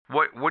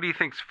What do you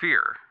think's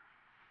fear?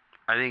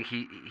 I think he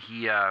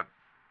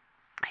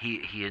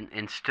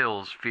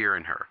instills fear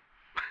in her.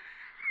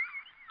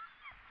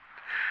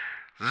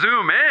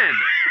 Zoom in.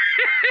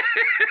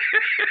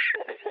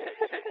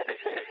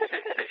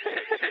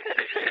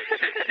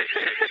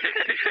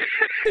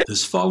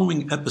 This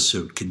following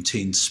episode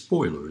contains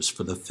spoilers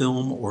for the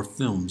film or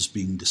films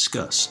being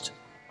discussed.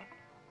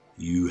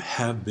 You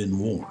have been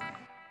warned.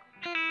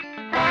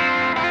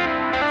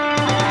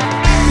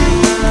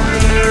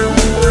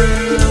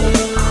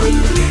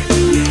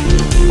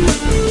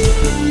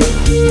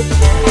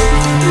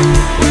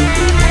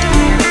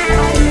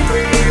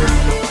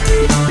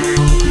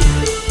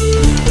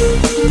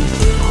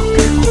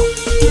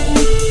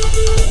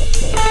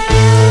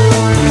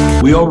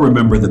 We all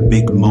remember the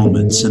big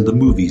moments in the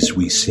movies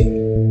we see.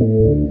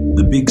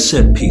 The big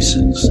set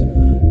pieces,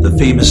 the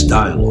famous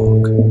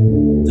dialogue,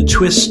 the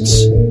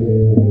twists,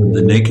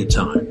 the naked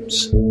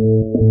times.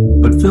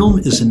 But film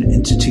is an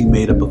entity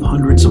made up of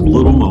hundreds of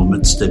little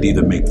moments that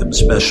either make them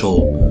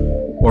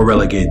special or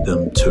relegate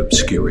them to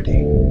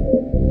obscurity.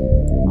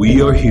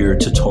 We are here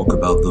to talk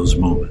about those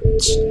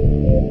moments.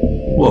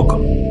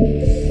 Welcome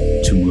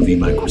to Movie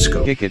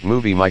Microscope. Kick It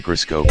Movie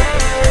Microscope.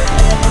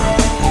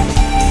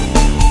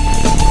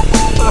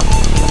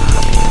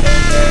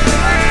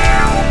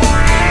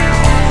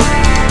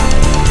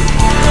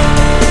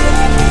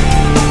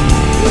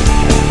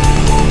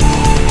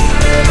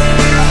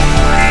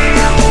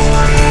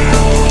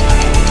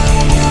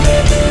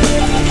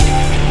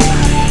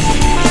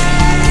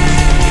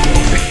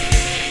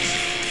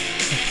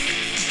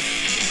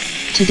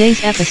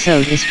 Today's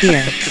episode is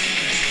Fear.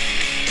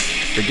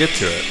 To get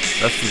to it.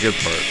 That's the good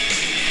part.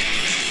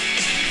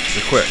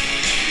 They're quick.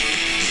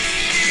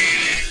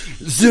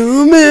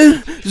 Zoom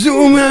in,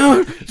 zoom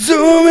out,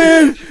 zoom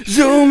in,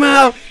 zoom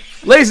out.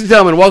 Ladies and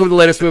gentlemen, welcome to the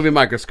latest Movie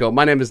Microscope.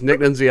 My name is Nick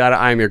Nunziata.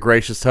 I am your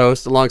gracious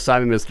host.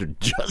 Alongside me, Mr.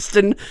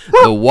 Justin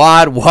the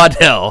Wad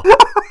Waddell.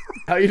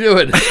 How you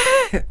doing?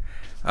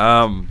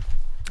 I'm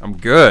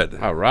good.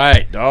 All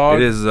right, dog.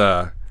 It is,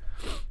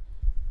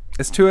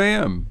 it's 2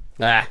 a.m.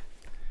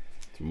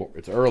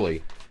 It's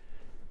early.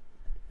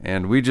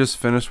 And we just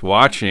finished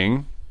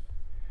watching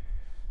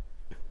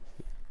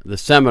The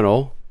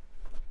seminal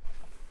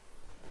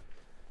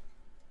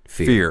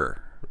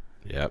Fear.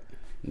 Yep,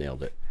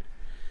 nailed it.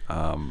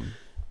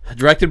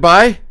 Directed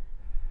by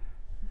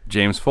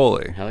James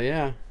Foley. Hell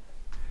yeah.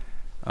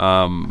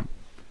 Mind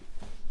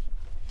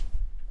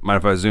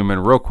if I zoom in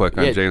real quick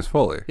on James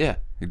Foley? Yeah.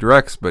 He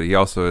directs, but he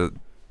also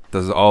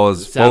does all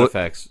his sound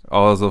effects.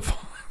 All his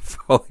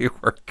Foley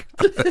work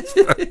on his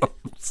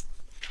films.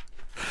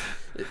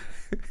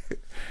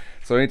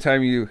 So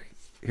anytime you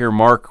hear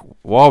Mark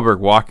Wahlberg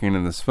walking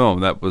in this film,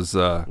 that was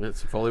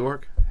That's Foley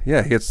work?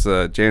 yeah, it's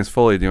James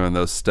Foley doing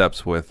those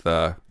steps with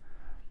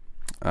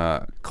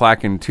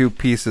clacking two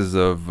pieces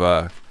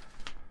of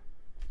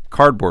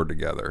cardboard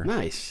together.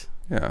 Nice.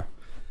 Yeah.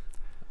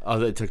 Oh,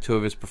 they took two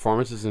of his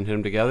performances and hit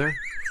them together?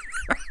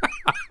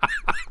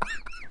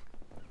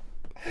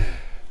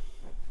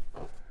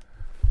 All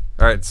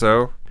right,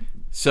 so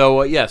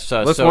yes.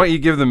 let's why don't you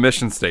give the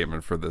mission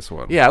statement for this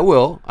one? Yeah, I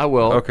will.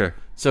 Okay.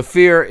 So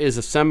Fear is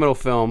a seminal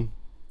film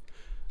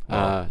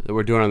that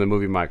we're doing on the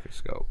Movie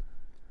Microscope.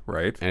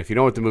 Right. And if you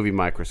know what the Movie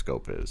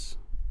Microscope is,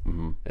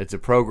 it's a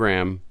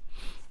program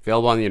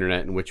available on the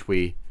internet in which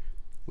we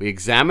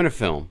examine a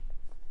film,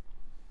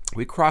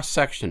 we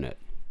cross-section it,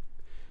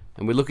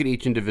 and we look at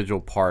each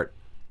individual part,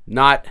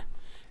 not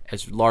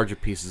as larger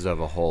pieces of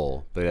a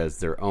whole, but as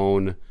their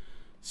own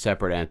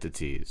separate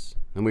entities.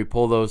 And we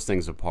pull those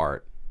things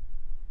apart,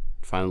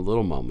 find the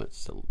little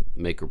moments to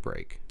make or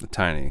break. The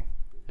tiny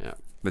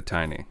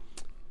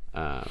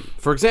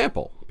For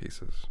example,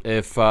 pieces.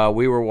 if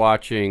we were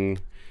watching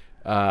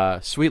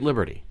Sweet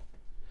Liberty,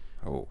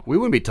 we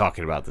wouldn't be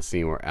talking about the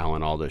scene where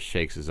Alan Alda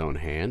shakes his own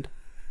hand.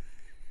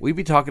 We'd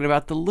be talking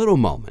about the little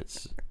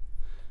moments.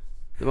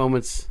 The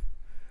moments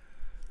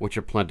which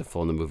are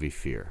plentiful in the movie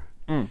Fear.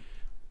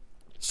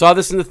 Saw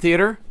this in the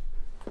theater?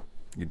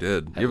 You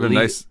did.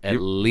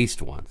 At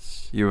least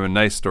once. You have a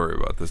nice story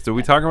about this. Did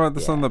we talk about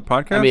this on the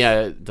podcast? I mean,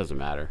 it doesn't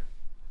matter.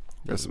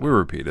 Yes, we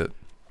repeat it.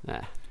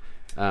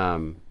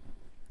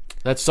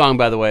 That song,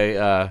 by the way,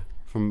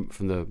 from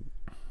the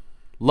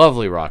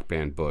lovely rock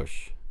band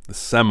Bush. The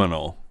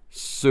seminal.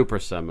 Super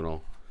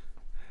seminal.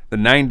 The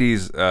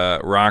 90s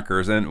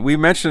rockers. And we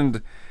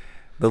mentioned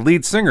the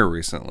lead singer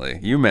recently.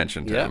 You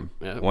mentioned him.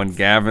 Yeah. One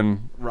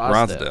Gavin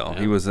Rossdale. Yeah.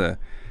 He was for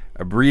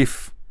a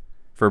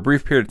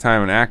brief period of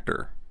time, an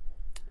actor.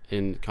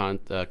 In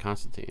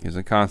Constantine. He was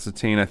in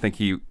Constantine. I think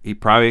he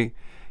probably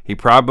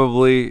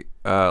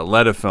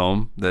led a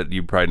film that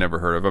you probably never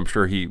heard of. I'm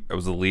sure he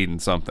was the lead in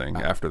something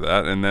after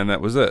that, and then that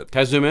was it.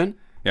 Can I zoom in?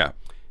 Yeah.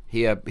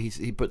 He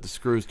put the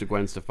screws to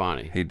Gwen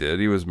Stefani. He did.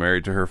 He was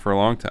married to her for a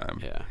long time.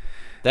 Yeah.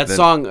 That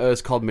song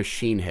is called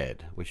Machine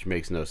Head, which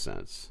makes no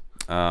sense.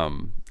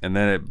 And then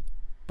I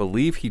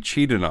believe he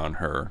cheated on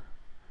her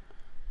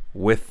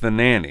with the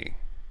nanny.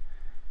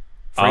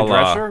 Frank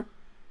Drescher?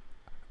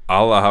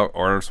 A la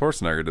Arnold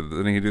Schwarzenegger.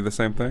 Didn't he do the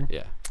same thing?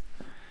 Yeah.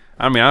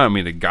 I mean, I don't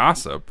mean to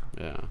gossip.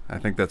 Yeah. I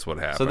think that's what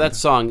happened. So that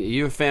song, are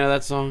you a fan of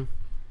that song?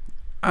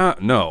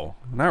 No,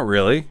 not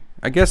really.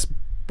 I guess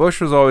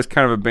Bush was always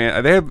kind of a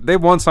band. They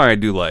have one song I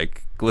do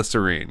like,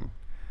 Glycerine,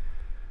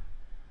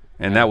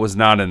 and that was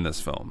not in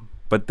this film.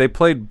 But they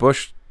played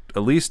Bush,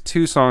 at least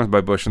 2 songs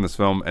by Bush in this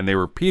film, and they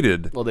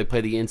repeated. Well, they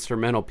play the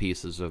instrumental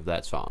pieces of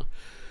that song.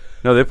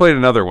 No, they played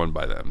another one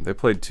by them. They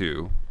played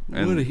 2.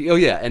 And, Oh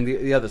yeah, and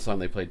the other song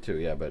they played too.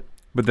 Yeah, but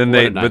then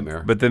What a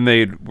nightmare. but then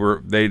they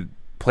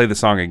play the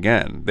song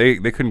again. They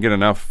couldn't get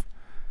enough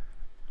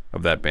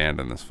of that band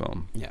in this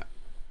film. yeah.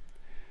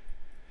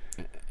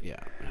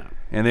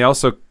 And they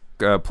also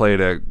played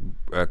a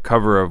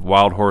cover of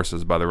Wild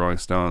Horses by the Rolling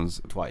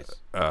Stones Twice.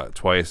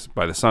 twice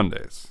by the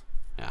Sundays,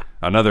 Yeah.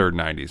 another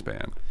 90s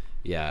band.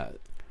 Yeah.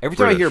 Every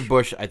time I hear British.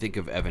 Bush, I think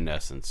of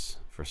Evanescence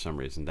for some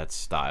reason. That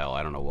style,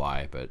 I don't know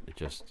why, but it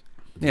just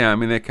Yeah, I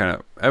mean, they kind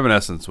of...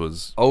 Evanescence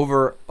was...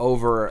 over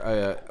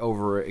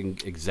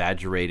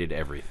exaggerated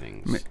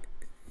everything.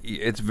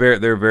 It's very...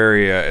 They're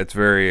very... it's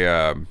very...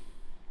 I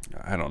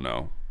don't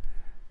know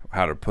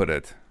how to put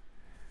it.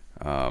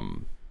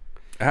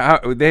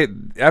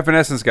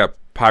 Evanescence got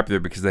popular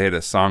because they had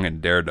a song in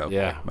Daredevil.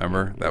 Yeah.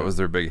 Remember? That was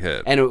their big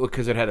hit. And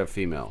because it had a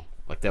female,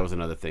 like that was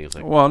another thing. It's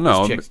like, Well, no,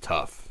 this chick's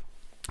tough.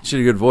 She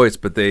had a good voice,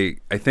 but I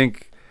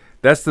think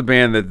that's the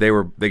band that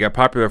they got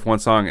popular with one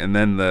song, and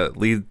then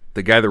the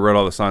guy that wrote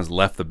all the songs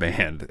left the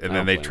band, and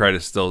then they tried to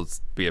still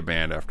be a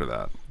band after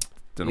that.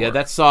 Didn't work.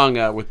 That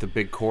song with the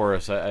big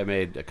chorus, I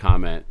made a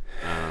comment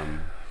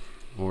when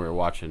we were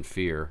watching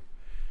Fear.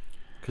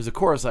 Because the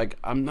chorus, like,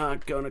 I'm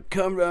not going to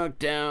come back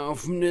down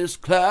from this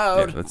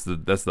cloud. Yeah,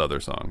 that's the other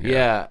song.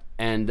 Yeah,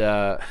 and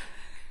I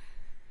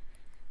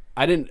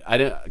didn't.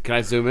 Can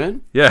I zoom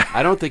in? Yeah.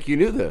 I don't think you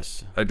knew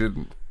this. I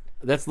didn't.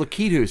 That's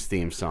Lakitu's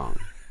theme song.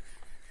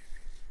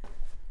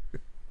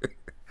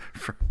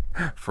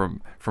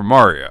 From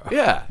Mario.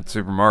 Yeah.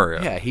 Super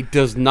Mario. Yeah, he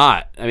does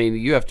not. I mean,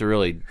 you have to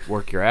really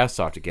work your ass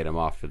off to get him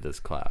off of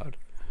this cloud.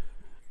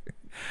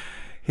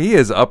 He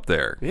is up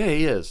there. Yeah,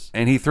 he is.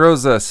 And he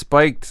throws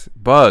spiked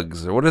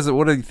bugs. Or what is it?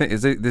 What do you think?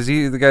 Is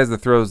he the guy that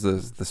throws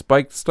the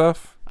spiked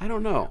stuff? I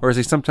don't know. Or is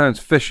he sometimes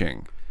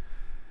fishing?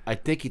 I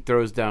think he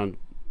throws down.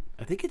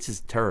 I think it's his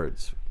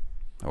turds.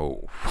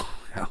 Oh.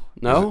 Hell.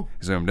 No?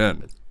 Zoomed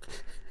in.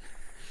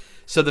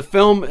 So the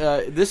film,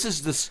 this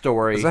is the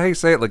story. Is that how you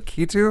say it?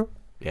 Lakitu?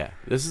 Yeah,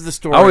 this is the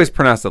story. I always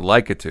pronounced it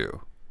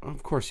Laikatu.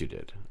 Of course you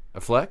did.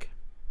 A fleck?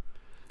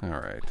 All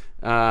right.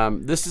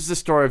 This is the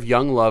story of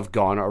young love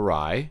gone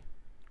awry.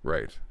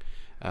 Right.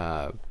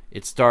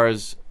 It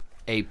stars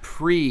a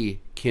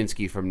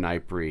pre-Kinski from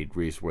Nightbreed,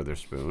 Reese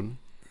Witherspoon.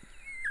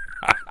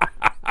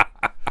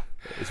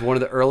 It's one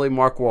of the early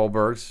Mark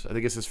Wahlbergs. I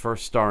think it's his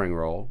first starring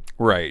role.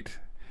 Right.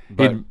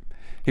 But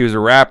he was a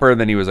rapper,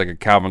 then he was like a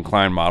Calvin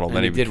Klein model. and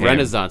Then he he did became,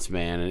 Renaissance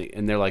Man,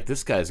 and they're like,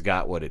 this guy's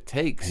got what it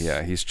takes.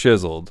 Yeah, he's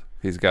chiseled.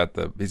 He's got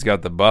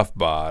the buff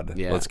bod.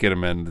 Yeah. Let's get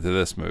him into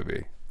this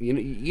movie.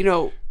 You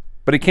know,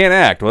 But he can't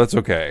act. Well, that's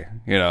okay.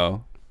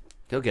 he'll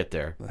get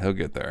there. He'll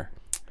get there.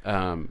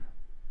 I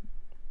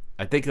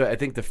think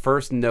the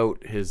first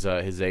note his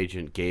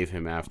agent gave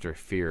him after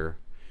Fear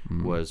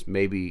was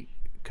maybe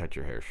cut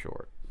your hair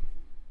short.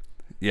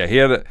 Yeah,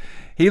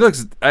 he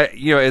looks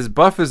as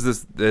buff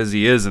as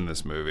he is in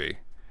this movie.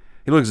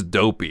 He looks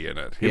dopey in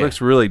it. He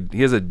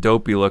has a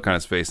dopey look on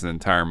his face in the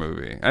entire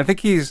movie. I think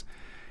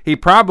he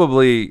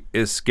probably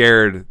is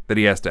scared that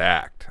he has to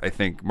act. I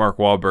think Mark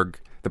Wahlberg,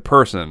 the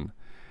person,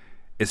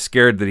 is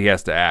scared that he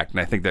has to act, and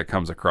I think that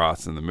comes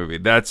across in the movie.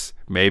 That's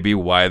maybe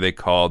why they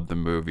called the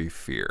movie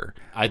Fear.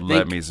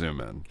 Let me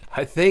zoom in.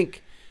 I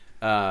think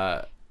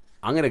I'm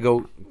going to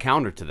go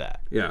counter to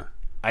that. Yeah.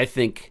 I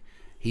think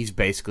he's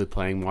basically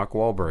playing Mark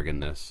Wahlberg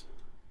in this.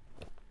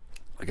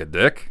 Like a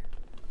dick?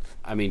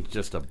 I mean,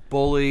 just a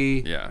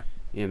bully. Yeah.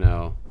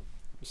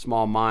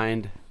 Small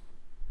mind.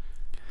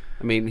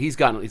 I mean, he's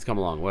come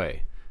a long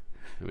way.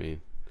 I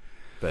mean,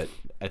 but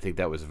I think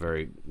that was a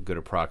very good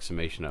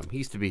approximation of him. He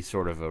used to be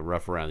sort of a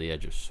rough around the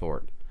edges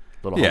sort.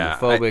 A little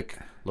homophobic,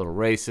 a little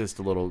racist,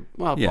 a little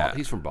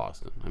he's from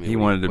Boston. I mean, he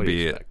wanted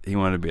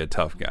to be a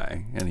tough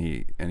guy, and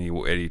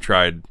he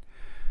tried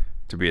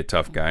to be a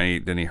tough guy.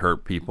 And then he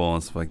hurt people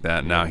and stuff like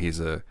that. Now he's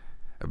a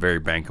very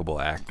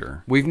bankable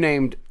actor. We've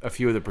named a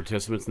few of the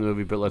participants in the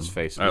movie, but let's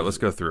face it. All right, let's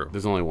go through.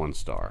 There's only one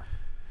star.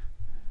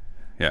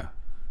 Yeah.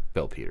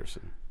 Bill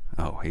Peterson.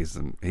 Oh, he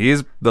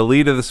is the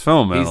lead of this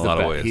film in a lot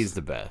of ways. He's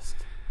the best.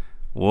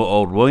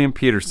 Old William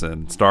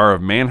Peterson, star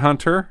of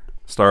Manhunter,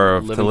 star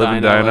of To Live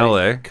and Die in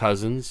L.A.,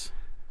 Cousins,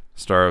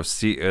 star of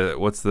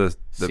what's the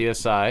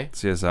CSI?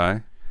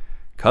 CSI,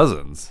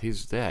 Cousins.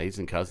 He's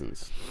in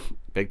Cousins,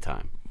 big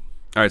time.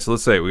 All right, so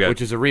let's say we got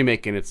which is a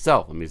remake in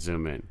itself. Let me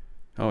zoom in.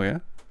 Oh yeah,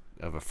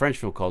 of a French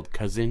film called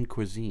Cousin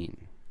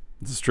Cuisine.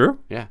 Is this true?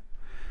 Yeah.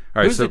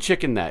 All right, Who's the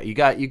chick in that? You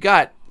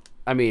got.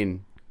 I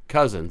mean,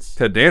 Cousins.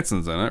 Ted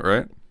Danson's in it,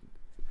 right?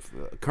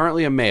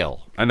 Currently a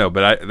male. I know,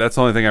 but that's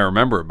the only thing I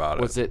remember about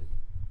it.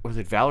 Was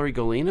it Valerie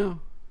Golino?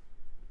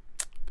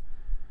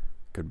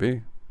 Could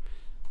be.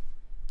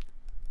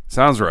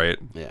 Sounds right.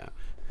 Yeah.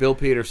 Bill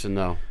Peterson,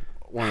 though,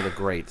 one of the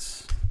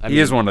greats. He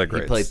is one of the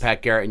greats. He played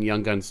Pat Garrett in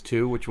Young Guns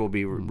 2, which we'll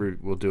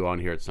do on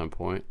here at some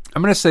point.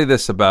 I'm going to say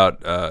this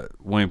about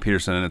William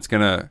Peterson, and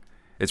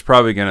it's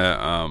probably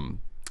gonna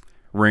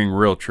ring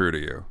real true to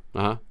you.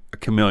 Uh-huh. A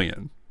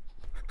chameleon.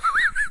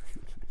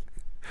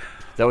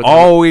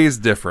 Always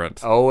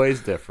different.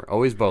 Always different.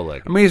 Always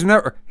bow-legged. I mean,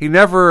 he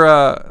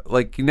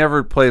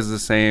never plays the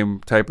same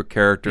type of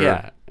character.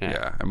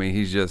 Yeah. I mean,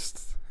 he's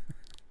just.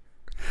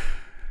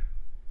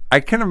 I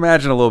can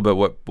imagine a little bit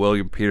what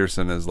William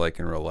Peterson is like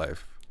in real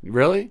life.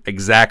 Really?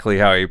 Exactly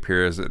how he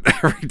appears at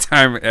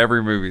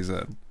every movie's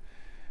in.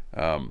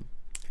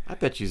 I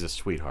bet she's a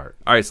sweetheart.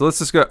 All right, so let's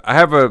just go. I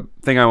have a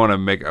thing I want to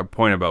make a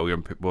point about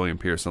William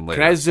Peterson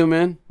later. Can I zoom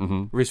in?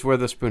 Mm-hmm. Reese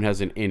Witherspoon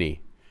has an innie.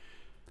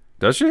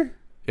 Does she?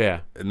 Yeah.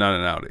 Not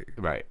an outie.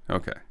 Right.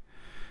 Okay.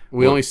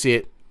 We only see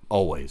it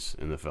always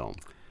in the film.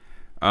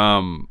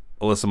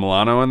 Alyssa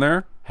Milano in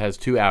there? Has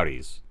 2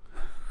 outies.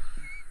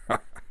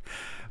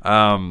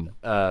 So,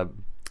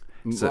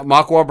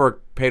 Mark Wahlberg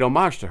paid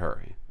homage to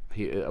her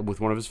with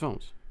one of his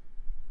films.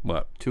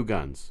 What? 2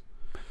 Guns.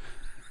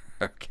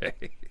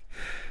 Okay.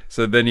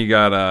 So then you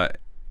got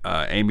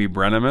Amy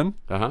Brenneman,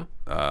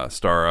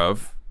 star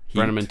of Heat.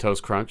 Brenneman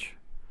Toast Crunch.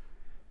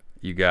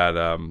 You got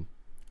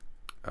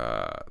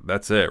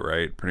that's it,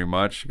 right? Pretty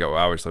much. You got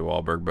obviously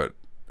Wahlberg, but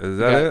is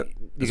that it?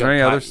 Is there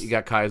any others? You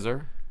got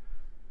Kaiser,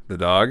 the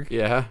dog.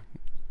 Yeah,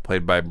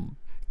 played by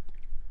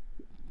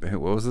what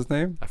was his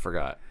name? I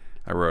forgot.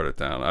 I wrote it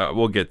down.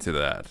 We'll get to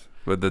that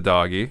with the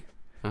doggy.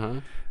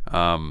 And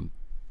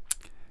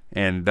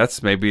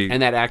that's maybe.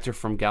 And that actor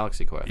from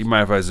Galaxy Quest. You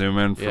mind if I zoom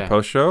in for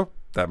post show?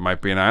 That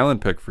might be an island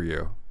pick for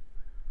you.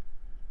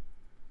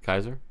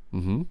 Kaiser?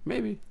 Mm-hmm.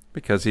 Maybe.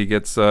 Because he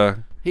gets...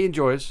 he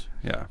enjoys.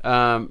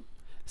 Yeah.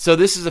 So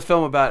this is a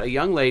film about a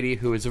young lady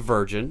who is a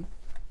virgin.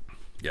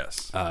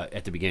 Yes.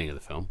 At the beginning of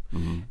the film.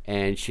 Mm-hmm.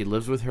 And she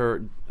lives with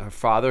her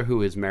father,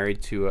 who is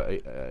married to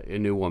a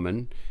new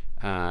woman.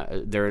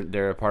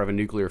 They're a part of a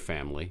nuclear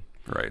family.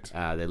 Right.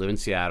 They live in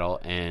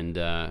Seattle,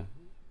 and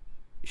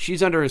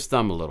she's under his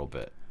thumb a little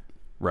bit.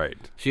 Right.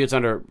 She gets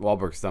under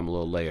Wahlberg's thumb a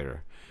little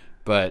later.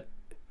 But...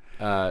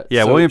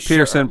 William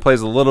Peterson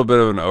plays a little bit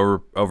of an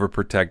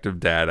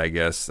overprotective dad, I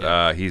guess.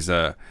 Yeah. He's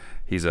a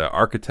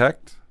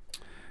architect,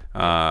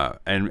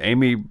 and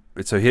Amy.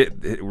 So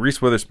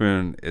Reese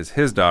Witherspoon is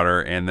his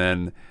daughter, and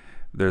then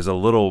there's a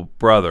little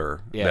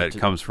brother that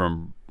comes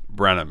from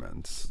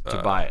Brenneman's.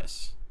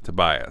 Tobias.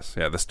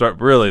 Yeah,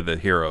 really the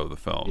hero of the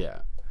film. Yeah,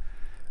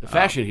 the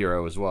fashion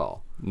hero as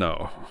well.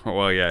 No,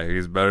 well, yeah,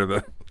 he's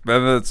better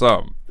than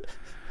some.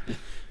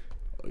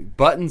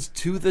 Buttons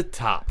to the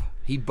top.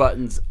 He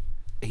buttons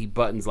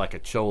like a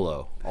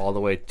cholo all the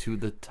way to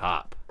the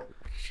top.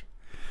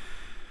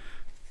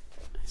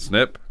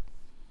 Snip.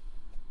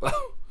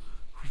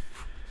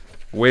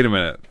 Wait a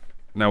minute.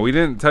 Now we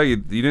didn't tell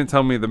you. You didn't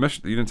tell me the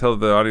mission. You didn't tell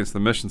the audience the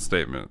mission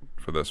statement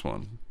for this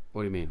one.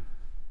 What do you mean?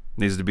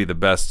 Needs to be the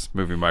best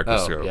movie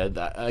microscope. Oh,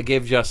 yeah. I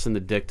gave Justin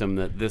the dictum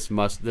that this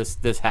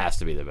has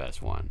to be the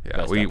best one. Yeah,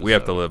 best we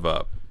have to live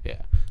up.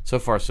 Yeah. So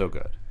far, so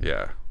good.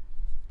 Yeah.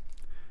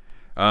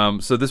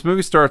 So this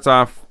movie starts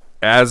off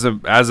as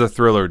a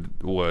thriller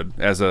would,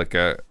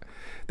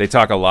 they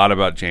talk a lot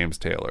about James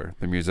Taylor,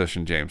 the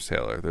musician James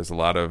Taylor. There's a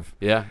lot of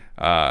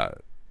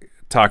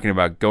talking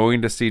about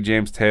going to see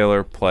James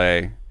Taylor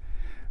play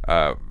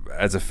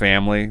as a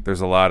family.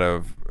 There's a lot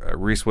of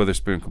Reese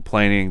Witherspoon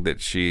complaining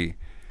that she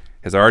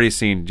has already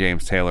seen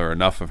James Taylor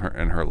enough of her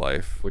in her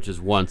life,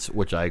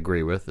 which I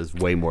agree with, is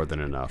way more than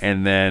enough.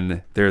 And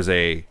then there's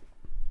a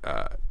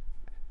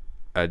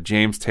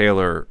James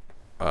Taylor.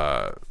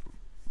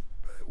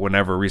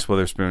 Whenever Reese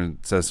Witherspoon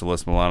says to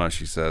Alyssa Milano,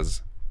 she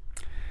says,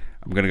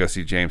 "I'm going to go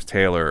see James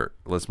Taylor."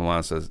 Alyssa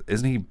Milano says,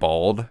 "Isn't he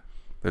bald?"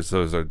 There's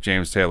a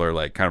James Taylor,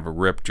 like, kind of a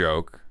rip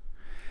joke.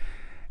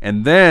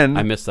 And then...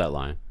 I missed that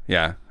line.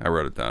 Yeah, I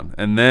wrote it down.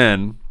 And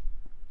then...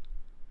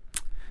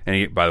 And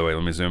he, by the way,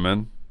 let me zoom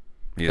in.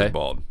 He is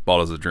bald.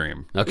 Bald as a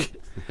dream.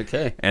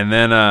 Okay. And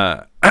then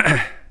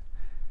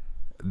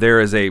there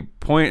is a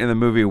point in the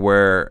movie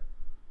where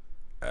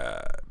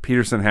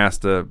Peterson has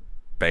to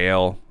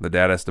bail. The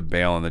dad has to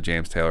bail on the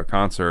James Taylor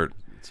concert,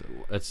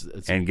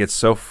 and gets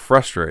so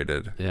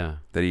frustrated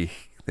that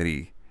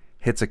he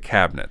hits a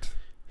cabinet.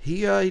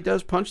 He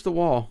does punch the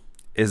wall.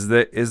 Is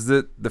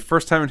the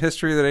first time in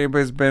history that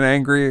anybody's been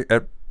angry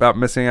about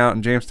missing out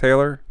on James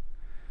Taylor?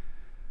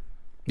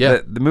 Yeah,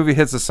 the movie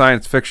hits a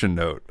science fiction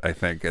note, I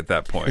think, at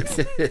that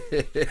point.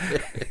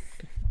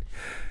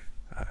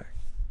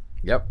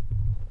 Yep.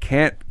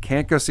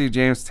 Can't go see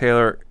James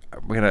Taylor.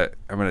 I'm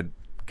gonna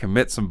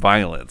commit some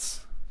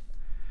violence.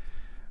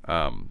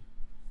 That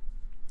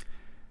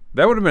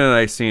would have been a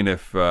nice scene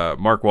if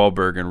Mark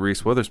Wahlberg and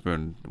Reese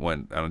Witherspoon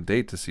went on a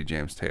date to see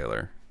James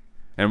Taylor.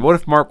 And what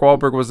if Mark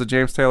Wahlberg was a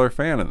James Taylor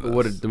fan in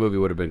this? The movie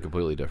would have been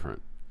completely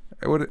different.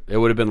 It would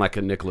have been like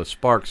a Nicholas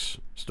Sparks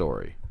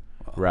story,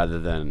 rather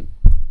than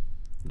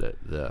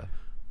the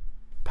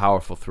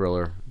powerful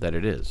thriller that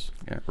it is.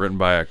 Yeah, written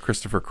by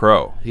Christopher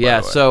Crowe. Yeah.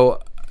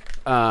 So,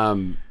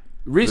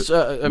 Reese,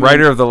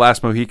 writer of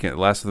Last of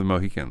the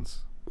Mohicans,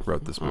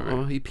 wrote this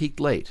movie. He peaked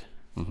late.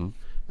 Mm-hmm.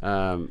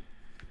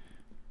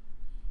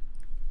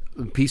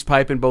 Peace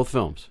pipe in both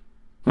films.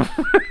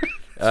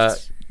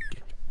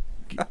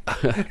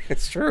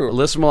 It's true.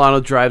 Alyssa Milano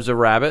drives a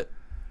rabbit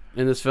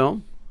in this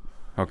film,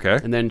 Okay.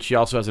 and then she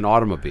also has an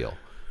automobile.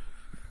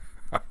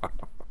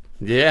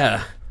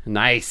 Yeah,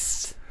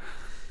 nice.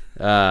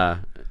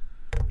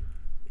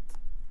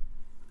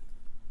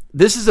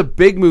 This is a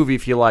big movie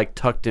if you like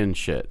tucked in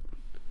shit.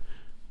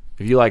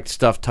 If you like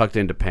stuff tucked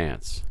into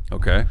pants.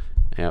 Okay.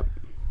 Yep.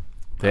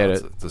 They had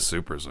It's it. the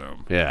super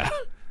zoom. Yeah.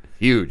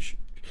 Huge.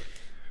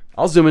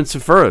 I'll zoom in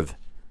some further.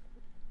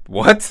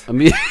 What? I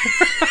mean,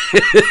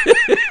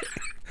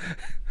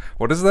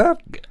 What is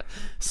that?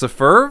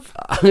 Sefurv?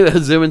 I'm going to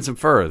zoom in some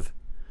further.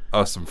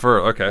 Oh, some fur.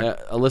 Okay.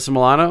 Alyssa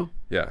Milano,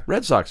 Yeah.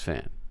 Red Sox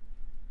fan.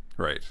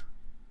 Right.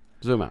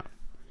 Zoom out.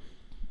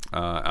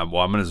 I'm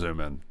going to zoom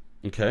in.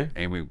 Okay.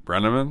 Amy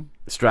Brenneman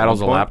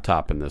Straddles a One point.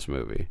 laptop in this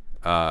movie.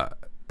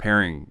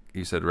 Pairing.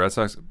 You said Red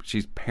Sox.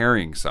 She's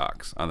pairing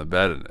socks on the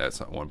bed at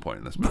one point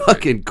in this movie.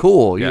 Fucking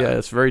cool. Yeah. Yeah,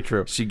 that's very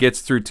true. She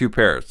gets through two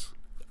pairs.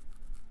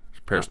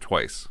 She pairs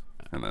twice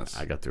in this.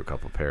 I got through a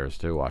couple pairs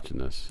too watching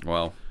this.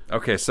 Well,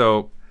 okay,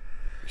 so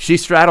She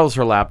straddles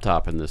her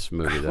laptop in this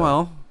movie, though.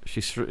 well,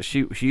 she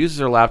uses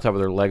her laptop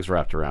with her legs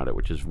wrapped around it,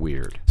 which is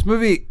weird. this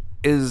movie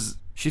is.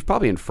 She's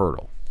probably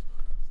infertile.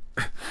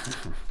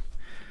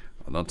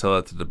 Don't tell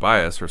that to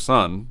Tobias, her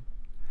son.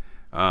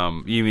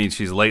 You mean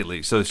she's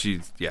lately? So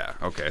she's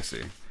okay. I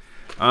see.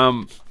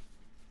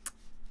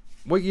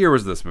 What year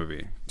was this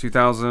movie?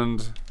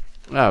 2000.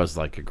 That was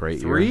like a great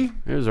year. Three?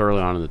 It was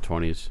early on in the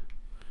 20s.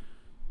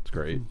 It's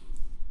great.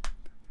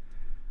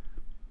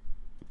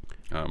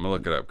 I'm gonna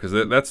look it up because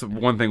that's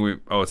one thing we.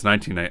 Oh, it's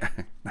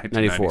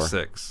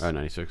 1996.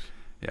 96.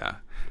 Yeah.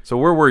 So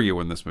where were you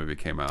when this movie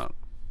came out?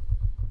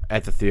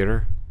 At the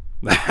theater.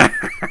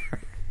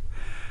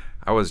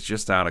 I was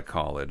just out of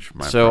college.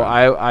 So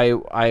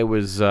friend. I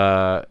was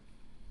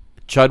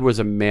Chud was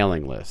a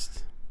mailing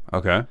list.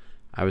 Okay.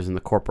 I was in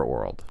the corporate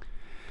world.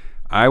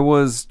 I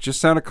was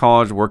just out of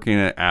college working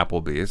at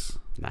Applebee's,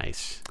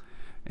 Nice.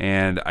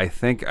 and I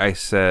think I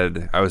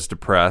said I was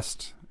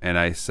depressed, and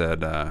I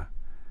said,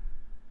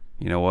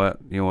 you know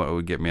what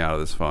would get me out of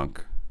this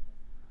funk?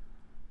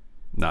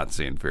 Not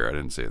seeing Fear. I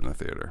didn't see it in the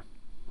theater.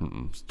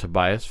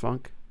 Tobias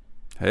Funk.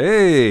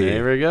 Hey.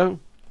 There we go.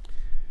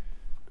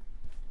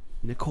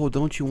 Nicole,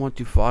 don't you want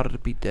your father to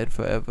be dead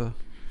forever?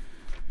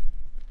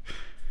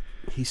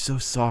 He's so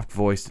soft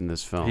voiced in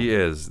this film. He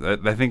is.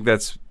 I think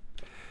that's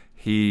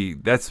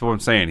what I'm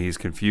saying. He's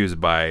confused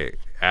by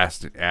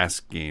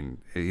asking.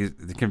 He's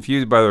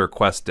confused by the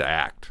request to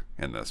act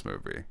in this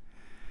movie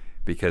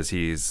because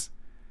he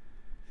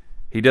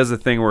does a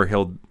thing where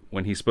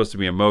when he's supposed to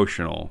be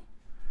emotional,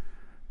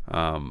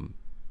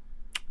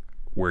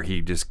 where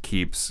he just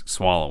keeps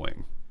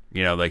swallowing.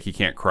 You know, like he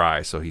can't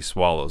cry, so he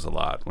swallows a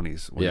lot when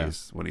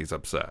he's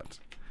upset.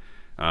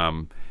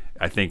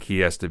 I think he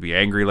has to be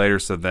angry later.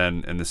 So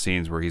then, in the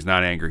scenes where he's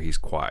not angry, he's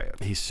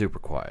quiet. He's super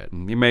quiet.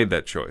 You made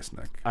that choice,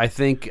 Nick. I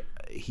think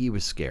he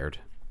was scared.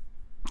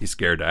 He's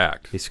scared to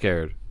act. He's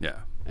scared.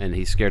 Yeah. And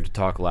he's scared to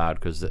talk loud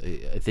because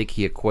I think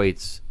he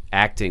equates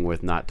acting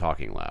with not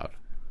talking loud.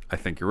 I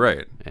think you're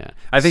right. Yeah.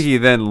 I think he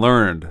then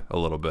learned a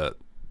little bit,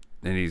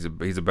 and he's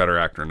a better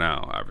actor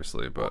now,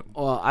 obviously. But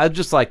Well, I'd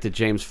just like that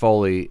James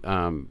Foley.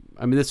 I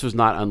mean, this was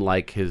not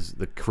unlike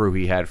the crew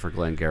he had for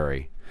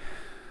Glengarry.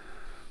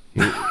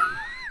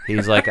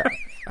 He's like,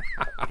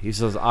 he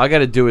says, all I got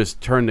to do is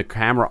turn the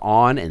camera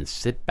on and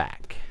sit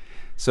back.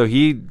 so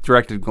he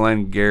directed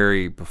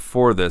Glengarry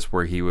before this,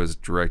 where he was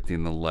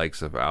directing the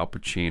likes of Al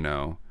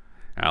Pacino,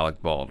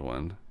 Alec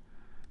Baldwin,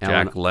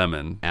 Jack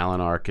Lemmon, Alan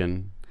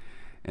Arkin.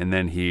 and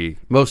then he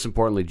Most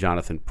importantly,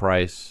 Jonathan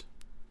Pryce,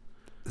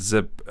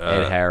 Ed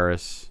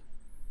Harris,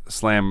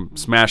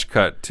 smash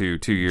cut to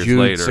 2 years Jude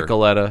later.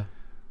 Cicoletta,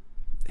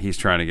 He's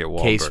trying to get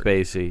Wahlberg. Kay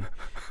Spacey.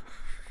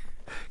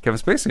 Kevin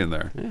Spacey in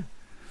there. Yeah.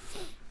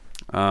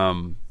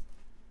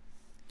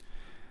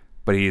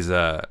 But he's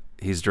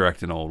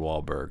directing old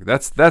Wahlberg.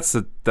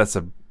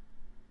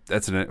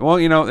 Well,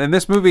 you know, in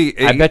this movie,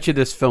 I bet you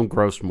this film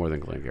grossed more than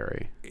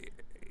Glengarry.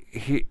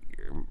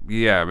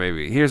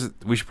 Maybe.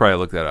 We should probably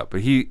look that up.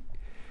 But he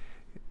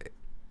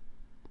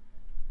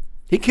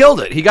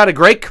killed it. He got a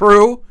great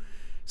crew.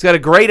 He's got a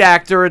great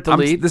actor at the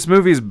lead. This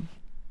movie's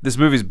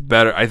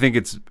better. I think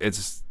it's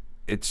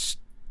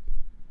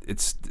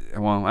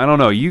well, I don't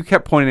know. You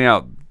kept pointing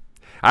out.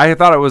 I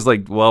thought it was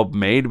like well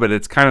made, but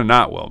it's kind of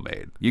not well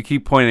made. You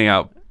keep pointing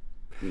out.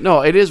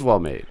 No, it is well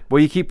made.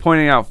 Well, you keep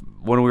pointing out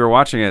when we were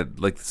watching it,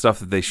 like the stuff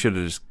that they should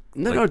have just.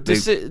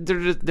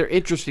 They're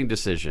interesting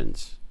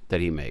decisions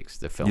that he makes.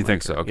 The film. You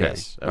think so? Okay.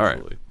 Yes, All right.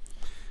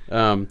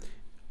 absolutely.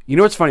 You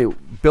know what's funny?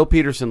 Bill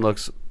Peterson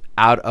looks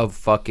out of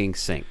fucking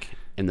sync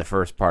in the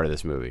first part of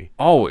this movie.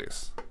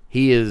 Always.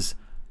 He has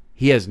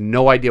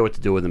no idea what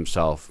to do with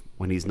himself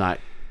when he's not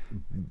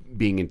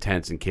being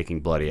intense and kicking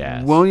bloody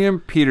ass. William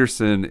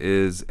Peterson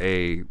is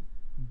a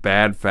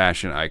bad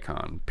fashion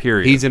icon.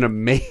 Period. He's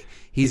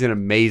an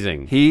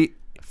amazing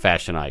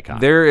fashion icon.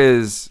 There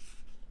is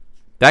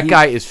that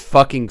guy is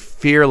fucking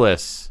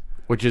fearless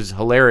which is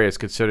hilarious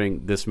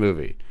considering this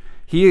movie.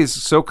 He is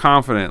so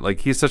confident.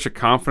 Like, he's such a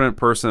confident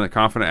person, a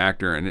confident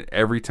actor, and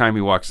every time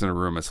he walks in a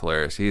room, it's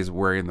hilarious. He is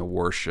wearing the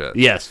worst shit.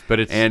 Yes,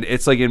 but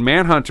it's like in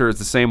Manhunter, it's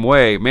the same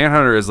way.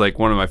 Manhunter is like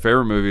one of my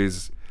favorite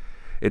movies.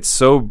 It's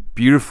so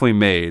beautifully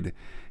made.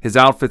 His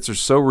outfits are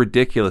so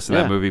ridiculous in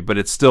that movie, but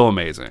it's still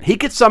amazing. he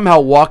could somehow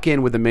walk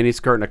in with a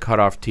miniskirt and a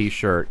cutoff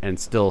T-shirt and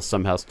still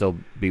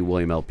be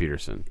William L.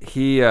 Peterson.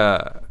 He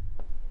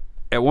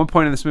at one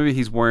point in this movie,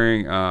 he's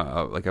wearing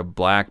like a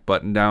black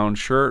button-down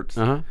shirt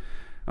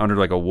under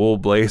like a wool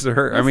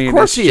blazer. I mean, of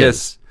course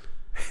it's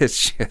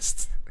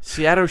just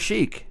Seattle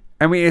chic.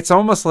 I mean, it's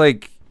almost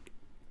like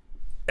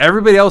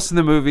everybody else in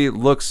the movie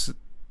looks.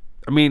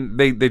 I mean,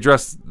 they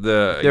dress Reese of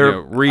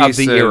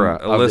the and era,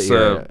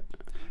 Alyssa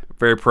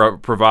very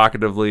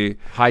provocatively.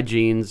 High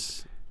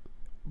jeans.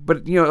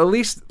 But at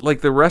least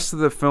like the rest of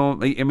the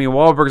film, I mean,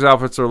 Wahlberg's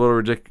outfits are a little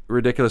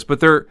ridiculous, but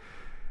they're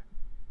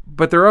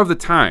of the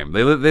time.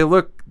 They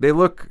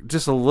look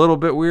just a little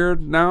bit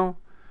weird now.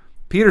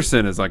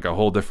 Peterson is like a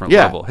whole different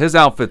level. His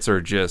outfits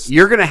are just.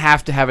 You're gonna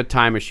have to have a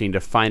time machine to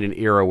find an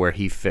era where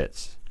he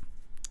fits.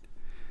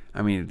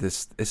 I mean,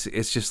 it's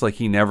just like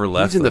he never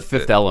left. He's in the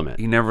Fifth Element.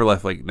 He never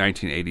left like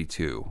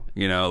 1982.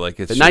 Like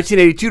it's. The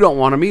 1982 don't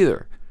want him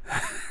either.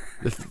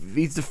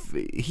 He's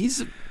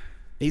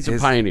a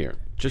pioneer.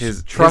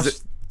 Just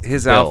trust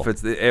his Bill.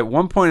 outfits. At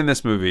one point in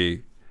this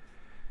movie,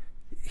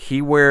 he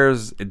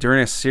wears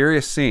during a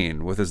serious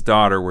scene with his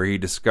daughter where he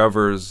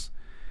discovers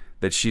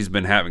that she's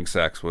been having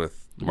sex with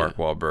Mark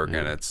Wahlberg,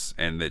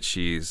 and that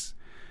he's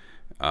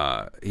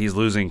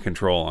losing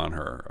control on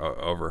her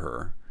over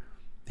her.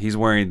 He's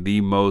wearing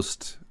the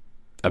most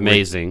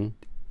amazing,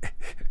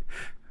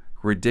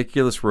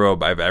 ridiculous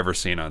robe I've ever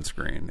seen on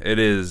screen. It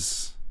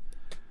is.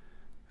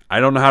 I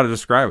don't know how to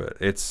describe it.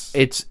 It's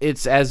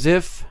as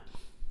if.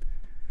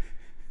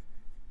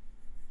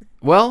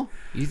 Well,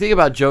 you think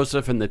about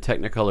Joseph and the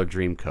Technicolor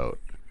Dreamcoat.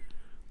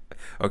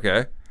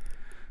 Okay.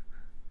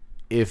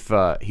 If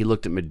he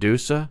looked at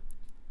Medusa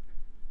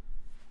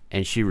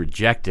and she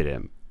rejected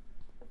him.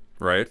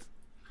 Right.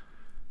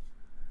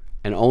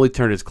 And only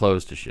turned his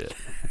clothes to shit.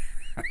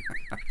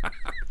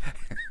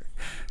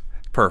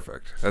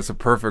 Perfect. That's a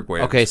perfect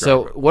way Okay, to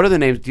describe it. What are the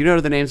names? Do you know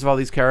the names of all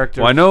these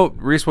characters? Well, I know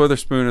Reese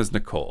Witherspoon is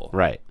Nicole.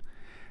 Right.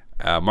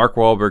 Mark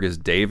Wahlberg is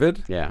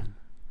David. Yeah.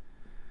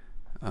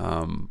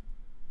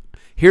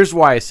 Here's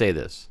why I say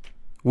this.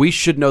 We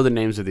should know the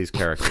names of these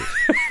characters.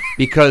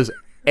 Because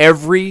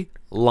every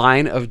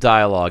line of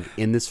dialogue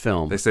in this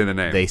film, They say the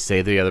name. They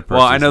say the other person's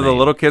Well, I know the name.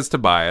 little kid's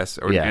Tobias,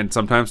 Yeah. and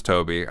sometimes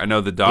Toby. I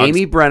know the dogs.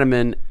 Amy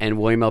Brenneman and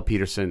William L.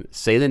 Peterson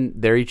say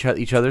they're each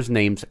other's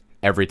names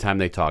every time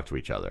they talk to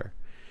each other.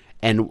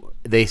 And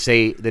they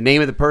say the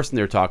name of the person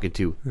they're talking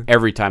to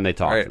every time they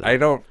talk All to right,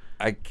 them.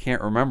 I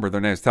can't remember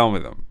their names. Tell me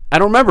them. I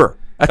don't remember.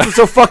 That's what's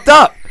so fucked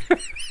up.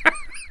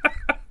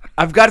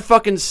 I've got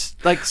fucking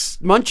like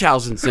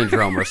Munchausen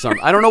syndrome or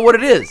something. I don't know what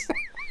it is.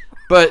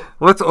 But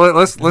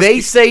Let's they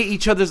say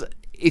each other's.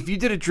 If you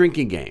did a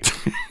drinking game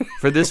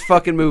for this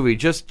fucking movie,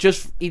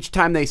 just each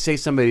time they say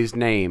somebody's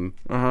name,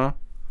 I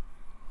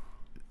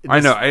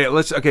know.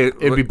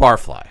 it'd be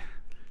Barfly.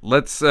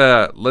 Let's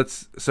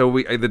so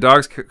we the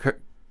dogs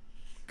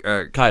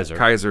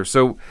Kaiser.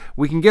 So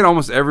we can get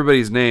almost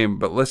everybody's name,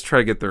 but let's try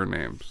to get their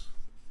names.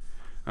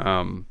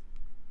 And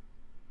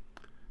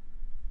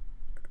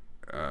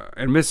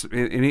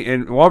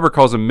Wahlberg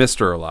calls him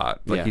Mr. a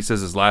lot. Like Yeah. he says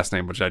his last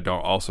name, which I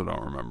also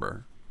don't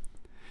remember.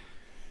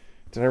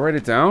 Did I write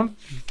it down?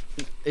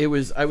 It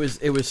was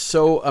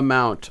so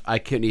amount I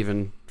couldn't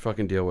even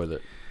fucking deal with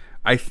it.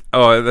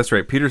 That's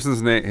right.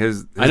 Peterson's name.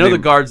 His I know the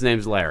name, guard's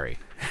name's Larry.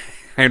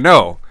 I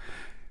know.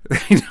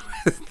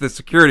 The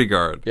security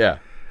guard. Yeah.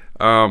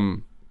 I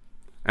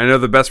know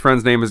the best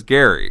friend's name is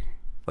Gary,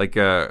 like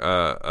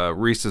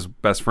Reese's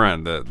best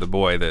friend, the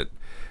boy that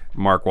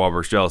Mark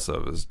Wahlberg's jealous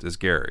of is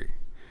Gary.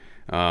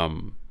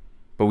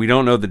 But we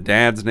don't know the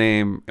dad's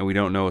name, and we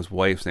don't know his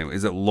wife's name.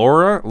 Is it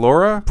Laura?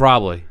 Laura?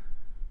 Probably.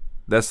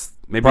 That's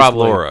maybe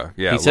Probably. it's Laura.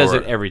 Yeah, He says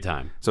Laura. it every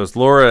time. So it's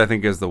Laura, I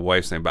think, is the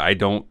wife's name, but I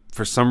don't.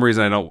 For some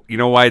reason, I don't. You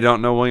know why I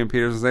don't know William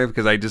Peterson's name?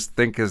 Because I just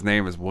think his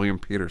name is William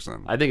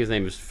Peterson. I think his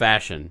name is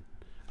Fashion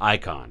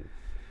Icon.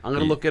 I'm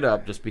gonna look it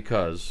up just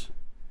because.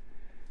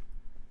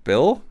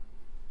 Bill?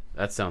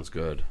 That sounds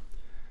good.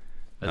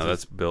 No,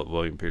 that's Bill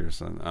William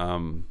Peterson.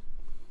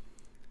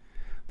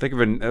 Think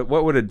of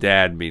what would a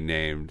dad be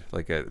named?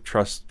 Like a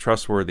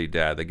trustworthy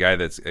dad, the guy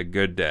that's a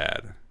good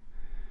dad.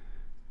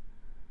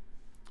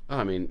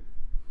 I mean,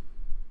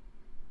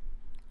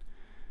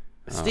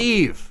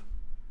 Steve.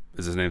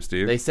 Is his name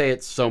Steve? They say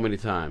it so many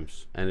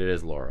times, and it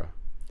is Laura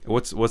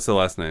What's the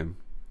last name?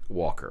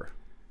 Walker.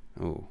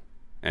 Oh,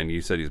 and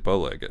you said he's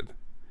bow-legged.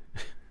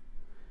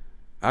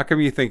 How come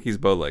you think he's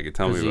bow-legged?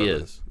 Tell me 'Cause about he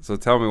this. is. So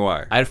tell me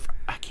why. I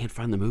can't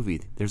find the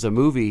movie. There's a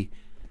movie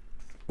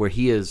where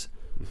he is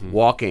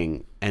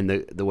walking, and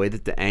the way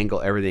that the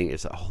angle, everything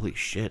is holy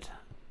shit.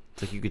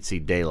 It's like you could see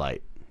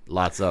daylight.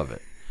 Lots of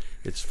it.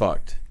 It's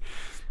fucked.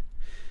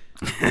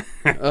 The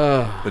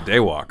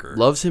Daywalker.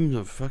 Loves him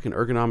the fucking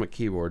ergonomic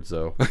keyboards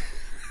though.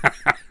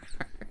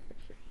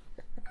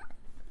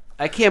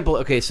 I can't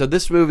believe. Okay, so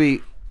this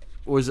movie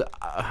was.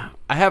 I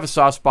have a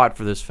soft spot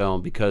for this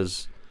film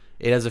because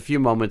it has a few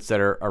moments that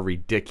are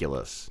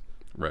ridiculous,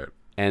 Right.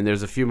 and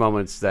there's a few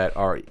moments that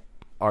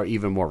are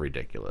even more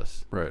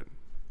ridiculous. Right.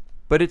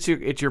 But it's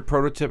your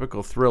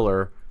prototypical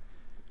thriller,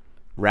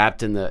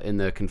 wrapped in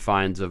the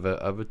confines of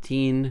a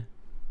teen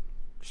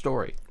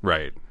story.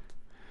 Right.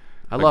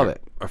 I love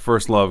it. A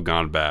first love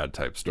gone bad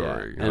type Yeah.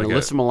 story. And Like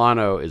Alyssa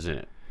Milano is in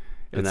it,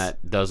 and It's-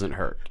 that doesn't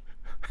hurt.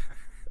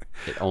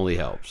 It only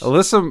helps.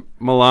 Alyssa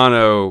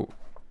Milano,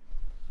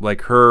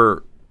 like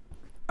her,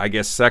 I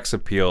guess, sex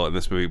appeal in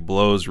this movie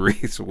blows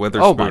Reese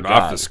Witherspoon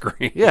off the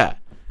screen. Yeah.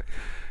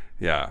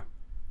 Yeah.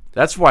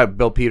 That's why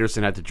Bill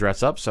Peterson had to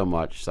dress up so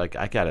much. It's like,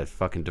 I gotta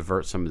fucking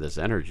divert some of this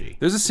energy.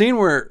 There's a scene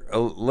where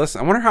Alyssa,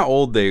 I wonder how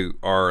old they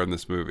are in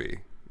this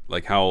movie.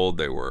 Like how old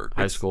they were.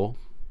 High school.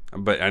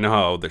 But I know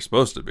how old they're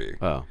supposed to be.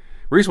 Oh,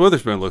 Reese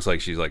Witherspoon looks like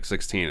she's like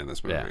 16 in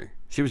this movie. yeah.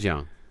 She was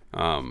young.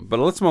 But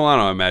Alyssa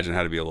Milano, I imagine,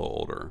 had to be a little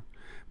older.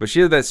 But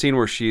she had that scene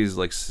where she's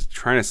like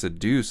trying to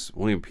seduce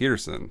William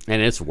Peterson.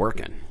 And it's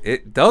working.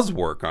 It does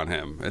work on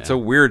him. It's a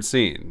weird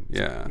scene.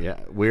 Yeah. Yeah.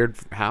 Weird.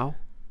 How?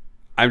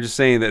 I'm just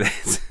saying that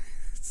it's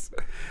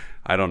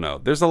I don't know.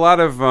 There's a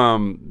lot of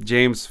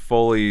James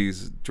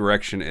Foley's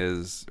direction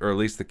is, or at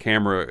least the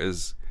camera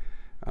is,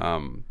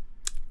 kind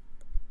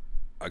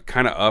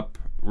of up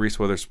Reese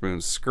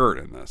Witherspoon's skirt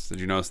in this. Did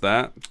you notice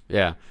that?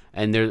 Yeah.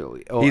 And there.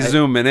 Oh, He's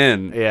zooming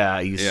in.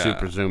 Yeah, he's Yeah.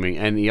 super zooming,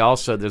 and he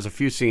also there's a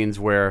few scenes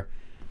where,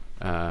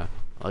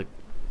 like,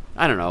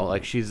 I don't know,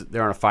 like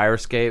they're on a fire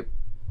escape,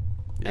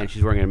 and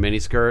she's wearing a mini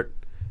skirt,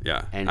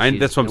 Yeah. and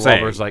That's what I'm and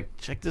saying. Wahlberg's like,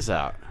 check this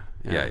out.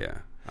 Yeah.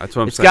 That's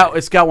what I'm It's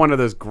saying. got one of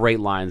those great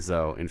lines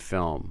though in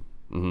film.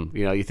 Mm-hmm.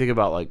 You know, you think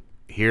about like,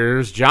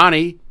 here's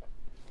Johnny,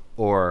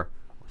 or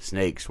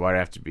snakes. Why'd it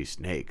have to be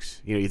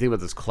snakes? You know, you think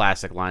about those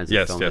classic lines in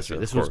Yes, film. yes, This of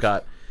one's course.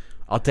 got,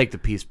 I'll take the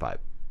peace pipe.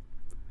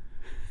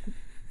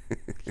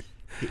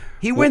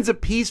 He wins a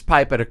peace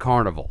pipe at a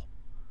carnival.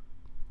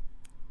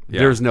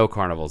 Yeah. There's no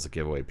carnivals that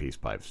give away peace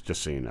pipes,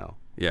 just so you know.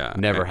 Yeah.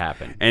 Never and,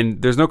 happened.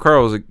 And there's no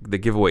carnivals that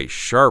give away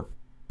sharp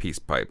peace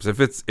pipes.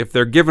 If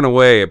they're giving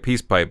away a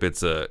peace pipe,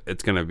 it's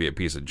going to be a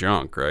piece of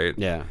junk, right?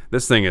 Yeah.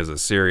 This thing is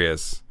it's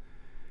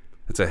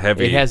a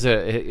heavy.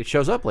 It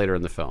shows up later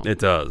in the film. It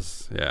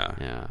does. Yeah.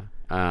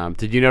 Yeah.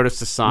 Did you notice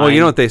the sign? Well, you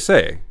know what they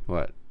say.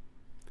 What?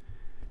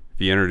 If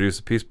you introduce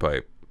a peace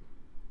pipe,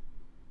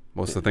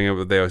 what's the thing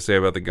that they always say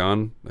about the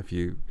gun? If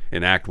you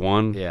in Act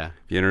 1, Yeah.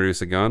 if you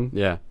introduce a gun,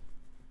 Yeah.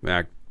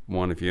 Act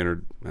 1, if you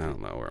enter, I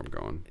don't know where I'm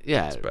going.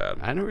 Yeah. It's bad.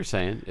 I know what you're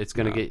saying. It's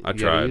going to No, get, I you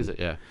gotta tried. use it.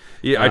 Yeah.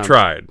 Yeah, I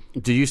tried.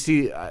 Did you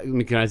see,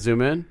 can I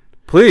zoom in?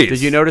 Please.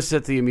 Did you notice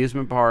at the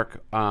amusement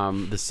park,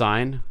 the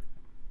sign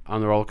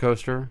on the roller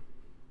coaster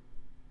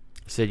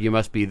said you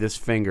must be this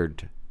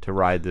fingered to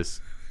ride this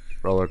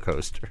roller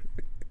coaster?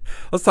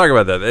 Let's talk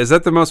about that. Is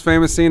that the most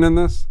famous scene in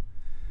this?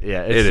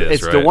 Yeah, It is,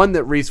 It's the right? one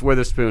that Reese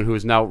Witherspoon, who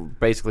is now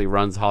basically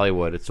runs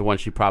Hollywood. It's the one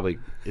she probably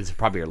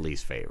her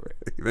least favorite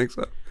You think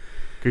so?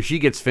 because she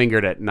gets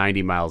fingered at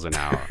 90 miles an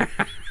hour.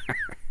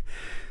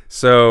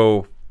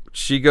 So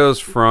she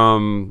goes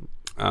from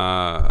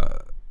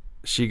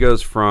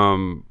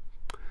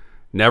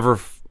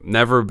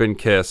never been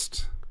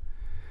kissed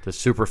The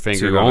super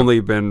finger. to only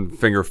been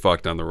finger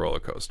fucked on the roller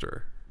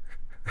coaster.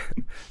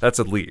 That's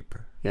a leap.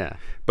 Yeah.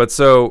 But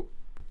so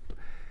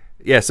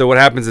what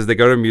happens is they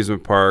go to an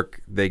amusement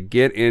park. They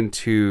get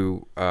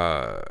into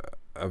a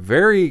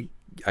very,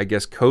 I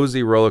guess,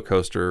 cozy roller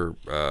coaster.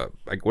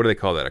 Like, what do they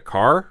call that? A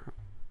car?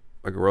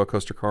 Like a roller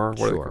coaster car? What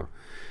do they Sure. call it?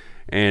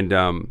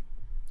 And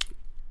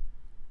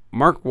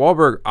Mark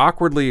Wahlberg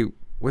awkwardly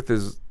with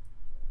his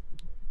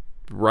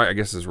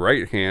his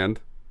right hand.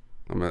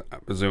 I'm gonna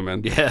zoom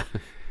in. Yeah.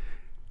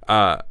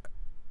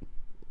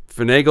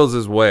 Finagles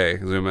his way,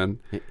 zoom in,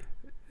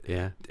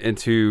 Yeah.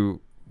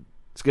 into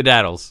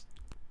Skedaddles.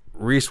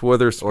 Reese Or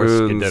Witherspoon's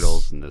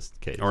skedaddles in this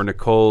case. or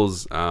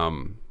Nicole's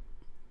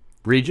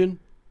Region?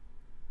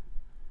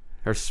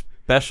 Her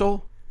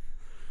special?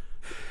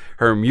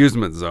 her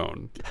amusement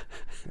zone,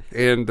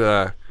 and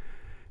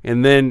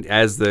then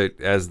as they're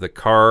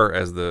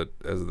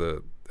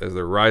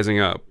rising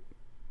up,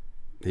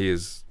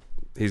 he's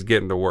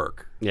getting to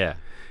work, Yeah.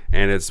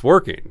 and it's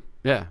working.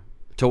 Yeah.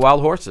 To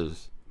Wild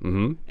Horses.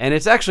 Mm-hmm. And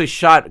it's actually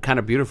shot kind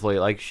of beautifully.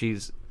 Like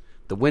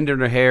the wind in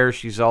her hair,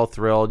 she's all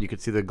thrilled. You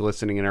could see the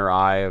glistening in her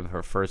eye of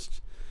her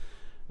first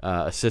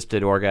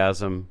assisted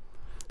orgasm.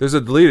 There's a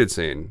deleted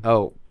scene.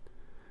 Oh,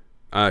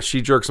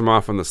 She jerks him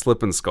off on the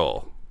slip and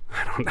skull.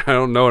 I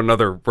don't know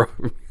another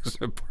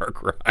amusement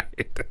park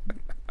ride.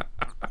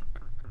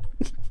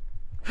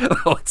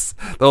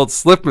 the old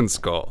slip and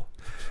skull.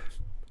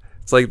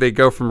 It's like they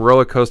go from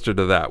roller coaster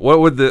to that.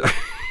 What would the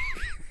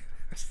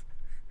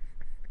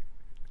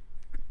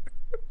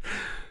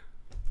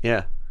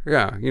yeah.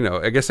 Yeah,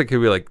 I guess it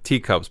could be like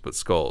teacups but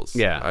skulls.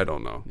 Yeah. I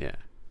don't know. Yeah.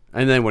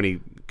 And then when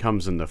he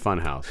comes in the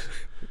funhouse.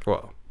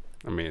 Well,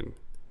 I mean,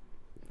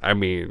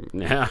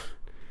 Yeah.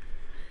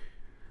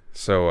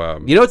 so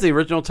You know what the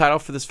original title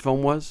for this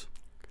film was?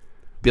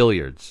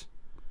 Billiards.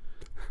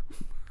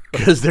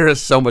 Because there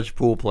is so much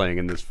pool playing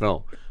in this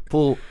film.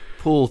 Pool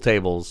pool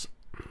tables.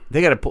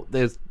 They got to pool.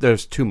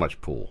 There's too much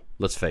pool.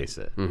 Let's face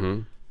it.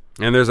 And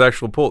there's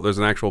actual pool. There's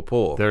an actual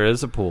pool. There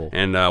is a pool.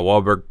 And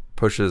Wahlberg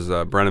pushes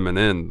Brenneman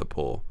in the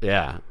pool.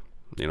 Yeah.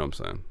 You know what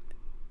I'm saying?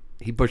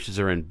 He pushes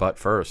her in butt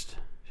first.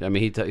 I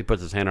mean, he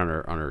puts his hand on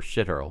her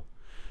shit hurl.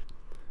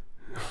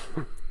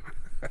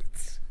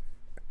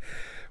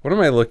 What am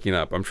I looking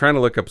up? I'm trying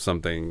to look up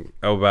something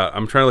about.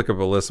 I'm trying to look up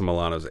Alyssa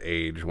Milano's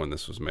age when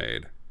this was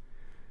made.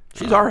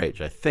 She's our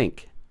age, I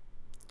think.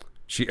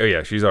 She's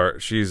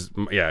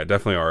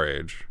definitely our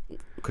age.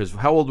 Because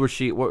how old was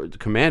she? What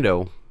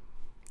Commando?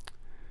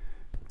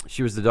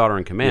 She was the daughter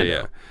in Commando.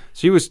 Yeah.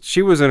 She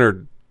was in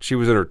her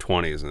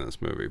 20s in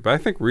this movie, but I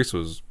think Reese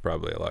was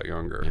probably a lot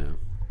younger.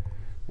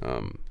 Yeah.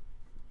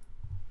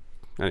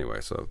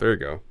 Anyway, so there you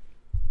go.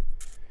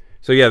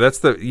 So yeah,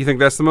 you think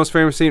that's the most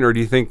famous scene, or do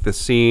you think the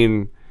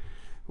scene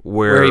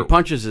where he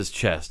punches his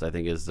chest, I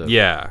think, is the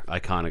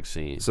iconic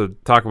scene. So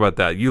talk about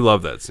that. You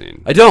love that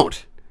scene. I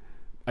don't.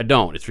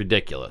 It's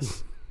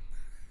ridiculous.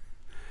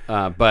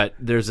 But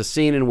there's a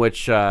scene in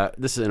which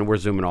and we're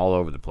zooming all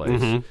over the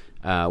place,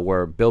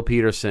 where Bill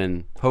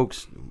Peterson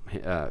pokes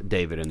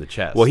David in the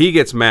chest. Well, he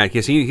gets mad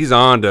because he's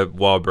on to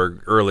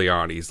Wahlberg early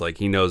on. He's like,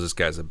 he knows this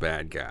guy's a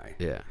bad guy.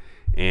 Yeah.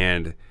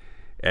 And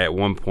at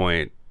one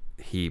point,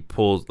 he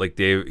pulls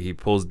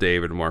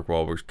David, Mark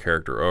Wahlberg's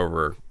character,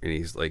 over, and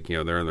he's like,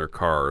 they're in their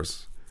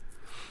cars,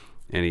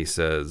 and he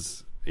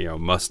says,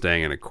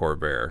 Mustang and a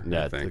Corvair.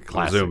 Yeah, I think.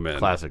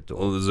 Classic duel.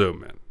 We'll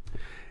zoom in.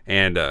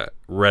 And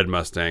red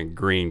Mustang,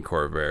 green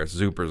Corvair,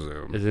 super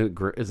zoom.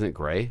 Isn't it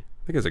gray?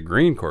 I think it's a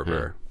green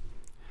Corvair. Yeah.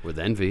 With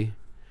envy.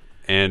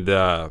 And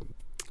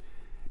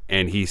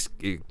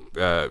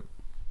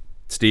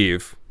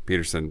Steve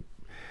Peterson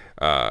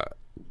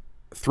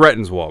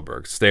threatens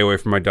Wahlberg, stay away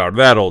from my daughter.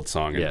 That old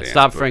song. Yeah,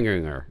 stop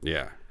fingering her.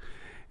 Yeah.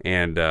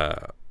 And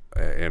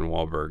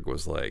Wahlberg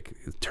was like,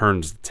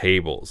 turns the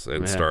tables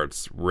and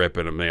starts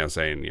ripping him,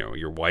 saying,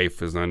 your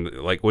wife is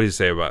like, what do you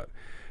say about,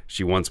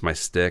 she wants my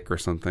stick or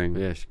something?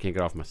 Yeah, she can't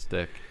get off my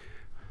stick.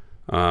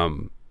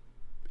 And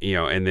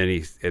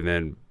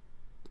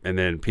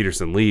then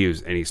Peterson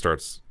leaves, and he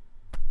starts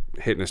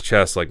hitting his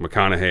chest like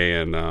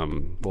McConaughey and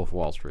Wolf of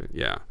Wall Street.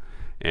 Yeah.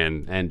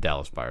 And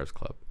Dallas Buyers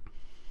Club.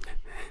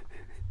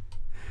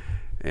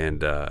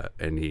 And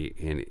he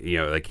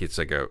it's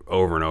like a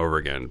over and over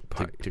again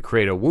to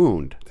create a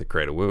wound.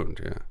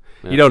 Yeah.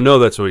 You don't know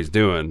that's what he's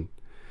doing.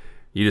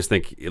 You just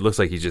think it looks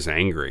like he's just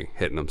angry,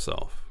 hitting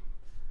himself.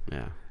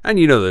 Yeah. And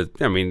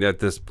at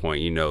this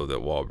point,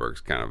 that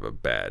Wahlberg's kind of a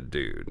bad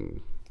dude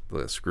and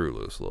let screw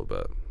loose a little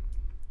bit.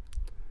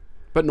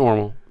 But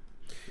normal.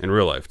 In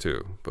real life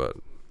too. But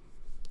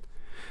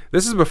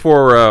this is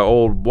before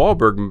old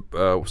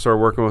Wahlberg started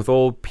working with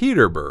old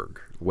Peter Berg.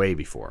 Way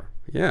before.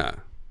 Yeah.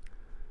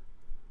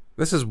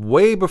 This is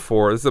way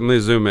before. I'm going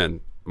to zoom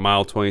in.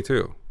 Mile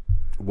 22.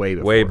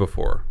 Way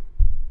before.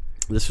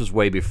 This was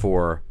way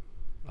before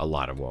a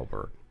lot of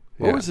Wahlberg.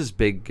 What was his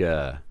big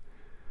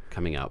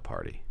coming out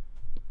party?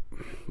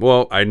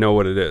 Well, I know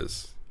what it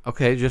is.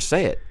 Okay, just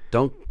say it.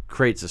 Don't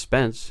create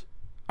suspense.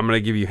 I'm going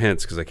to give you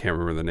hints because I can't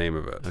remember the name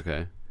of it.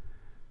 Okay.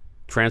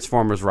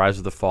 Transformers: Rise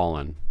of the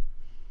Fallen.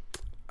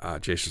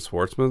 Jason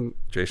Schwartzman.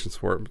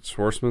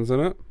 Schwartzman's in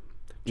it.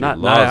 Not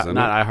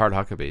I Heart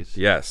Huckabees.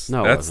 Yes,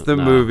 no, that's the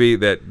movie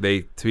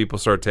that people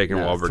start taking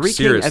Wahlberg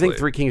seriously. I think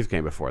Three Kings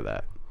came before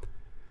that.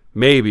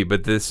 Maybe,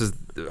 but this is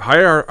there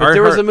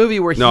was a movie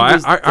where he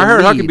was I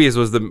Heart Huckabees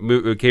was the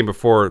movie came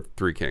before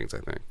Three Kings, I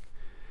think,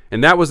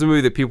 and that was the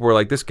movie that people were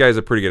like, "This guy's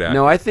a pretty good actor."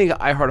 No, I think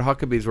I Heart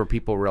Huckabees where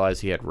people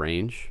realized he had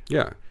range.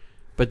 Yeah,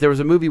 but there was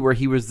a movie where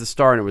he was the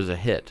star and it was a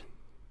hit.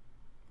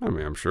 I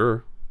mean, I'm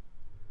sure.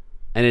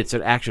 And it's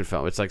an action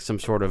film. It's like some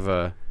sort of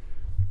a.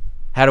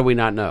 How do we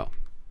not know?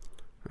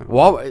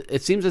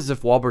 It seems as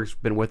if Wahlberg's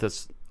been with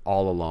us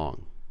all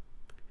along.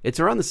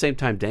 It's around the same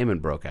time Damon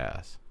broke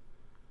ass.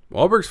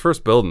 Wahlberg's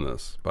first building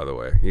this, by the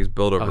way. He's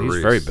built over Reese.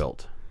 He's very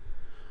built.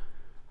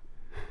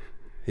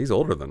 He's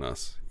older than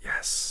us.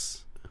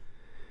 Yes.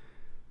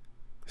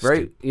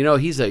 Very.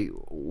 He's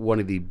one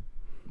of the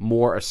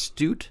more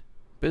astute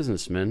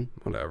businessmen.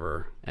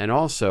 Whatever. And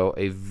also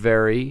a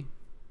very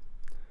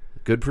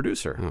good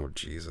producer. Oh,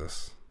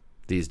 Jesus.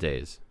 These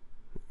days.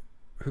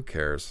 Who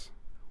cares?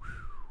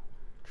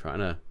 Trying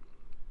to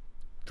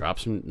drop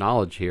some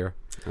knowledge here.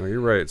 Oh, you're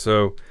right.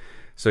 So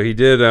he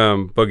did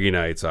Boogie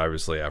Nights,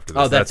 obviously, after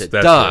this. Oh, that's it.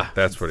 Duh.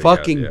 That's what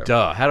fucking he got.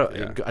 Duh.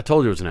 I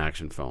told you it was an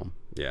action film.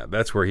 Yeah,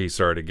 that's where he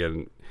started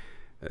getting.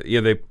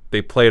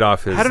 They played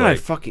off his. How did I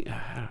fucking?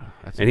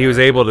 And he was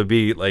able to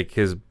be like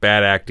his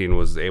bad acting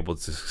was able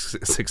to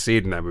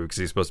succeed in that movie because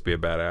he's supposed to be a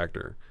bad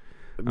actor.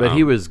 But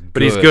he was. Good.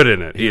 But he's good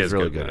in it. He is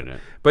really good in it.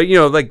 But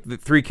like the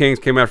Three Kings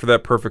came after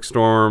that. Perfect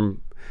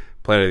Storm,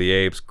 Planet of the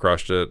Apes,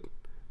 crushed it.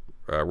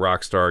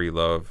 Rockstar, you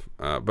love.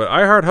 But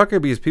I Heart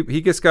Huckabees,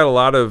 he just got a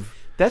lot of.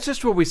 That's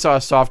just where we saw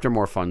a softer,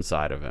 more fun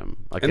side of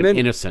him, like an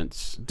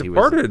innocence.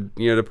 Departed,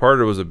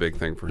 Departed was a big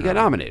thing for him. He got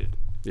nominated.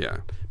 Yeah,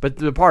 but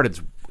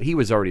Departed, he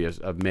was already a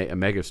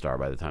megastar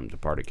by the time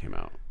Departed came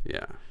out.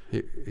 Yeah,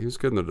 he was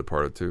good in The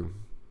Departed too.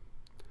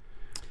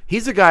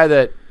 He's a guy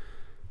that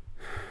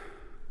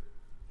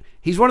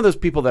he's one of those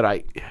people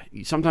that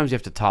sometimes you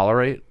have to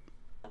tolerate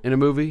in a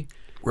movie,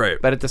 Right.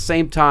 but at the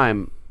same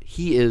time,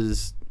 he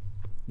is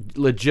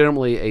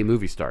legitimately a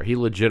movie star. He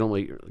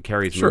legitimately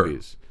carries Sure.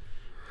 movies.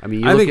 I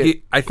mean,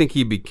 I think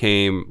he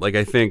became like,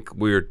 I think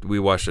we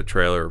watched a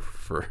trailer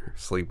for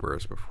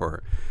Sleepers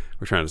before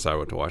we're trying to decide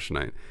what to watch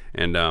tonight,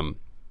 and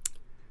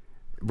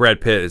Brad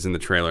Pitt is in the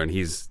trailer, and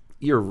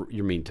you're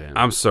mean to him.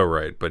 I'm so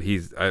right, but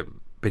he's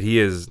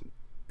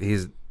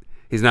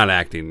not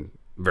acting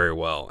very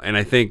well, and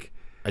I think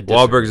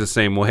Wahlberg's the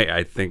same way.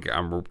 I think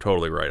I'm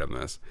totally right on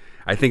this.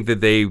 I think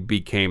that they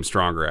became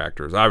stronger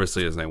actors,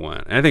 obviously, as they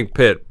went, and I think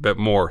Pitt, but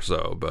more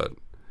so, but.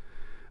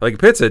 Like,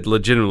 Pitt's a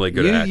legitimately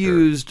good actor. You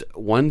used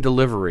one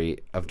delivery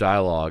of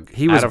dialogue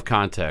out of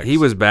context. He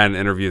was bad in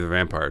Interview with the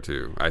Vampire,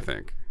 too, I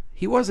think.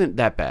 He wasn't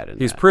that bad in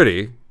He's that.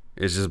 pretty.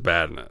 He's just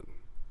bad in it.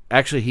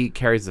 Actually, he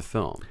carries the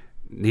film.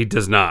 He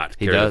does not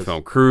carry does. the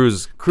film.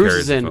 Cruise carries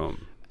is the in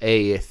film.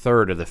 a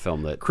third of the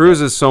film. Cruise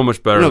is so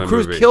much better than the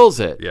Cruise movie. kills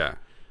it. Yeah.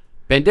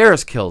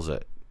 Banderas kills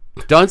it.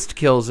 Dunst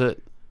kills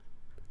it.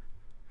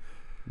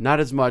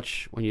 Not as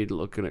much when you're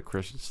looking at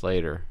Christian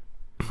Slater.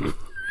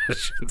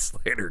 Christian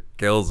Slater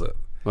kills it.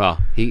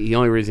 Well, the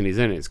only reason he's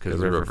in it is because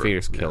River River,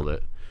 Phoenix yeah. killed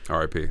it.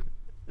 R.I.P.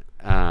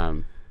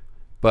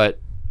 But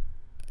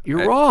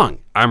you're wrong.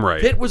 I'm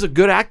right. Pitt was a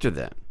good actor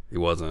then. He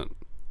wasn't.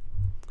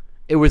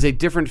 It was a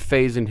different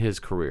phase in his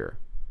career.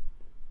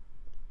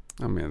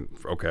 I mean,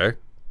 okay.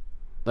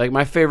 Like,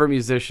 my favorite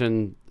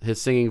musician, his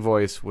singing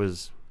voice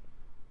was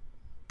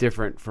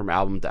different from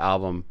album to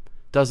album.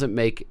 Doesn't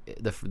make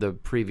the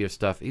previous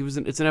stuff.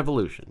 It's an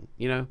evolution,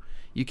 you know?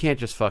 You can't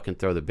just fucking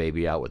throw the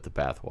baby out with the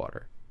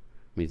bathwater.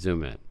 I mean,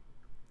 zoom in.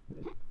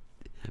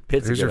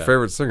 Pitt's Who's your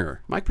favorite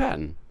singer? Mike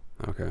Patton.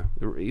 Okay.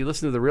 You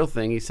listen to The Real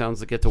Thing, he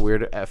sounds like gets a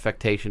weird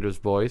affectation to his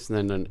voice, and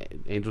then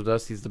in Angel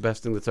Dust, he's the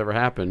best thing that's ever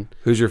happened.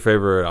 Who's your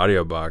favorite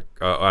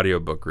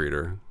audiobook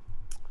reader?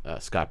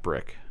 Scott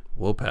Brick.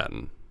 Will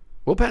Patton.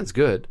 Will Patton's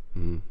good.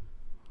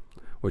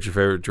 What's your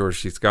favorite George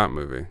C. Scott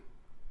movie?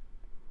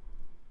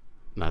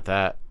 Not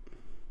that.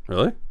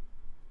 Really?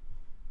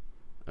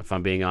 If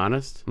I'm being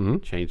honest,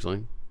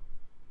 Changeling.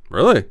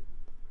 Really?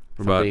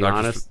 If I'm being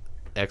honest,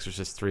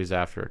 Exorcist 3's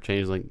after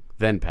Changeling,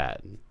 then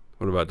Patton.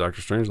 What about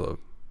Dr. Strangelove?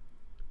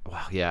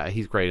 Wow, yeah,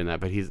 he's great in that,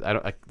 but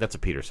that's a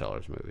Peter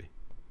Sellers movie.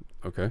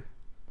 Okay.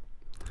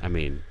 I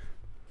mean,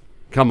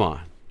 come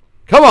on.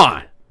 Come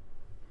on!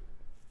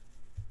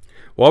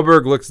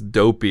 Wahlberg looks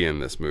dopey in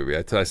this movie.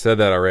 I said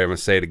that already. I'm going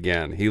to say it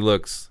again. He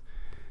looks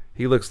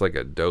like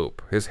a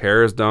dope. His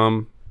hair is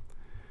dumb.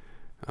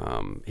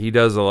 He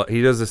does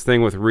this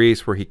thing with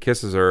Reese where he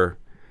kisses her,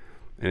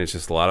 and it's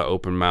just a lot of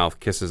open mouth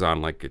kisses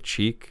on like a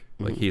cheek.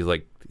 Like he's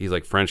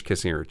like French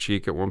kissing her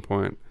cheek at one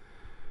point.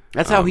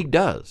 That's how he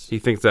does. He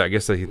thinks that. I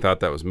guess that he thought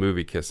that was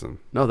movie kissing.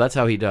 No, that's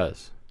how he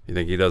does. You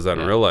think he does that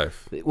in real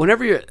life?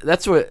 Whenever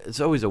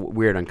it's always a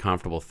weird,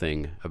 uncomfortable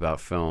thing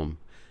about film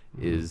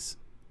is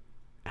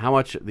how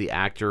much the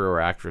actor or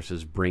actress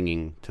is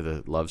bringing to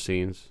the love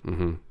scenes.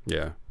 Mm-hmm.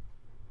 Yeah.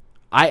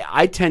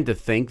 I tend to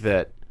think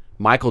that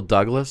Michael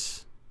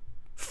Douglas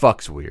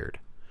fucks weird.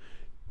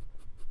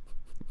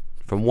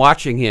 From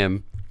watching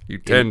him, You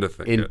tend to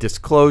think in it.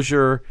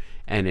 Disclosure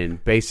and in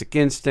Basic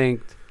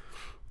Instinct,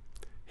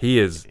 He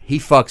is he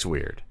fucks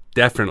weird.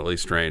 definitely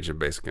strange in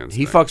Basic Instinct.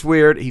 He fucks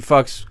weird. He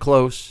fucks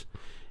close.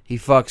 He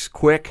fucks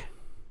quick.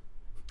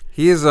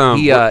 He is.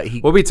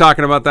 We'll be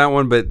talking about that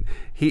one, but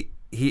he.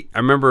 I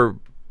remember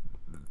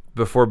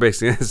before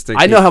Basic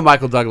Instinct. I know how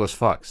Michael Douglas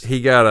fucks.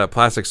 He got a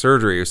plastic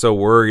surgery. He was so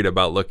worried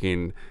about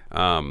looking.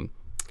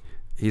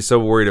 He's so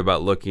worried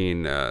about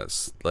looking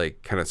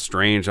like kind of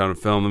strange on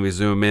film. Let me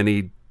zoom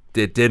in.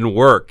 It didn't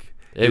work.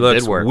 He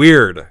looks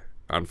weird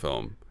on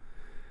film.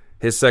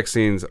 His sex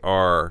scenes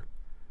are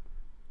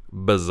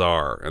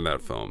bizarre in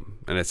that film,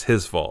 and it's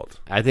his fault.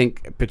 I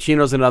think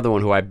Pacino's another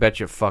one who I bet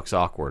you fucks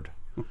awkward.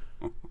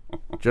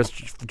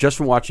 just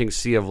from watching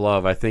Sea of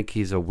Love, I think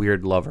he's a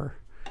weird lover.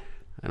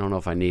 I don't know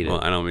if I need Well,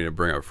 it. I don't mean to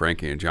bring up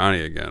Frankie and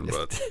Johnny again,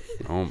 but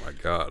oh my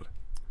god.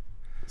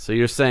 So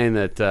you're saying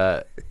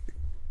that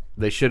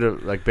they should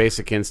have, like,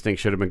 Basic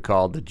Instinct should have been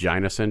called the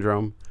Gina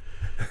Syndrome?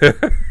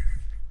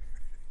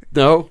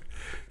 No.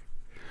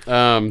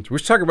 We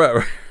should talk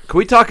about. Can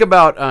we talk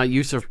about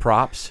use of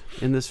props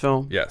in this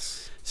film?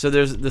 Yes. So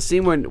there's the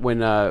scene when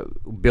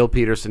Bill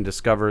Peterson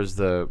discovers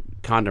the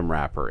condom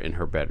wrapper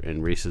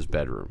in Reese's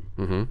bedroom.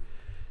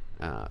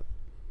 Mm-hmm.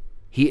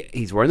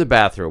 He's wearing the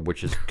bathrobe,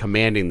 which is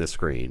commanding the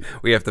screen.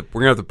 We're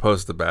gonna have to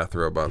post the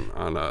bathrobe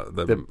on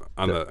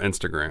the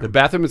Instagram. The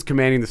bathroom is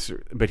commanding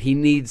but he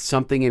needs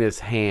something in his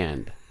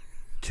hand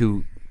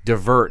to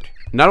divert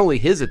not only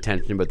his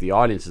attention but the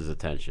audience's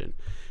attention.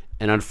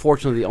 And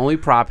unfortunately, the only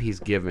prop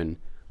he's given.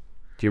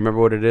 Do you remember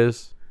what it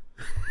is?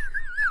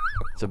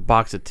 It's a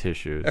box of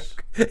tissues.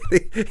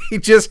 he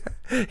just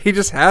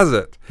has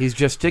it. He's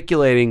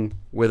gesticulating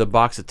with a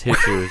box of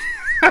tissues,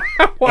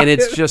 and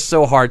it's just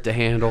so hard to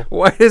handle.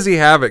 Why does he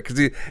have it? Because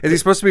is he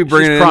supposed to be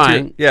bringing She's it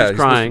crying. into? Yeah, She's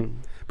crying.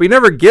 But he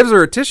never gives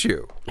her a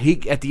tissue.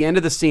 He at the end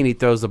of the scene, he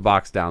throws the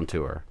box down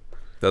to her.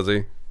 Does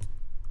he?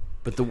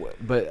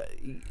 But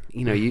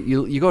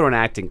you go to an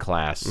acting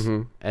class,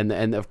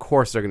 and of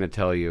course they're going to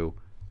tell you,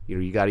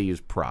 you got to use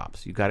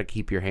props. You got to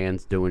keep your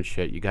hands doing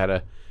shit. You got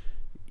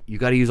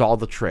to use all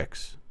the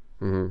tricks.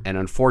 And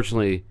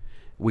unfortunately,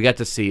 we got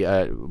to see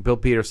Bill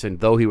Peterson,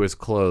 though he was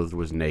clothed,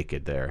 was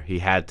naked there. He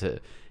had to.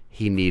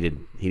 He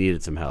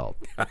needed some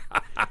help.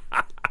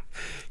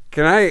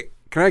 Can I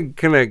kind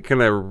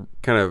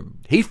of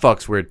He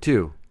fucks weird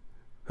too.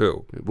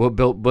 who? Well,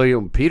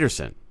 William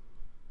Peterson.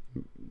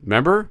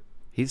 Remember?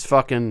 He's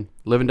fucking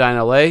living down in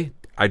L.A.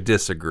 I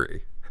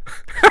disagree.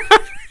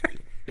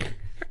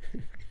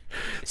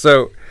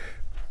 So,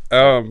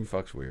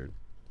 Fucks weird.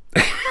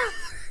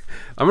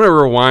 I'm going to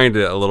rewind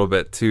it a little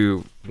bit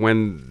to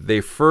when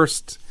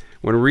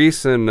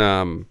Reese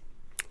and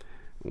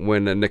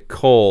when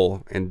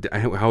Nicole, and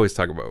I always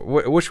talk about,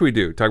 what should we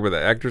do? Talk about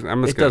the actors?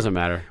 It doesn't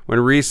matter. When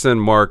Reese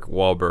and Mark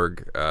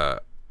Wahlberg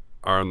are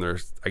on their,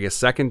 I guess,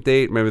 second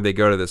date, maybe they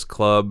go to this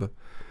club.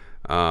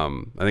 I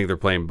think they're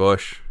playing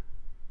Bush.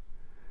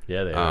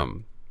 Yeah, they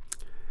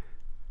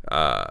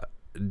are.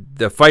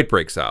 The fight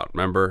breaks out,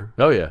 remember?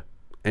 Oh, yeah.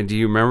 And do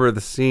you remember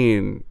the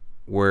scene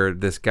where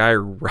this guy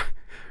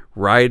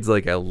rides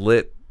like a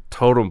lit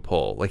totem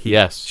pole? Like he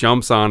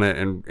jumps on it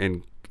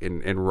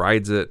and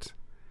rides it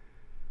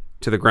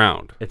to the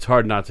ground. It's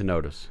hard not to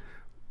notice.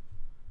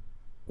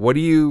 What do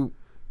you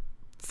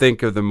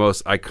think of the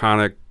most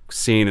iconic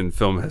scene in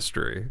film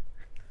history?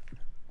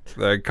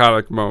 The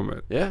iconic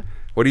moment. Yeah.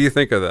 What do you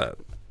think of that?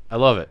 I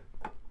love it.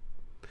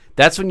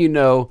 That's when you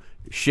know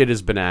shit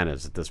is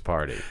bananas at this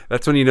party.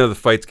 That's when you know the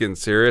fight's getting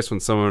serious,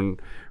 when someone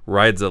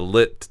rides a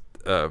lit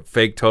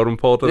fake totem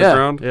pole to the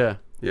ground. Yeah.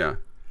 Yeah.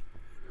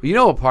 You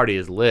know a party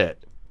is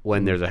lit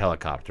when there's a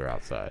helicopter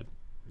outside.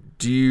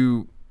 Do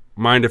you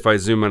mind if I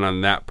zoom in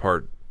on that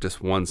part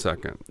just 1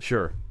 second?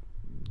 Sure.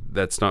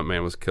 That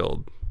stuntman was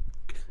killed.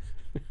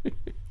 Do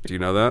you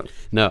know that?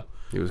 No.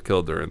 He was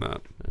killed during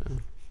that.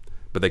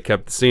 But they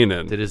kept the scene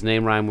in. Did his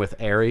name rhyme with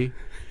Airy?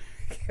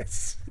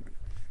 Yes.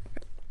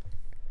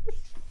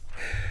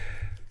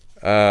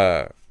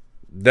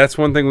 That's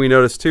one thing we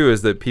noticed too,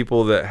 is that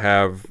people that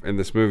have in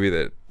this movie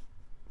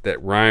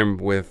that rhyme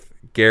with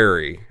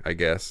Gary, I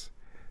guess,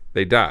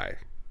 they die.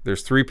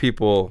 There's 3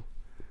 people: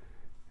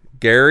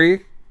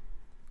 Gary,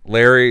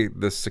 Larry,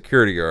 the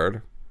security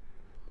guard,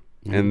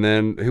 and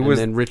then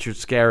then Richard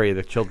Scarry,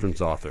 the children's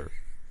author.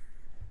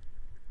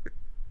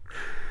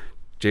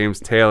 James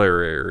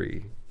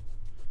Taylor.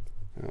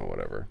 Oh,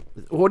 whatever.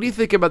 What do you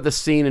think about the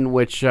scene in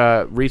which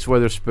Reese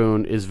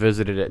Witherspoon is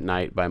visited at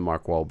night by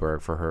Mark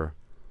Wahlberg for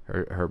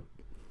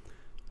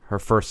her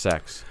first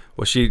sex?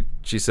 Well, she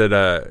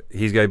said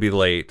he's got to be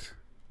late.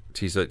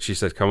 She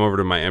said come over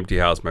to my empty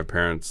house. My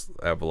parents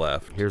have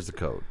left. Here's the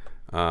code.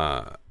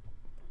 But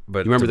You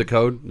remember the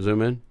code?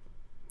 Zoom in.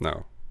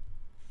 No.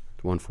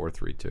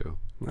 1432.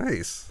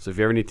 Nice. So if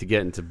you ever need to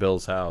get into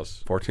Bill's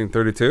house.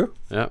 1432.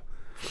 Yep.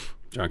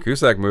 John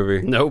Cusack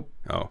movie. Nope.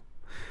 Oh.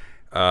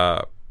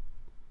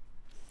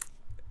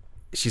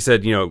 She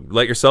said,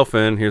 let yourself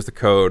in. Here's the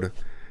code.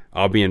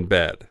 I'll be in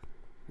bed.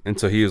 And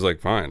so he was like,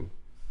 fine.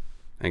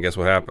 And guess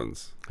what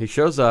happens? He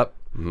shows up,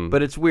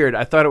 but it's weird.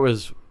 I thought it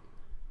was,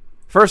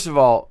 first of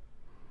all,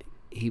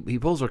 he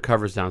pulls her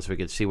covers down so we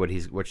could see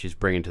what she's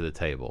bringing to the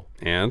table.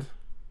 And?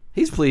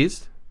 He's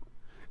pleased.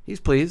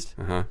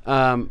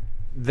 Uh-huh.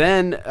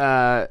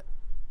 Then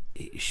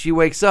she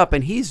wakes up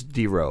and he's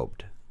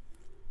derobed.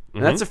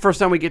 And that's the first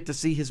time we get to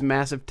see his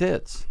massive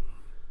tits.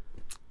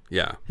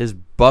 Yeah. His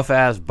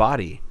buff-ass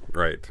body.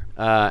 Right.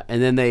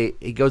 And then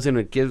he goes in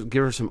and give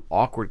her some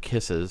awkward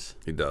kisses.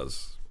 He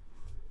does.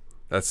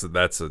 That's a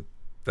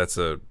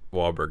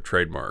Wahlberg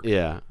trademark.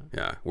 Yeah.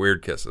 Yeah.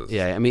 Weird kisses.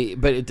 Yeah. I mean,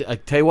 but I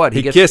tell you what,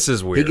 he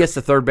kisses weird. He gets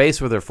to third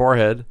base with her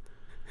forehead.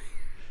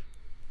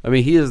 I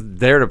mean, he is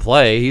there to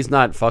play. He's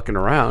not fucking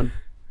around.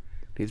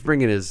 He's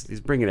bringing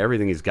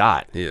everything he's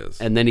got. He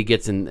is. And then he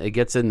gets in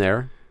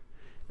there.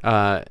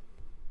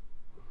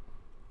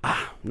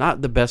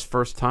 Not the best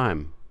first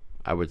time,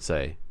 I would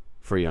say,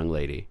 for a young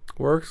lady.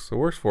 Works. It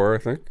works for her, I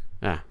think.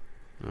 Yeah.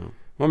 Oh.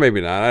 Well,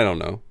 maybe not. I don't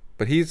know.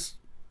 But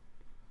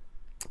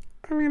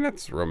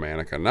that's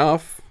romantic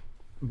enough.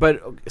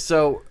 But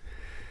so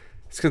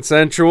it's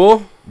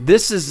consensual.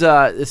 This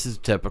is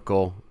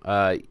typical.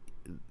 Young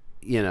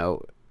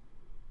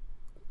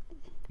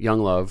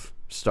love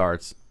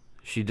starts.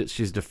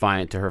 She's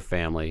defiant to her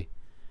family.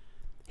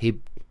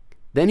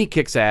 Then he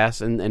kicks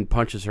ass and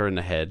punches her in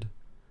the head.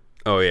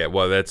 Oh yeah,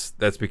 well that's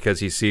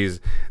because he sees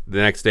the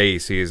next day he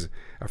sees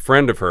a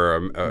friend of her,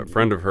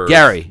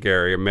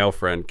 Gary, a male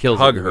friend, kills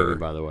hug her, her.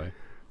 by the way.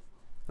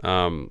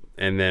 And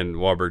then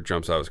Wahlberg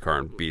jumps out of his car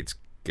and beats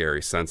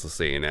Gary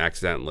senselessly and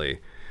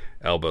accidentally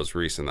elbows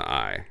Reese in the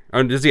eye.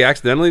 Does he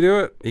accidentally do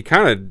it? He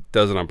kind of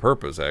does it on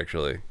purpose,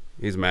 actually.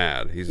 He's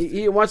mad.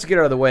 He wants to get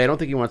her out of the way. I don't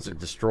think he wants to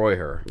destroy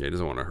her. Yeah, he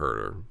doesn't want to hurt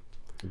her.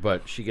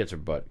 But she gets her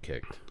butt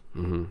kicked.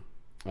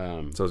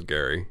 Mm-hmm. So is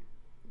Gary.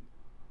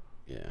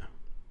 Yeah.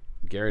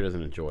 Gary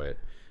doesn't enjoy it.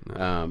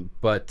 No.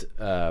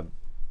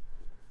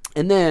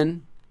 And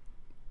then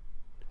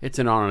It's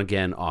an on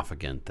again, off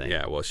again thing.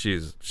 Yeah, well,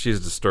 she's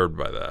disturbed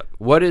by that.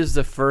 What is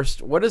the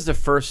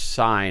first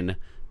sign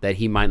that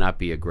he might not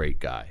be a great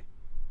guy?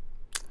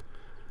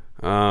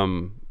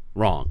 Wrong.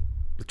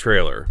 The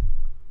trailer.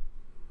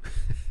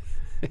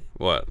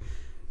 What?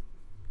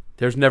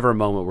 There's never a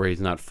moment where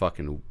he's not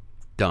fucking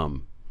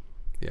dumb.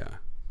 Yeah.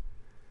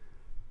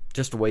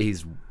 Just the way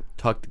he's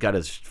got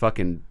his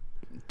fucking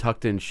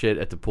tucked in shit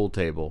at the pool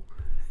table,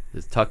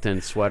 his tucked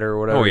in sweater or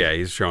whatever. Oh yeah,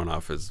 he's showing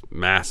off his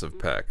massive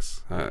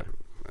pecs. I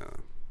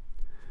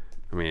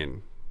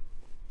mean,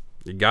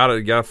 you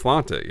gotta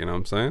flaunt it. You know what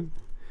I'm saying?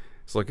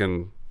 It's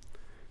looking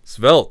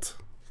svelte.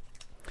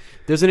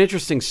 There's an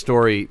interesting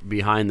story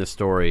behind the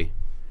story.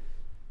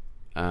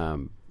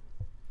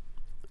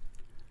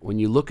 When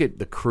you look at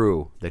the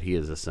crew that he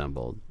has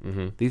assembled,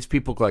 these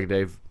people look like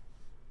they've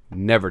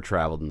never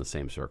traveled in the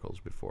same circles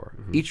before.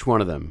 Each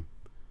one of them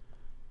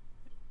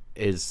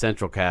is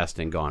central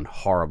casting gone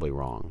horribly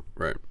wrong.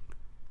 Right.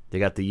 They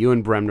got the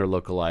Ewan Bremner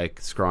lookalike,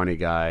 scrawny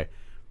guy.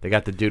 They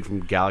got the dude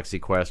from Galaxy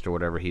Quest or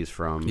whatever he's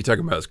from. You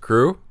talking about his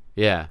crew?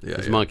 Yeah,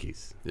 his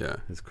monkeys. Yeah.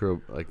 His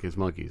crew, like his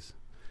monkeys.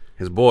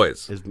 His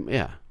boys. I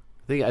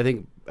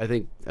think.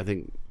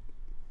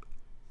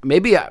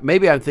 Maybe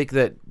I think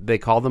that they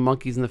call them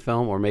monkeys in the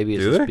film, or maybe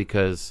it's just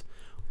because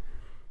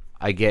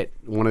I get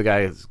one of the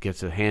guys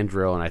gets a hand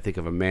drill and I think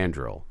of a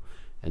mandrill,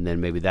 and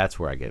then maybe that's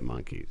where I get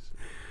monkeys.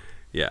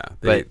 Yeah,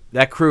 But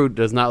that crew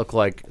does not look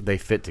like they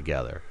fit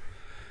together.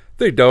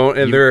 They don't,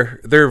 and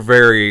they're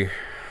very.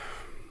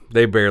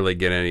 They barely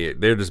get any.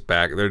 They're just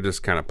back. They're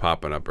just kind of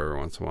popping up every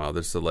once in a while,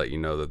 just to let you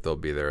know that they'll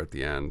be there at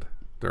the end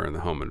during the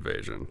home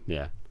invasion.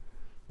 Yeah.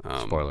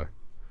 Spoiler.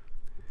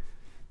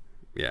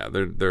 Yeah,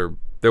 they're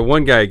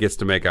one guy gets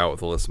to make out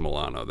with Alyssa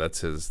Milano. That's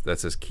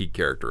his key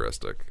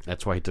characteristic.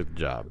 That's why he took the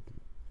job.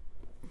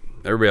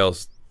 Everybody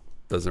else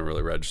doesn't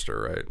really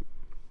register, right?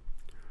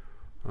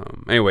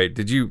 Anyway,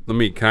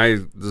 can I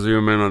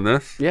zoom in on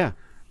this? Yeah.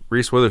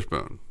 Reese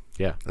Witherspoon.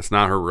 Yeah. That's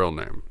not her real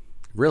name.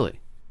 Really?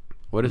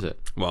 What is it?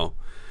 Well,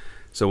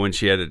 so when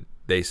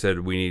they said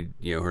we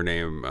need, her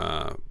name.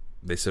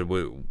 They said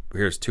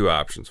here's two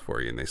options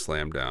for you, and they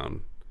slammed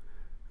down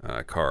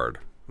a card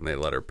and they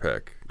let her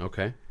pick.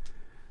 Okay.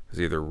 It's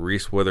either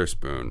Reese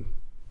Witherspoon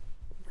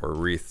or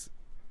Reese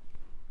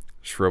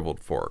Shriveled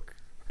Fork.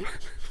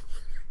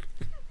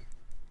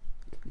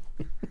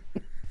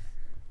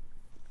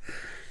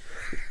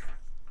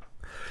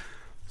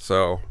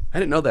 So I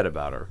didn't know that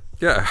about her.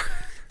 yeah,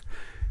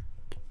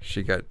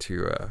 she got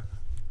to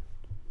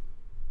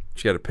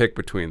pick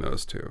between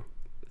those two.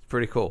 It's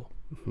pretty cool.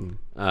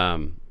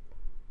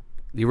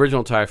 The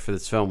original title for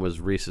this film was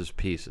Reese's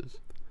Pieces.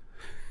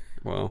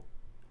 Well,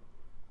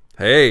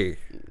 hey,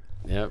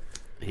 Yep.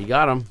 He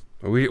got him.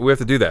 we have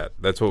to do that.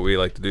 That's what we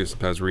like to do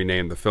sometimes.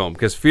 Rename the film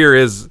because Fear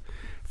is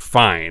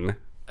fine.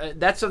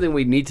 That's something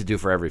we need to do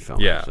for every film.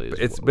 Yeah, actually, is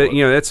it's what-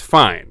 it's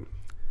fine.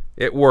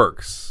 It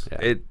works.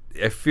 Yeah.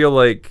 I feel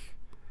like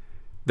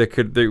we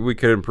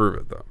could improve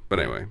it though. But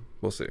anyway,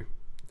 we'll see.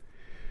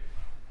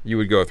 You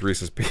would go with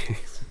Reese's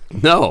Pieces.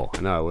 No,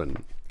 I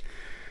wouldn't.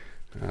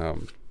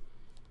 And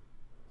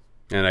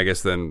I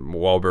guess then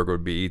Wahlberg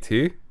would be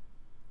E.T.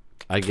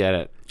 I get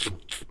it.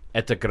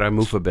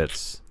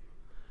 Etagramufabits.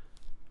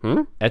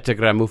 Hmm?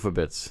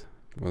 Etagramufabits.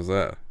 What was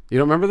that? You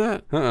don't remember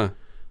that? Uh-uh.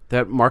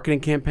 That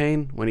marketing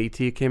campaign when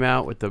E.T. came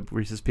out with the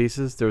Reese's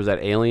Pieces? There was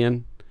that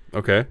alien,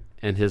 Okay.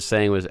 and his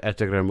saying was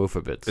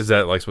Etagramufabits. Is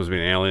that like supposed to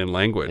be an alien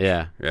language?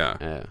 Yeah. Yeah.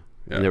 Yeah.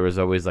 Yeah. And there was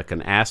always like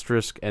an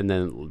asterisk and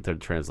then the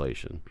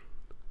translation.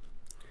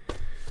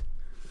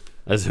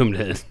 I zoomed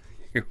in.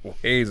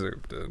 Way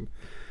zoomed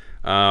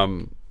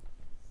in.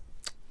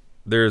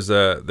 There's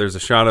a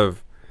shot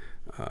of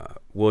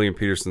William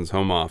Peterson's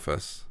home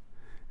office,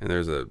 and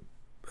there's a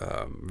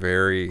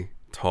very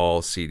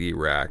tall CD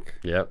rack,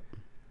 Yep.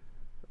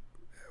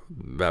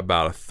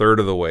 about a third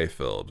of the way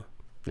filled.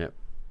 Yep.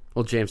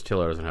 Well, James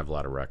Tiller doesn't have a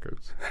lot of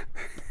records.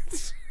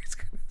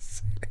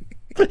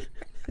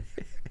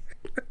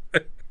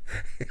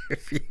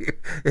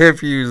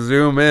 If you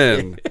zoom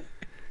in,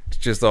 it's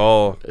just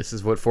all This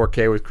is what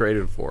 4K was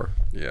created for.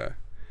 yeah.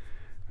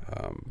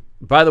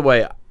 By the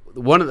way,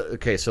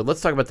 so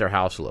let's talk about their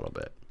house a little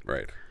bit.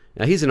 Right.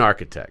 Now he's an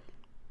architect,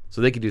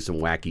 so they could do some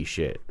wacky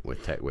shit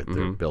with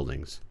their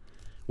buildings.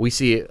 We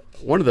see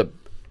one of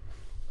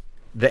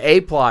the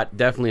A plot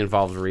definitely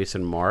involves Reese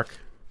and Mark.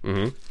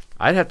 Mm-hmm.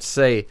 I'd have to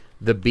say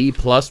the B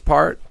plus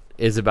part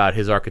is about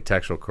his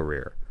architectural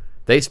career.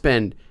 They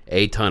spend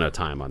a ton of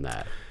time on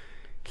that.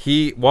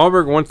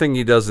 Wahlberg, one thing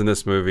he does in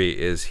this movie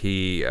is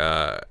he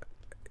I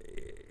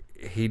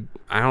don't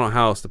know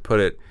how else to put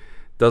it,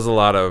 does a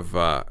lot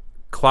of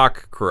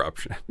clock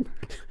corruption.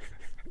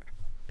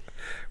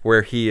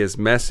 Where he is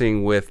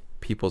messing with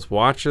people's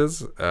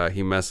watches.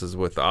 He messes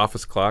with the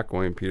office clock,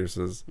 William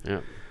Peterson's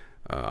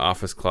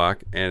office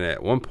clock. And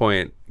at one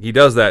point, he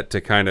does that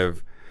to kind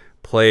of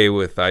play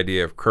with the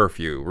idea of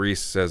curfew.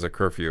 Reese has a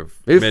curfew of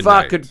If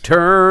midnight. I could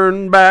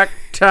turn back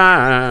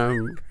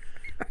time,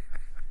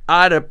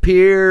 I'd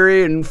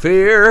appear in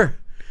fear.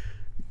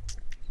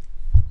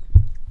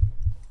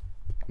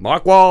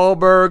 Mark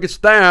Wahlberg is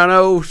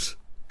Thanos.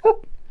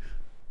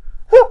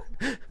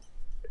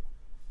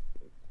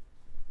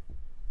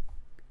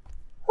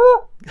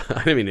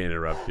 I didn't mean to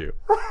interrupt you.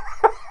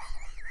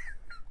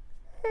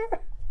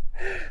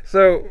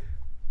 So,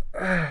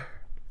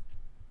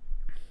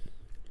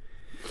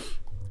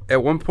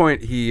 at one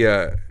point, he,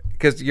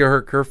 because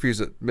her curfew's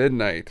at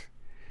midnight,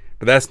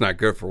 but that's not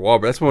good for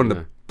Wahlberg. That's one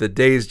of the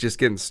days just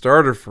getting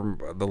started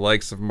from the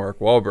likes of Mark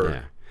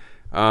Wahlberg.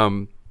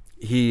 Yeah.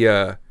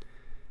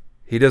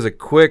 He does a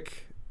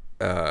quick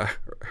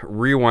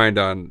rewind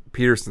on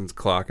Peterson's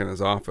clock in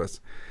his office,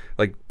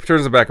 like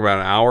turns it back about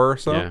an hour or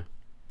so. Yeah.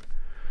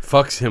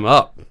 Fucks him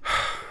up.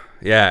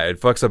 Yeah,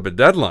 it fucks up a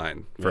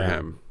deadline for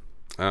him.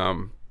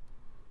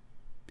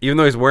 Even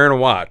though he's wearing a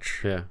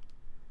watch, Yeah.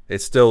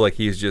 it's still like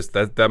he's just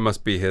that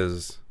must be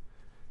his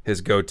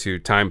go-to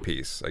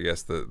timepiece, I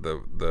guess,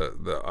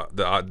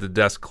 the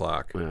desk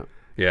clock. Yeah.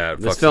 Yeah,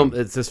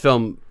 This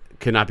film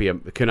cannot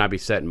be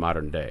set in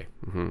modern day.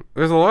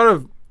 There's a lot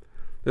of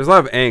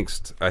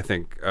angst, I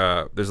think.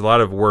 There's a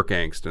lot of work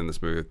angst in this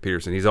movie with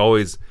Peterson. He's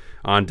always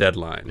on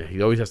deadline. Yeah,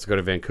 he always has to go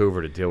to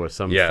Vancouver to deal with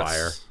some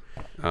fire.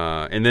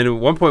 And then at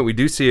one point we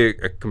do see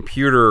a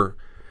computer,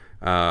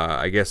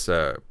 I guess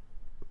a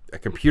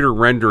computer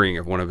rendering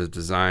of one of his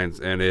designs,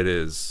 and it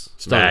is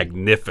Stunning.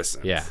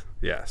 magnificent. Yeah.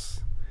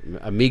 Yes.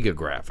 Amiga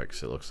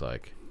graphics, it looks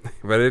like.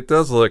 But it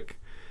does look,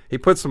 he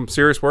put some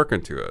serious work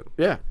into it.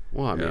 Yeah.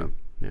 Well, I mean,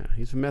 yeah,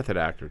 he's a method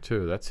actor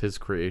too. That's his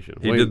creation.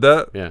 He did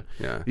that? Yeah.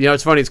 Yeah. You know,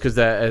 it's funny. It's because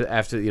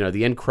after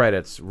the end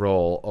credits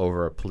roll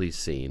over a police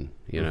scene.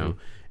 You know,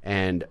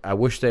 and I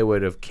wish they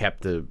would have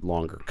kept the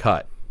longer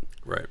cut.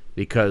 Right.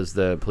 Because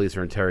the police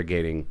are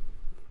interrogating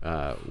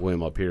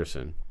William L.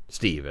 Peterson,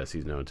 Steve, as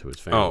he's known to his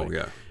family.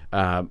 Oh,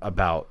 yeah.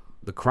 About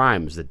the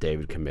crimes that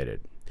David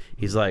committed.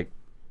 He's like,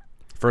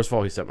 first of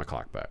all, he set my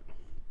clock back.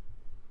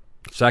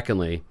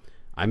 Secondly,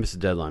 I missed a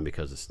deadline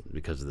because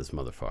of this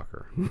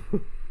motherfucker.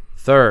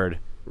 Third,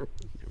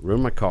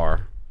 ruined my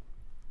car.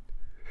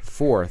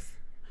 Fourth,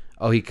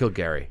 he killed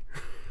Gary.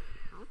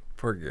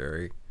 Poor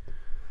Gary.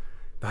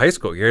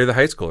 Gary the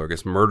high schooler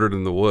gets murdered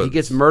in the woods. He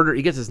gets murdered.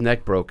 He gets his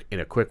neck broke in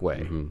a quick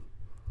way.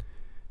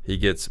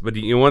 But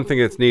one thing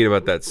that's neat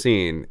about that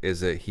scene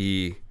is that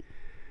he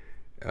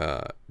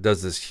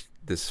does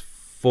this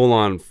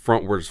full-on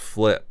frontwards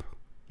flip.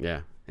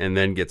 Yeah. And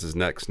then gets his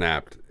neck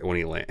snapped when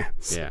he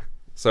lands. Yeah.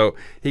 So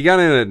he got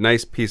in a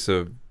nice piece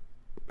of,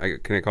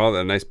 can I call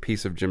it a nice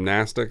piece of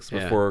gymnastics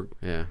before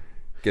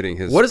getting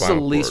his. What is the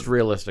spinal least cord.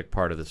 realistic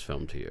part of this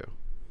film to you?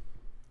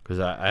 Because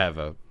I have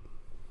a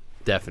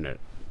definite.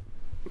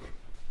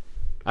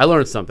 I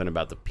learned something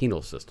about the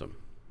penal system.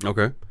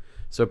 Okay.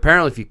 So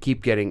apparently, if you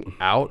keep getting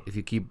out, if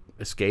you keep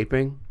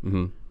escaping,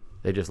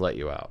 they just let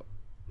you out.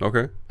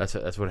 Okay.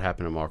 That's what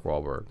happened to Mark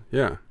Wahlberg.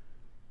 Yeah.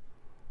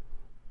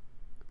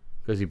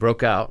 Because he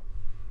broke out,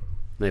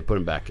 and they put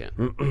him back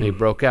in. And he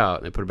broke out,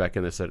 and they put him back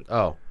in. They said,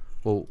 "Oh,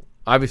 well,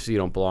 obviously you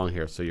don't belong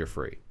here, so you're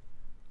free."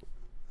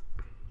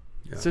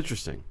 Yeah. It's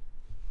interesting.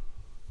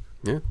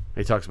 Yeah.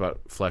 He talks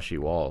about fleshy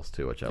walls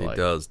too, which I like. He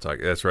does talk.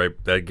 That's right.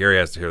 That Gary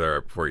has to hear that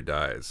right before he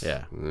dies.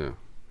 Yeah.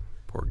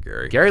 Poor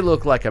Gary. Gary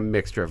looked like a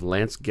mixture of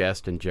Lance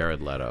Guest and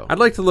Jared Leto. I'd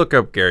like to look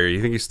up Gary.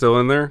 You think he's still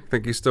in there?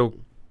 Think he's still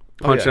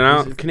punching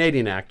out? He's a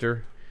Canadian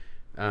actor.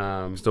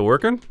 Still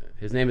working?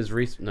 His name is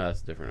Reese. No,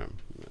 that's different.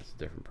 That's a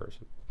different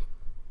person.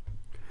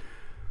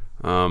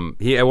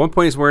 He at one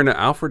point he's wearing an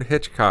Alfred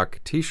Hitchcock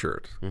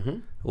T-shirt.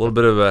 A little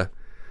bit of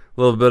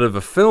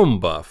a film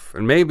buff,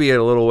 and maybe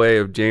a little way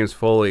of James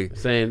Foley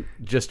saying,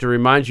 just to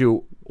remind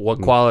you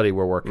what quality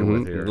we're working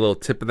with here. A little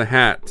tip of the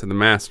hat to the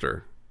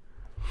master.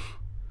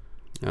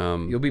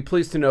 You'll be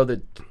pleased to know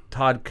that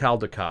Todd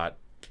Caldecott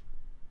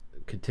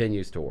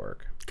continues to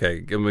work.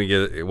 Okay,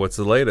 what's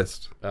the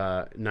latest?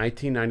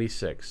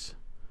 1996.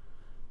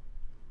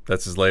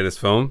 That's his latest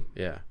film?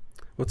 Yeah.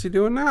 What's he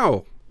doing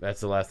now? That's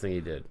the last thing he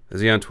did.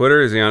 Is he on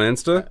Twitter? Is he on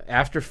Insta?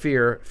 After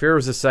Fear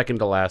was the second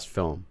to last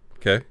film.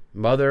 Okay.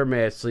 Mother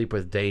May I Sleep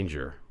with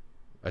Danger,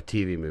 a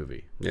TV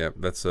movie. Yeah,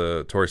 that's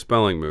a Tori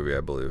Spelling movie,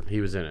 I believe.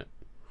 He was in it.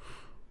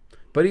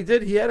 But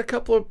he had a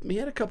couple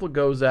of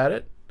goes at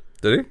it.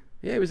 Did he?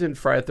 Yeah, he was in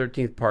Friday the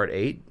 13th Part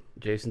 8,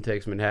 Jason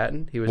Takes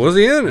Manhattan. Was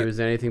he in it? He was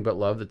in Anything But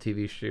Love, the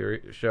TV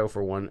show,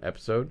 for one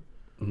episode.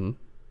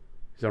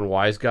 He's on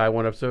Wise Guy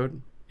one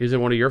episode. He was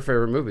in one of your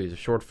favorite movies, a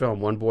short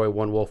film, One Boy,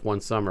 One Wolf, One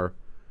Summer.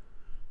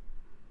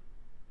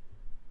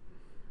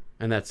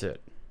 And that's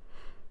it.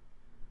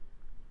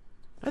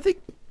 I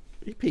think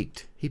he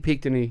peaked. He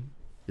peaked and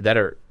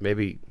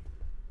maybe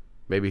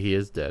he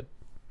is dead.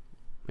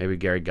 Maybe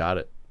Gary got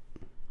it.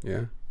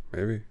 Yeah,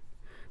 maybe.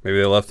 Maybe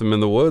they left him in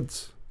the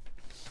woods.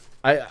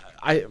 I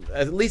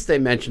at least they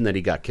mentioned that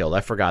he got killed. I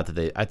forgot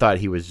that I thought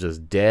he was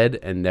just dead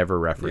and never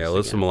referenced. Yeah,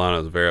 Alyssa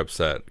Milano is very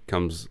upset.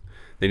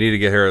 They need to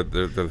get her at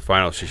the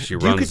final. She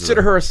runs. Do you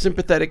consider her a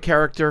sympathetic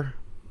character?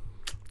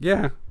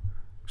 Yeah,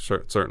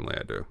 certainly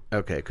I do.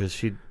 Okay, because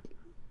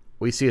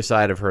we see a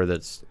side of her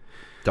that's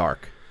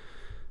dark.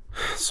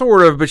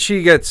 Sort of, but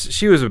she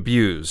was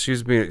abused. She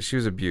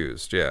was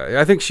abused. Yeah,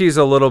 I think she's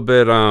a little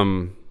bit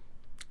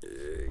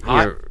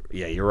Hot?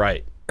 Yeah, you're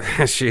right.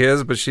 She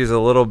is, but she's a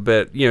little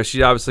bit,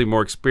 she's obviously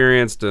more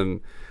experienced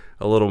and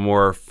a little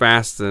more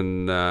fast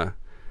than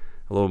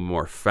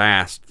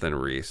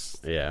Reese.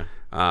 Yeah.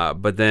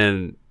 But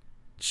then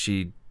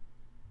she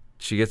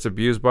gets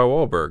abused by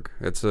Wahlberg.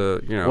 It's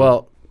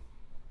Well,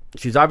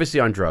 she's obviously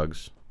on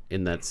drugs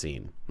in that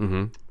scene.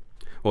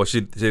 Well,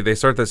 they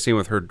start that scene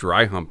with her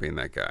dry humping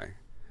that guy.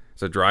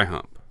 It's a dry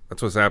hump.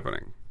 That's what's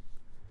happening.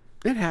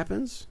 It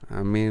happens.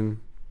 I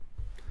mean,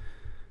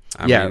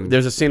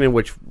 there's a scene in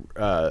which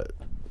the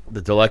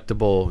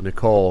delectable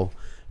Nicole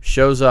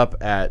shows up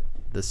at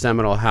the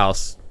Seminole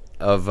house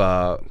of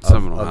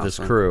this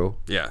crew.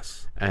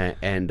 Yes.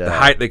 And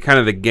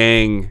the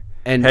gang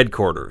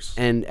headquarters.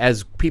 And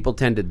as people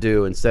tend to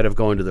do, instead of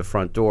going to the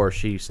front door,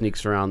 she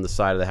sneaks around the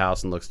side of the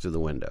house and looks through the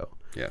window.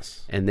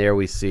 Yes. And there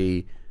we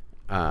see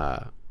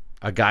a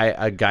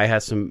guy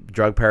has some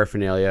drug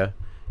paraphernalia,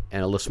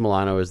 and Alyssa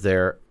Milano is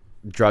there,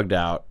 drugged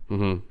out,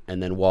 and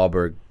then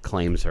Wahlberg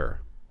claims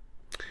her.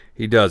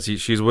 He does.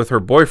 She's with her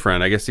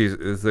boyfriend. I guess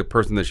is the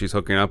person that she's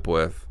hooking up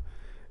with.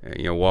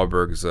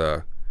 Wahlberg's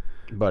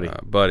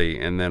buddy,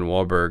 and then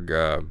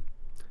Wahlberg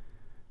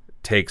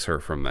takes her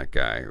from that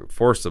guy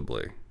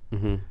forcibly,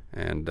 and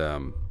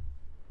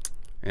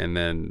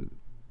then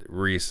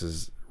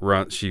Reese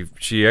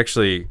She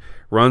actually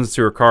runs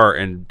to her car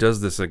and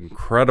does this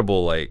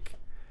incredible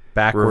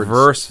backwards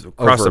reverse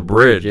across a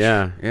bridge.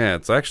 Yeah,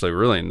 it's actually a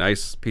really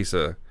nice piece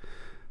of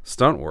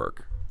stunt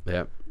work.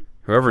 Yep.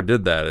 Whoever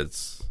did that,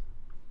 it's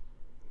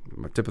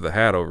my tip of the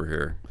hat over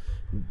here.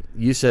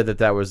 You said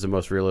that was the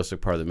most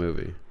realistic part of the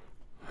movie.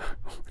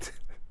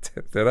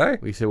 Did I?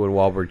 We said when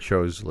Wahlberg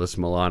chose Alyssa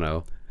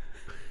Milano.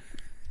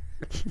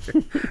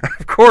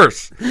 Of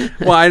course.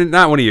 Well,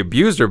 not when he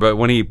abused her, but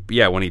when he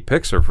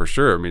picks her for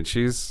sure. I mean,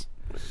 she's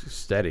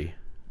steady.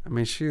 I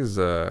mean, she's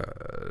a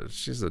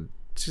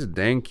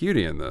dang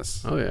cutie in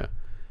this. Oh yeah,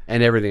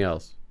 and everything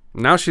else.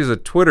 Now she's a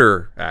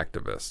Twitter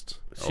activist.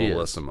 She is.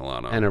 Alyssa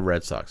Milano, and a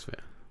Red Sox fan.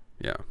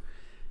 Yeah.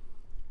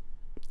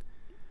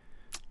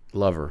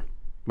 Love her.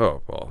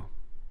 Oh well.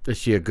 Is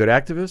she a good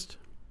activist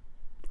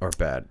or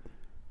bad?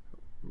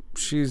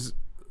 She's.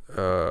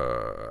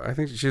 I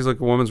think she's like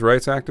a women's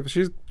rights activist.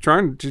 She's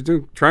trying to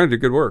do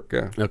good work.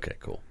 Yeah. Okay.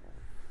 Cool.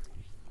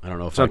 I don't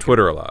know if it's on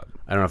Twitter a lot.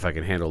 I don't know if I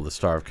can handle the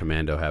Star of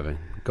Commando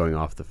going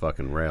off the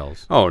fucking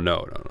rails. Oh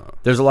no.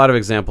 There's a lot of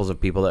examples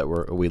of people that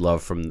we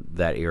love from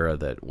that era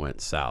that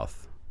went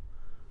south.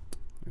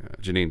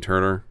 Janine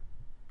Turner.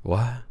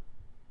 What?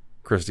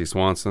 Christy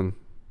Swanson.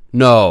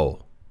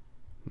 No.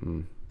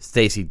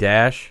 Stacey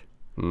Dash.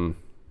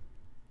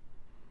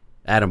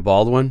 Adam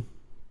Baldwin.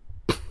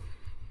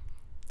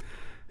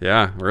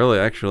 Yeah, really,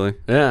 actually.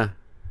 Yeah.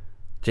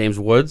 James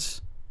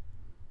Woods.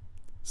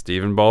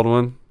 Stephen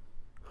Baldwin.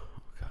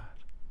 Oh God.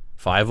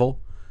 Fievel.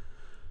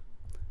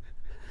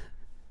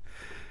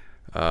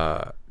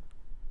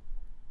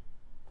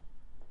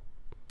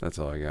 That's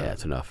all I got. Yeah,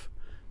 that's enough.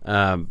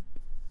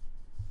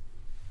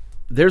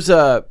 There's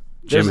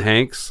Jim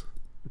Hanks.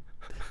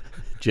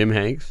 Jim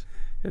Hanks.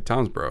 Yeah,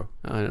 Tom's bro.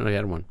 Oh, I didn't know he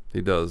had one. He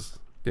does.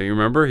 Yeah, you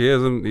remember?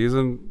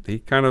 He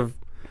kind of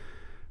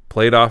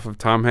played off of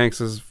Tom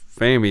Hanks's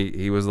fame.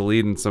 He was the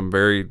lead in some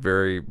very,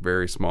 very,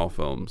 very small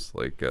films,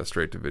 like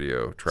straight to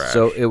video trash.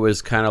 So it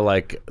was kind of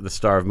like the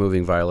star of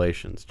Moving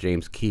Violations.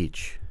 James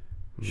Keach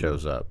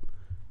shows up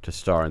to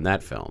star in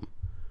that film.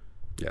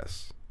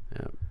 Yes.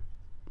 Yeah.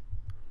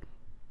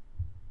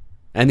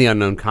 And the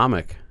Unknown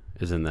Comic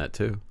is in that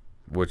too.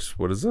 What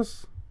is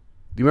this?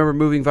 Do you remember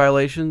Moving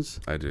Violations?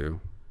 I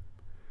do.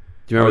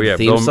 Do you remember the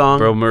theme song?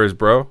 Bill Murray's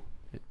bro?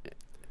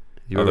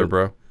 Other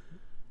bro?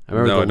 I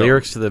remember the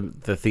lyrics to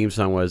the theme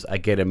song was, "I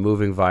get a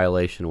moving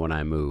violation when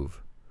I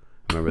move."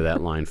 I remember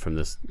that line from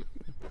this.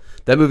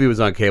 That movie was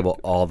on cable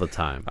all the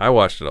time. I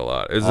watched it a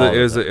lot.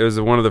 It was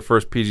one of the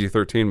first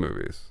PG-13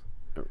 movies.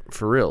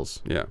 For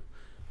reals. Yeah.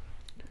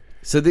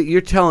 So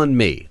you're telling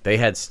me they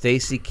had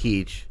Stacy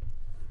Keach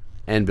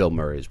and Bill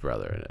Murray's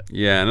brother in it?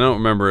 Yeah, and I don't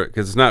remember it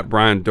because it's not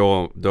Brian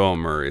Doyle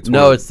Murray. It's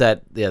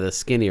the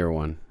skinnier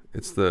one.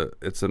 It's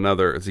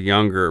a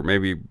younger,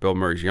 maybe Bill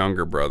Murray's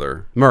younger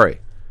brother. Murray.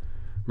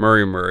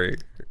 Murray.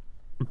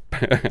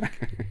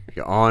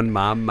 You're on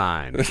my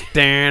mind. The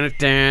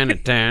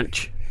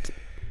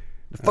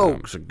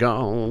folks are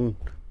gone.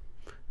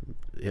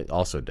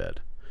 Also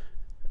dead.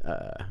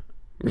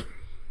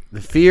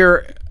 The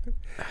fear.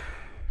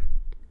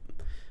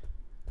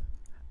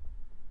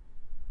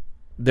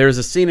 There's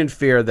a scene in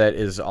Fear that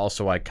is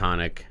also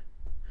iconic.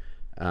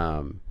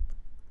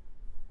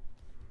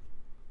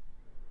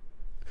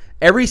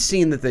 Every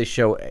scene that they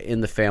show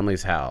in the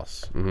family's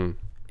house,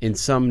 in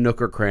some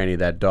nook or cranny,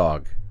 that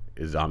dog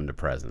is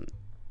omnipresent.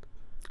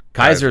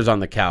 Kaiser's on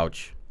the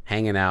couch,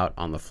 hanging out,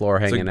 on the floor,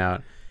 hanging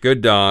out.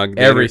 Good dog.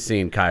 Every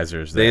scene,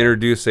 Kaiser's there. They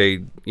introduce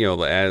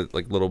as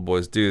like little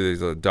boys do,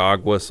 there's a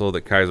dog whistle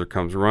that Kaiser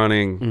comes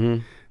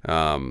running.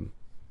 It's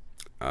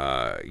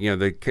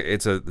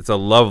a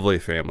lovely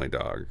family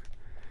dog.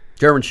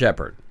 German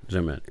Shepherd,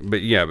 zoom in.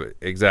 But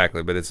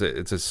exactly. But it's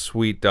a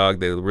sweet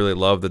dog. They really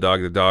love the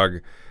dog. The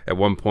dog at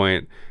one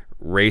point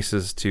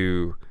races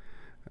to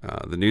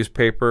the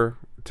newspaper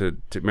to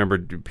remember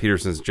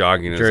Peterson's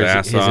jogging his Sure,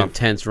 ass his off.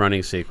 intense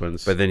running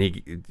sequence. But then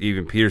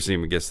Peterson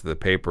even gets to the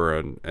paper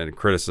and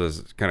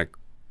criticizes, kind of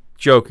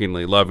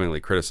jokingly, lovingly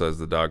criticizes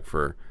the dog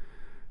for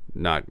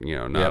not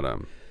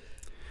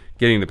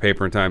getting the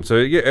paper in time. So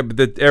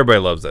everybody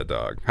loves that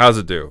dog. How's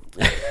it do?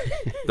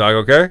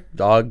 Dog okay?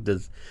 Dog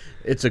does.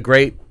 It's a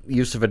great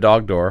use of a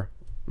dog door.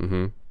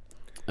 Mm-hmm.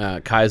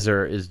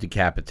 Kaiser is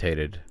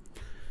decapitated,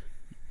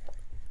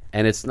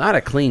 and it's not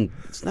a clean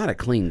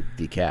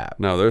decap.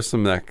 No, there's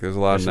some neck. There's a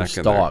lot of neck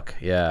Some in there. stalk,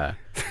 yeah.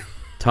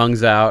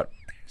 Tongue's out.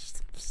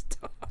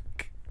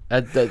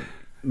 That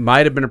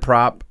might have been a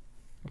prop.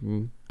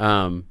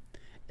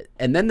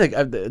 And then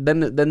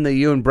the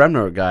Ewan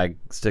Bremner guy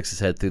sticks his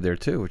head through there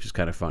too, which is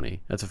kind of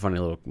funny. That's a funny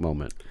little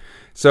moment.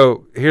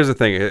 So here's the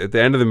thing: at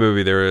the end of the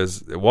movie,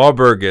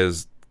 Wahlberg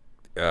is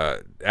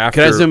after.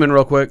 Can I zoom in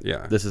real quick?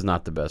 Yeah. This is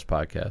not the best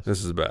podcast.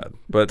 This is bad,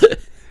 but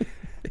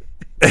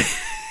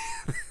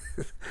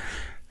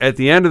at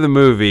the end of the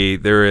movie,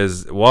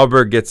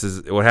 Wahlberg gets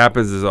his. What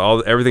happens is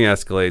everything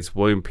escalates.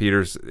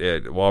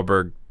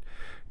 Wahlberg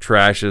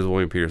trashes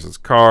William Peterson's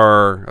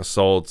car,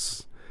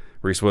 assaults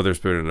Reese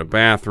Witherspoon in a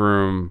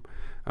bathroom.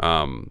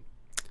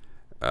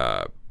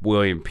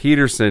 William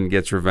Peterson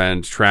gets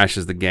revenge,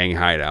 trashes the gang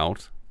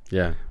hideout.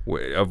 Yeah,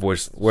 of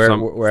which where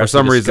for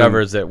some reason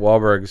discovers that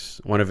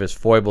Wahlberg's one of his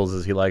foibles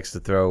is he likes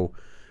to throw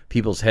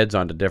people's heads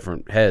onto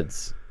different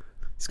heads.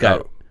 He's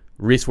got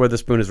Reese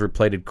Witherspoon has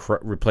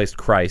replaced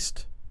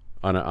Christ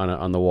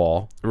on the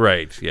wall.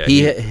 Right. Yeah.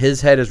 His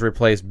head has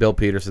replaced Bill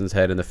Peterson's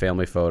head in the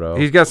family photo.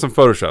 He's got some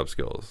Photoshop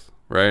skills,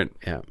 right?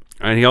 Yeah.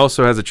 And he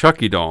also has a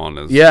Chucky doll on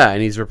his. Yeah,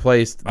 and he's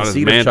replaced the on his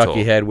seed of mantle.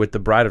 Chucky head with the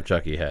bride of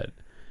Chucky head.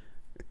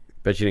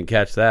 Bet you didn't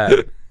catch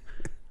that.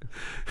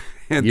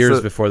 And Years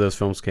so- before those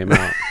films came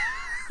out.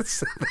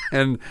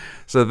 And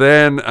so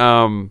then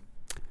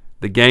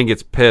the gang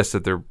gets pissed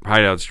that their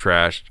hideout's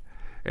trashed,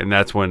 and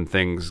that's when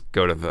things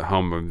go to the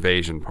home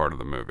invasion part of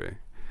the movie,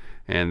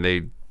 and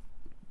the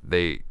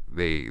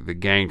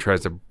gang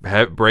tries to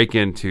break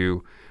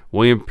into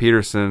William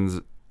Peterson's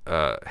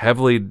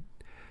heavily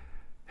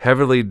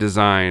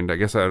designed, I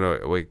guess I don't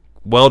know,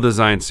 well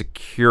designed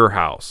secure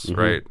house,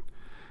 right?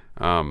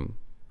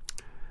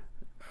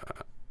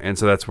 And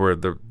so that's where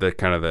the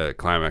kind of the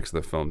climax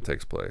of the film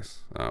takes place.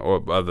 Or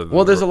other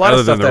than There's a lot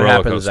of stuff that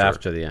happens coaster.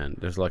 after the end.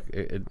 There's like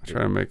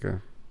Trying to make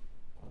a.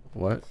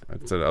 what? I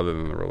said other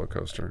than the roller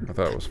coaster. I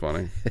thought it was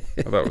funny.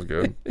 I thought it was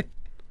good.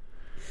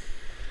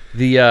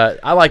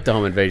 I like the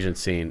home invasion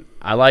scene.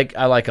 I like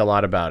a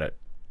lot about it.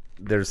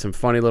 There's some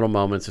funny little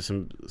moments. There's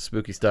some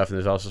spooky stuff, and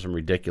there's also some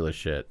ridiculous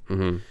shit.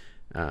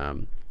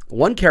 Mm-hmm.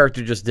 One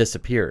character just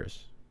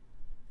disappears.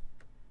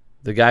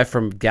 The guy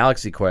from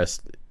Galaxy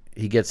Quest,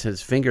 he gets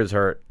his fingers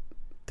hurt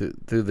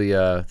through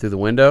the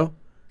window.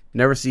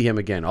 Never see him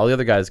again. All the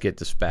other guys get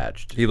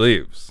dispatched. He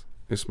leaves.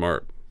 He's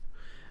smart.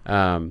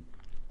 And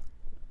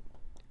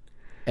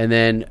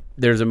then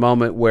there's a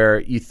moment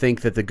where you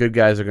think that the good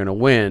guys are going to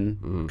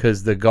win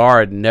because the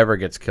guard never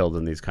gets killed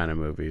in these kind of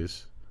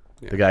movies.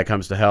 Yeah. The guy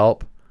comes to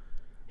help.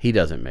 He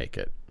doesn't make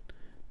it.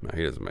 No,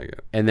 he doesn't make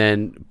it. And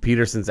then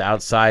Peterson's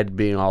outside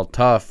being all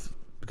tough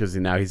because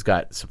now he's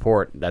got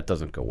support. That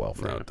doesn't go well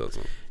for him. No, it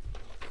doesn't.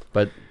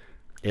 But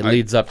it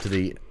leads up to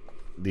the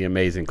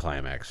amazing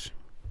climax.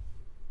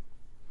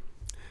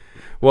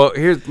 Well,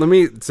 let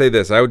me say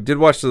this. I did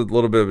watch a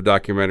little bit of a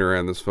documentary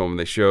on this film.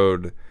 They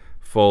showed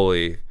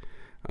Foley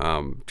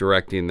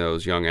directing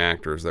those young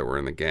actors that were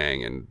in the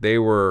gang, and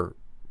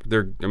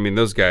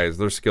those guys,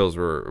 their skills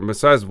were,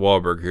 besides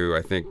Wahlberg, who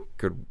I think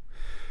could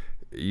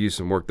use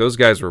some work, those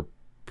guys were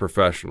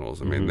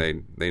professionals. I mean,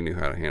 they knew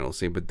how to handle the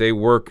scene, but they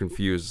were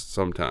confused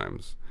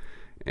sometimes.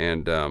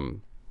 And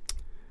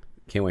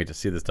can't wait to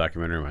see this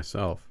documentary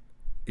myself.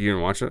 you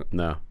didn't watch it?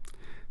 No.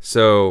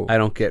 So I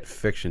don't get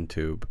Fiction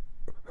Tube.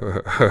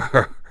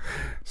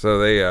 so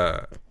they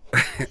at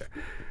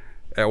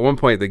one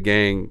point the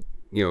gang,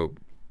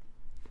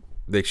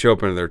 they show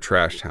up into their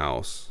trashed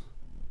house,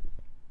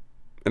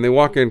 and they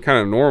walk in kind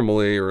of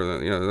normally, or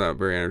they're not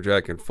very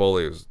energetic. And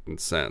Foley was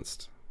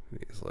incensed.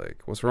 He's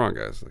like, "What's wrong,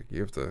 guys? Like,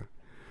 you have to."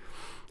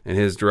 And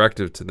his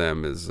directive to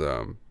them is,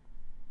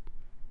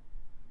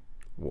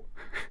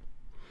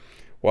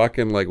 walk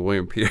in like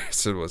William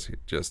Peterson was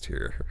just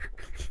here.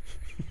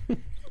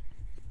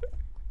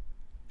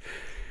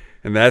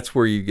 And that's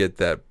where you get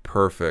that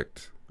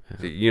perfect,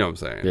 you know what I'm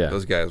saying? Yeah.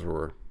 Those guys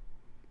were,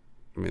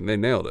 they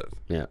nailed it.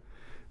 Yeah.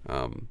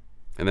 And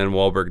then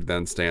Wahlberg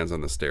then stands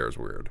on the stairs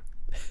weird.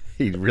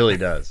 He really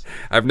does.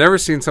 I've never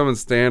seen someone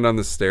stand on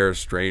the stairs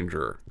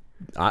stranger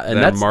And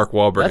than that's Mark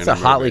Wahlberg. That's in a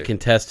hotly movie.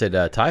 contested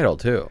title,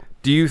 too.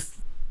 Do you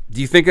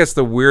think that's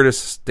the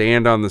weirdest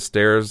stand on the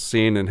stairs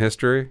scene in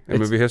history, in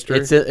movie history?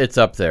 It's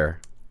up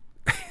there.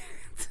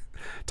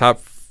 Top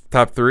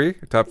 3?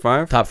 Top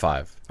 5? Top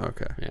 5.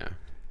 Okay. Yeah.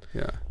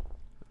 Yeah.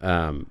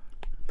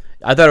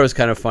 I thought it was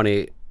kind of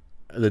funny.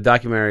 The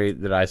documentary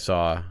that I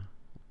saw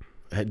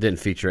didn't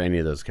feature any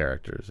of those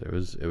characters.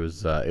 It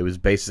was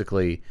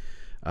basically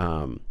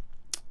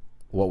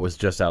what was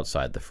just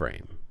outside the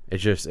frame. It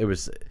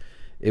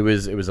It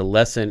was a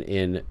lesson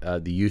in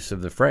the use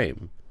of the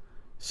frame.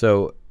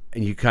 So,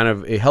 and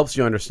it helps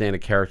you understand a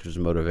character's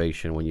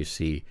motivation when you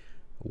see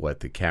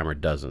what the camera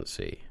doesn't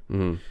see.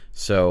 Mm-hmm.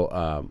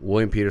 So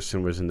William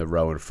Peterson was in the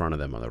row in front of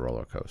them on the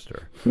roller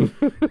coaster,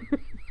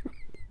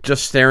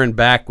 just staring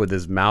back with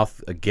his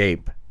mouth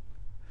agape.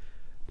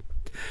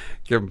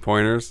 Give him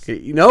pointers.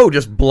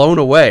 Just blown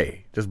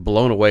away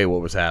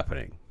what was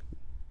happening.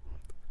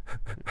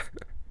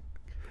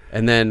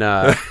 And then,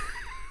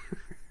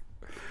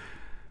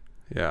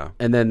 yeah.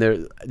 And then there,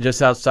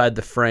 just outside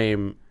the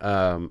frame,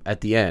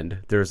 at the end,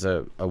 there's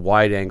a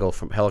wide angle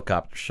from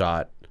helicopter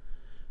shot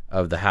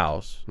of the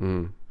house.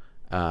 Mm.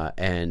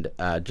 And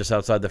just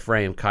outside the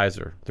frame,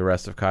 Kaiser. The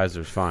rest of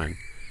Kaiser's fine.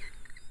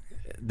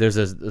 There's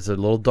a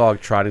little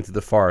dog trotting through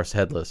the forest,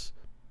 headless.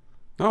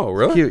 Oh,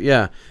 really? Cute,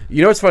 yeah.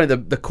 You know what's funny?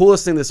 The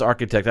coolest thing this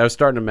architect, I was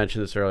starting to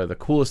mention this earlier, the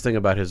coolest thing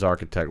about his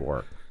architect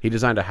work, he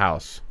designed a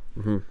house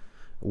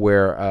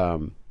where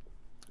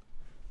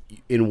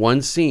in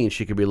one scene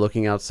she could be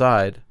looking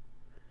outside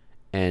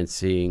and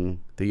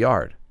seeing the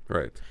yard.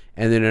 Right.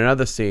 And then in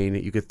another scene,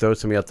 you could throw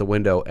somebody out the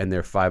window and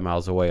they're 5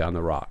 miles away on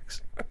the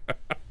rocks.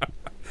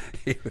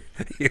 he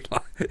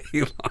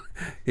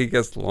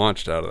gets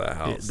launched out of that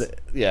house.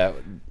 He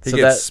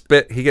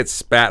gets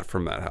spat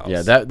from that house.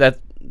 Yeah,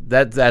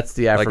 that's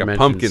the aforementioned like a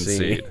pumpkin scene.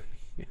 seed.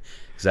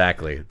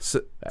 Exactly.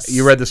 So,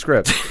 you read the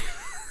script.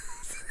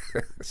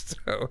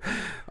 So,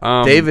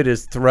 David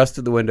is thrust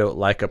through the window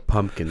like a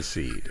pumpkin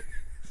seed.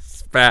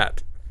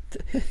 Spat.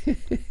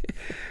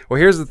 Well,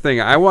 here's the thing.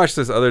 I watched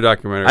this other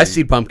documentary. I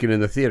see pumpkin in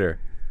the theater.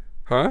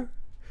 Huh?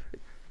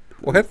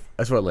 What?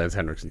 That's what Lance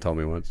Henriksen told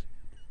me once.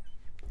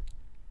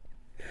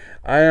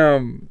 I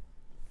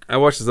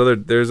watched this other.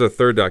 There's a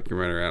third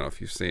documentary. I don't know if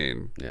you've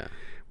seen. Yeah.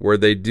 Where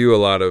they do a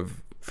lot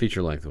of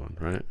feature length one,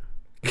 right?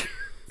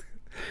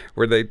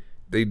 Where they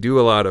do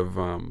a lot of.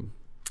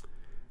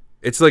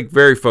 It's like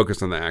very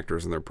focused on the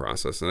actors and their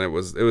process, and it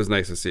was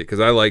nice to see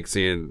because I like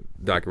seeing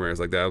documentaries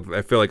like that.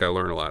 I feel like I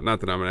learn a lot. Not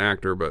that I'm an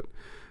actor, but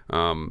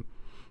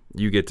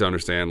you get to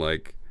understand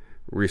like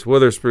Reese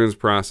Witherspoon's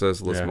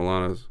process, Alyssa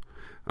Milano's,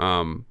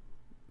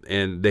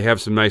 and they have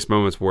some nice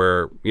moments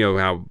where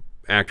how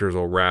actors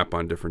will rap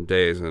on different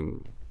days,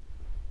 and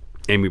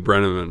Amy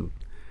Brenneman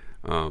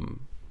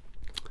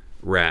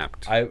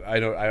rapped.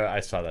 I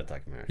saw that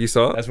documentary. You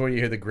saw it? That's when you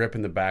hear the grip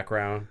in the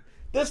background.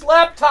 This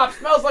laptop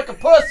smells like a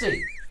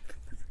pussy.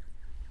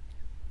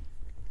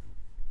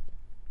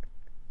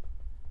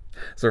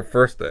 It's her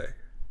first day.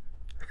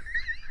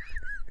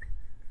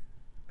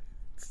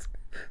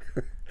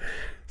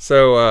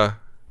 So,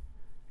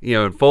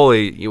 in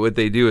Foley, what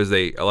they do is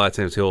a lot of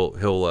times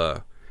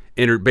he'll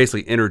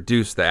basically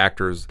introduce the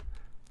actors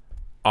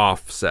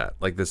offset,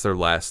 like this their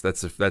last.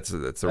 That's a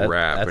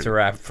rap. That's a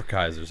rap for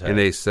Kaiser's head. And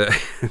he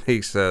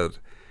said,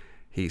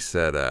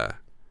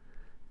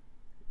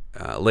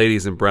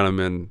 ladies and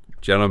Brenneman,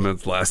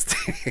 gentlemen's last.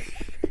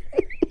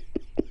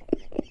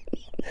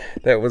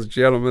 That was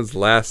gentleman's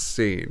last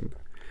scene,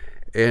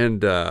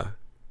 and everybody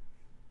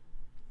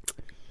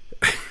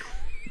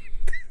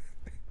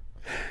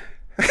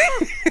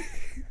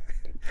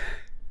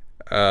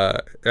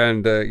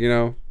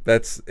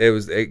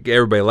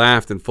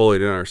laughed and Foley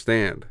didn't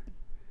understand.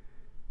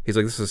 He's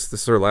like, this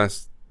is her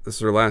last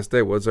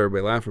day. What's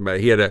everybody laughing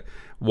about? He had to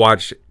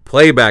watch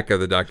playback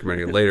of the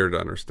documentary later to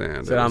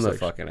understand. So I'm the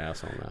fucking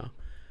asshole now.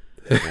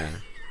 Yeah.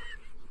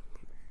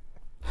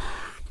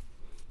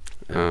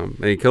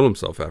 And he killed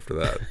himself after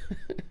that.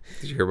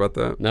 Did you hear about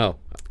that? No.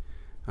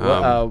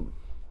 I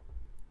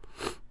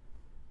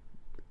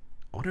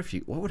wonder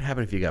what would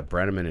happen if you got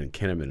Brenneman and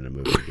Kinnaman in a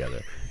movie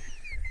together.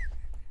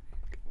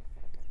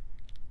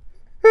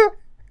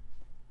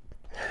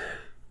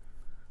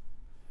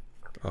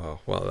 Oh,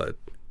 well,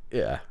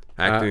 that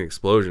acting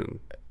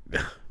explosion.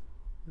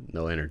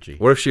 No energy.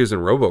 What if she was in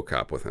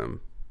RoboCop with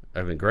him?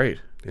 That'd been great.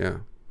 Yeah.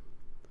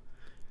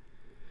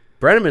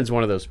 Brenneman's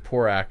one of those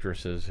poor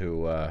actresses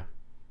who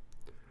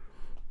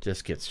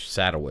just gets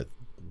saddled with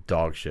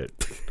dog shit.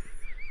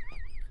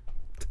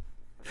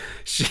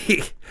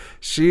 She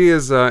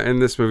is in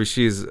this movie.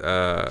 She's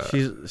got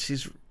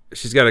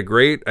a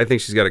great. I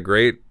think she's got a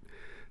great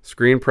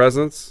screen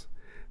presence.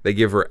 They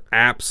give her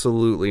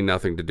absolutely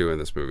nothing to do in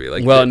this movie.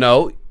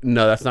 No,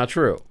 that's not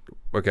true.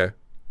 Okay,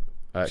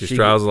 she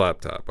straddles a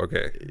laptop.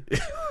 Okay,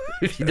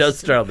 she does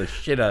straddle the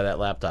shit out of that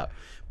laptop,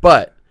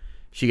 but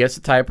she gets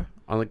to type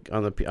on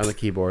the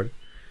keyboard.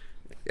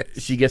 Yes.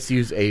 She gets to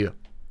use a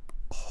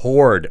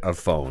horde of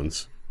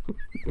phones,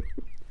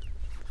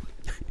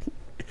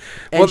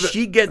 and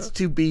she gets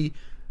to be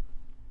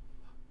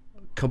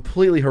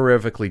completely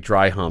horrifically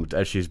dry humped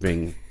as she's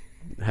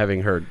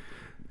having her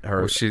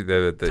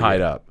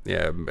tied up.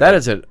 Yeah, that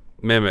is an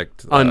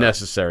mimicked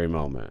unnecessary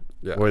moment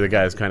where the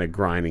guy's kind of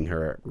grinding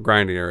her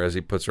as he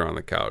puts her on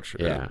the couch.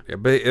 Yeah,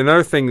 but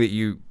another thing that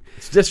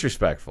it's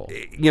disrespectful.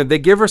 They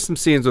give her some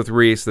scenes with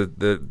Reese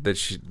that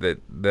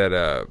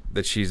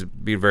she's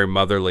being very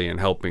motherly and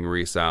helping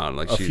Reese out.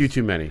 Like a few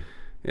too many.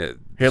 Yeah,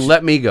 Here,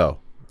 let me go.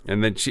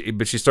 And then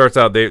she starts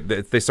out.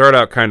 They start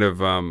out kind of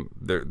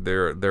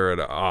they're at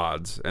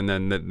odds, and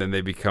then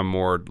they become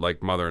more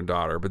like mother and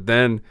daughter. But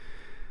then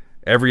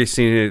every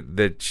scene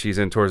that she's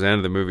in towards the end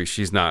of the movie,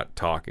 she's not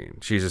talking.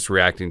 She's just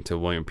reacting to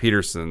William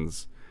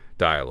Peterson's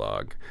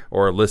dialogue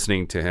or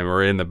listening to him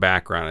or in the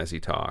background as he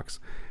talks.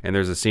 And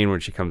there's a scene when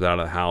she comes out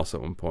of the house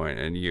at one point,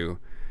 and you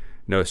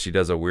notice she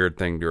does a weird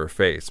thing to her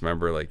face.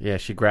 Remember, like Yeah,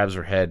 she grabs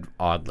her head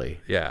oddly.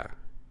 yeah,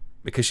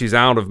 because she's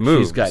out of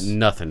moves. She's got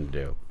nothing to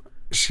do.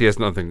 She has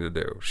nothing to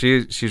do.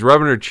 She's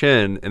rubbing her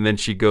chin, and then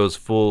she goes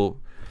full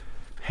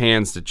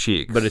hands to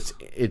cheeks. But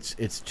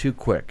it's too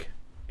quick.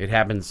 It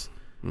happens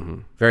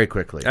very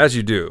quickly. as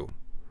you do.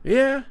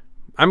 Yeah.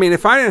 I mean,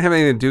 if I didn't have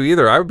anything to do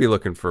either, I would be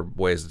looking for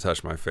ways to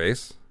touch my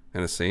face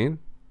in a scene.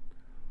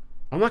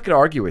 I'm not going to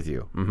argue with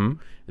you.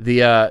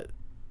 Mm-hmm.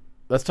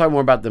 Let's talk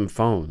more about them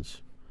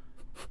phones.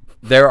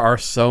 There are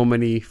so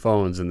many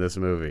phones in this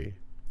movie.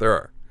 There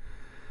are.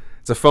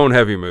 It's a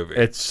phone-heavy movie.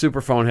 It's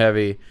super phone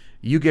heavy.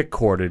 You get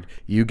corded.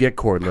 You get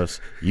cordless.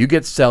 You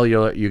get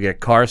cellular. You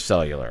get car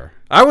cellular.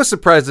 I was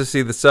surprised to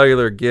see the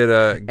cellular get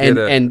a.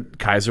 And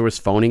Kaiser was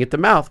phoning at the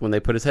mouth when they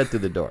put his head through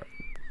the door.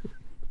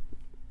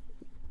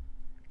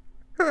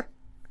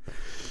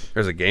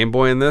 There's a Game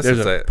Boy in this. There's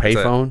a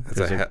payphone.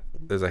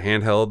 There's a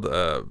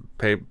handheld.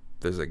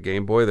 There's a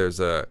Game Boy.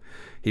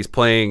 He's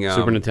playing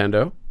Super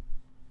Nintendo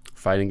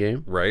fighting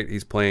game. Right.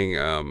 He's playing.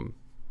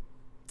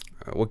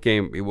 What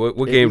game?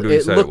 What game do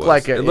we say it looked was?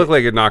 like it looked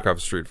like a knockoff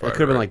of Street Fighter. It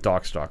could have been right?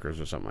 like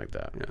Darkstalkers or something like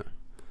that.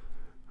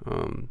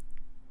 Yeah.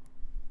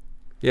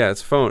 Yeah,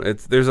 it's phone.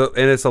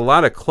 It's a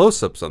lot of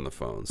close-ups on the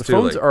phones. The too,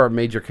 phones like, are a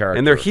major character,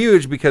 and they're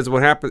huge because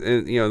what happened,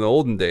 in the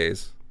olden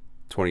days,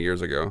 20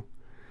 years ago,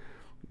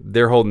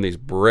 they're holding these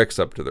bricks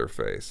up to their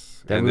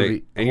face, That and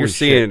movie- you're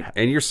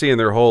holy seeing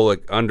their whole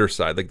like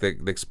underside, like the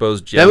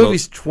exposed That genitals.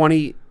 movie's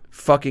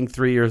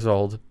 23 years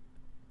old.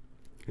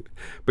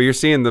 But you're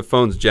seeing the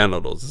phone's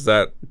genitals. Is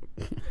that?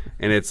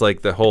 And it's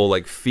like the whole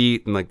like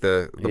feet and like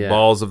the Yeah.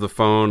 balls of the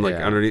phone like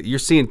Yeah. underneath. You're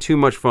seeing too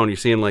much phone. You're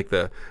seeing like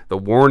the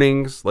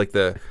warnings, like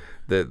the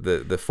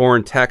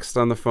foreign text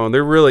on the phone.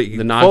 They're really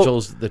The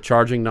nodules, the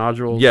charging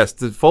nodules. Yes,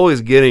 the Foley's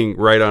getting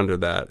right under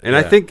that, and Yeah.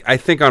 I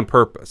think on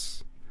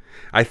purpose.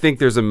 I think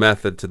there's a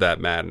method to that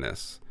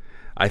madness.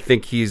 I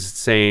think he's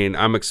saying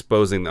I'm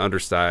exposing the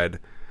underside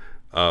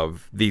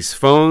of these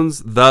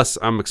phones, thus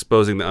I'm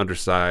exposing the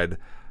underside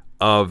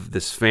of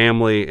this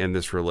family and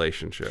this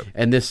relationship.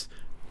 And this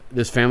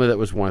family that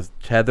was once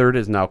tethered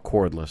is now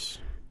cordless.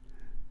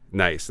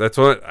 Nice. That's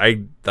what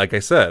like I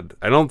said.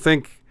 I don't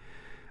think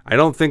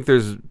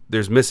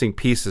there's missing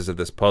pieces of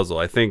this puzzle.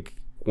 I think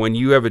when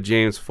you have a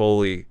James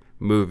Foley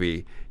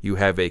movie, you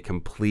have a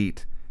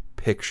complete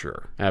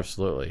picture.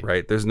 Absolutely.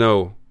 Right? There's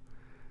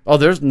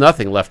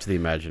nothing left to the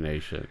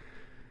imagination.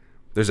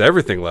 There's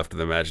everything left of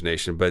the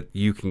imagination, but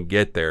you can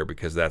get there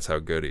because that's how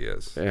good he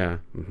is. Yeah.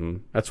 Mm-hmm.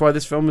 That's why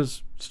this film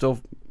is still,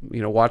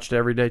 watched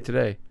every day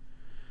today.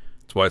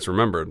 That's why it's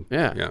remembered.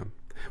 Yeah. Yeah.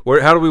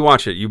 How do we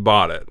watch it? You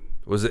bought it.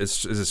 Is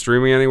it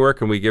streaming anywhere?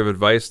 Can we give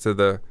advice to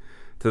the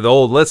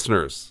old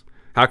listeners?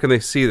 How can they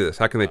see this?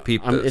 How can they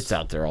peep this? It's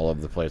out there all over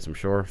the place, I'm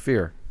sure.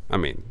 Fear. I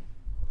mean,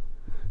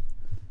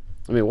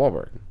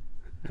 Wahlberg.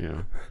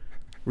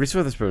 Reese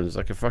Witherspoon is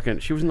like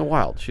she was in the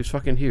wild. She's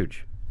fucking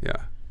huge. yeah.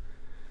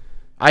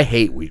 I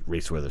hate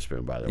Reese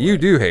Witherspoon, by the way. You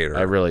do hate her.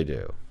 I really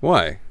do.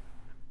 Why?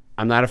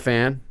 I'm not a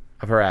fan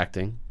of her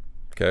acting.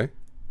 Okay.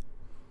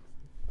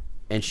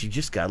 And she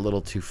just got a little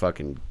too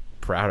fucking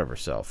proud of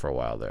herself for a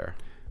while there.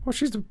 Well,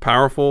 she's a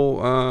powerful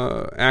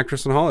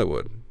actress in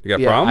Hollywood. You got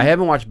a Yeah, problem? I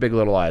haven't watched Big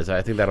Little Lies.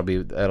 I think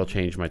that'll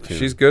change my tune.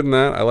 She's good in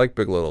that. I like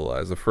Big Little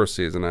Lies. The first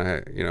season,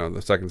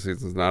 the second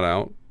season's not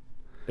out.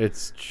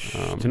 It's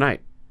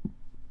tonight.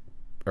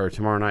 Or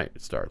tomorrow night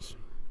it starts.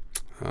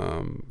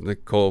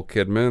 Nicole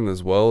Kidman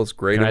as well is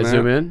great Can in I that.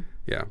 zoom in?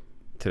 Yeah.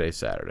 Today's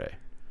Saturday.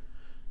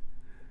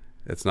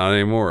 It's not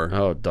anymore.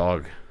 Oh,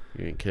 dog.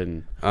 You ain't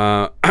kidding.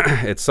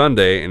 It's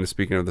Sunday, and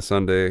speaking of the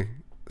Sunday,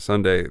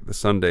 the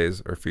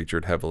Sundays are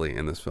featured heavily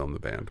in this film, The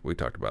Band. We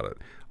talked about it.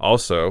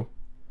 Also,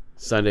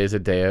 Sunday is a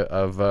day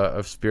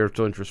of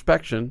spiritual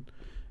introspection,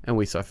 and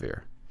we saw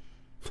Fear.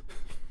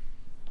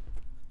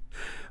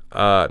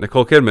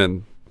 Nicole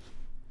Kidman,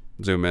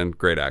 zoom in,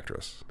 great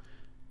actress.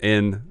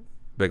 In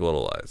Big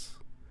Little Lies.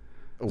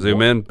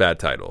 Zoom in, bad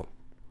title.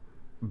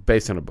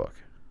 Based on a book.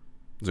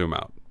 Zoom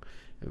out.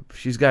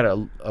 She's got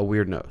a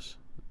weird nose.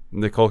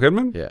 Nicole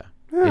Kidman? Yeah.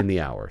 In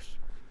the hours.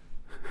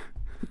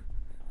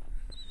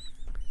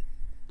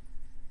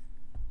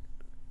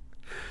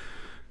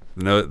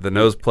 The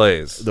nose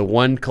plays. The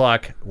 1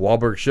 clock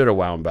Wahlberg should have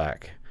wound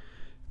back.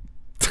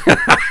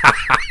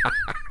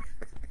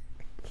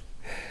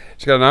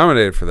 She got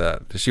nominated for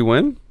that. Did she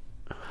win?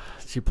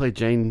 She played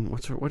Jane.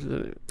 What is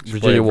it? She Virginia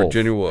played Woolf.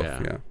 Virginia Woolf,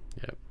 yeah.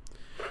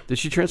 Did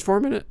she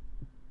transform in it?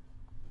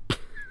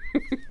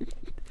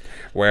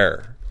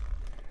 Where?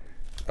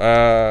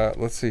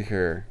 Let's see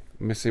here.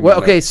 Let me see. Well,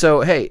 my okay, notes.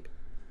 so hey,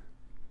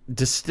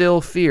 distill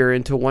fear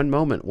into one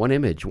moment, one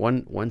image,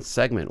 one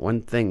segment,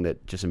 one thing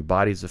that just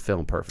embodies the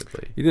film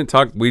perfectly. You didn't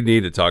talk. We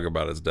need to talk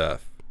about his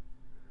death.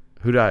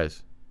 Who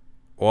dies?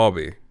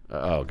 Walby.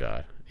 Oh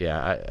God,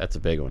 yeah, that's a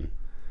big one.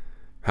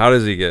 How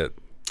does he get?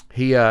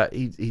 He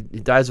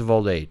dies of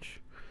old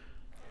age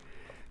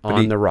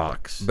on the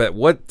rocks. But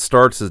what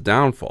starts his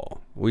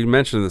downfall? We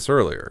mentioned this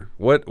earlier.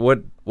 What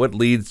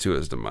leads to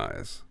his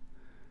demise?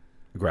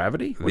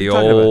 Gravity? What are The you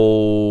talking about?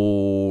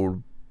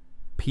 old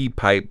pee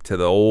pipe to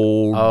the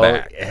old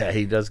back. Yeah,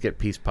 he does get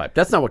peace pipe.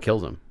 That's not what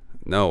kills him.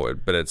 No,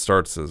 but it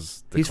starts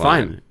his decline. He's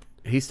fine.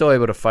 He's still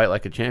able to fight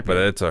like a champion.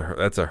 But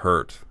that's a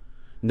hurt.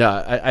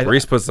 No,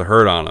 Reese puts the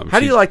hurt on him. How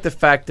do you like the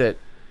fact that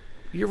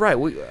you're right?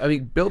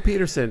 Bill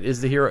Peterson is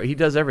the hero. He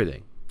does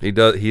everything. He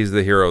does. He's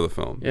the hero of the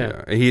film.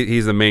 Yeah.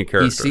 He's the main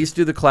character. He sees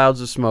through the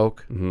clouds of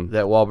smoke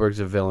that Wahlberg's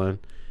a villain.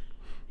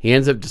 He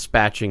ends up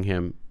dispatching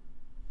him.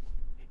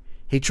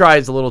 He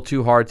tries a little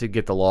too hard to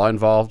get the law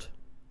involved,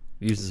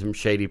 using some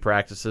shady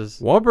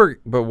practices.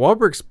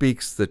 Wahlberg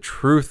speaks the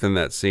truth in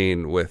that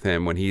scene with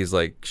him when he's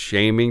like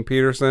shaming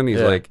Peterson. He's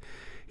like,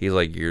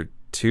 you're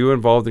too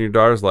involved in your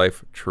daughter's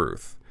life.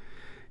 Truth.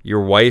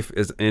 Your wife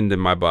is into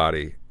my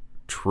body.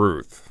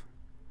 Truth.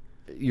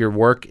 Your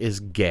work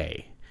is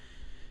gay.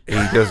 He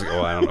does.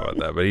 Oh, I don't know about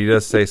that, but he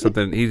does say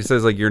something. He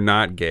says like, "You're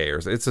not gay," or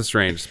it's a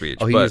strange speech.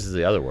 Oh, he uses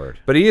the other word.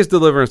 But he is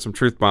delivering some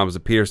truth bombs to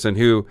Peterson,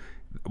 who,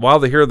 while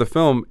the hero of the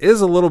film, is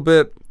a little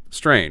bit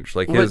strange.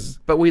 Like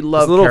but we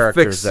love little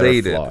characters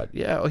fixated that are flawed.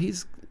 Yeah, well,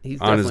 he's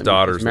on his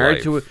daughter's he's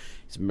married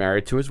life. He's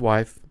married to his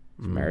wife.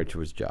 He's married to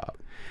his job.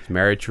 He's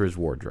married to his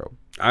wardrobe.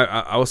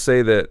 I will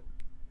say that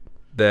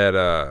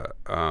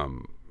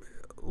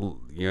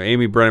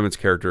Amy Brenneman's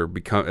character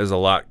is a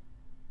lot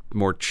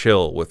more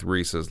chill with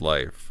Reese's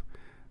life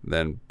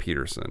than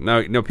Peterson.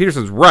 Now,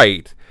 Peterson's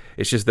right.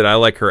 It's just that I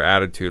like her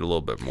attitude a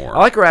little bit more. I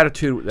like her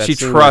attitude. That She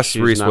scene trusts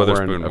where she's Reese not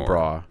Witherspoon wearing a more.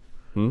 bra.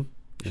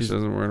 She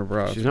isn't wearing a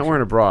bra. She's not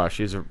wearing a bra.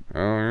 She's a Oh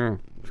yeah.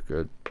 it's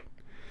good.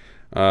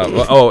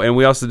 And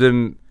we also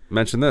didn't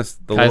mention this.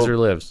 Kaiser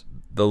lives.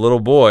 The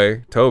little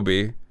boy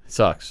Toby.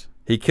 Sucks.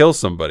 He kills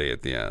somebody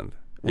at the end.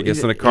 He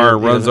gets in a He car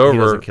and runs doesn't- He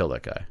over. doesn't kill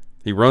that guy.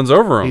 He runs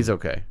over him. He's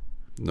okay.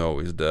 No,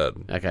 he's dead.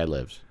 That guy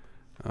lives.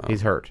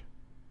 He's hurt.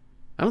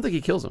 I don't think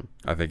he kills him.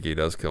 I think he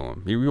does kill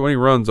him. When he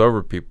runs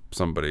over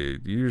somebody,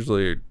 you're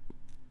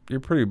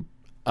pretty.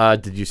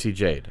 Did you see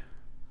Jade?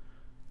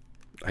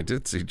 I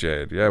did see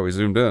Jade. Yeah, we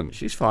zoomed in.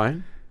 She's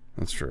fine.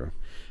 That's true.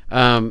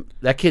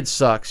 That kid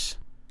sucks.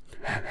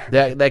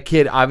 That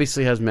kid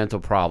obviously has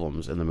mental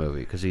problems in the movie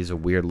because he's a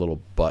weird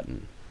little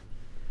button.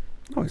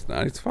 No, he's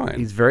not. He's fine.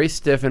 He's very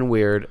stiff and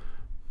weird.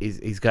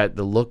 He's got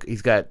the look.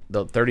 He's got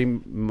the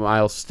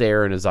 30-mile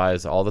stare in his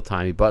eyes all the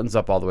time. He buttons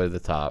up all the way to the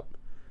top.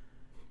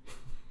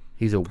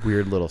 He's a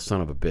weird little son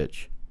of a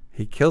bitch.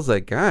 He kills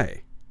that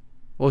guy.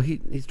 Well,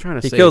 he's trying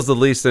to. He kills the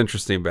least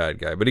interesting bad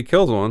guy, but he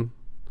kills one.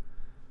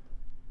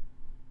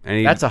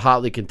 And that's a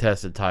hotly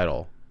contested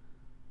title.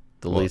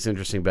 The least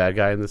interesting bad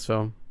guy in this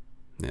film.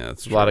 Yeah,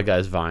 that's a lot of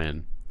guys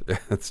vying.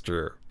 That's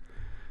true.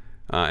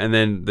 And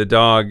then the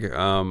dog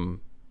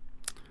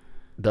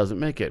doesn't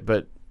make it,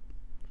 but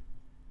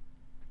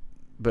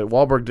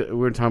Wahlberg. We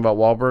were talking about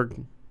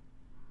Wahlberg.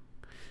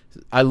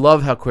 I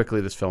love how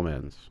quickly this film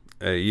ends.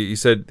 You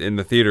said in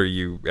the theater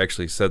you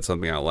actually said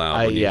something out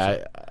loud.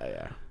 Yeah.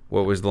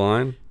 What was the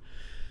line?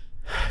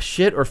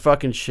 Shit or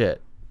fucking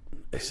shit,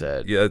 I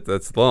said. Yeah,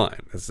 that's the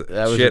line.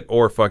 Shit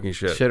or fucking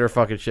shit. Shit or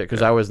fucking shit,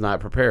 because I was not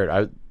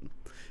prepared.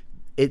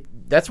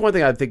 That's one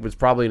thing I think was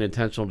probably an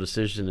intentional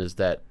decision, is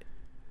that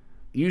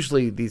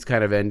usually these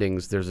kind of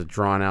endings, there's a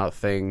drawn out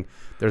thing.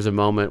 There's a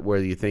moment where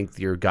you think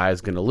your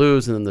guy's going to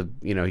lose, and then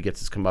he gets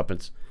his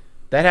comeuppance.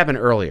 That happened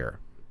earlier.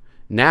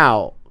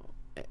 Now,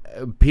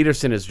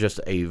 Peterson is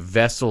just a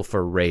vessel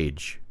for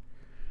rage.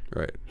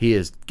 Right. He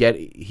has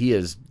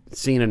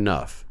seen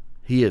enough.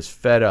 He is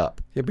fed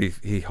up. Yeah, but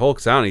he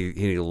hulks out and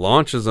he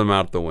launches him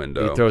out the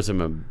window. He throws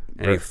him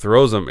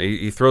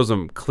he throws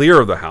him clear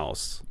of the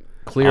house.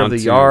 Clear of the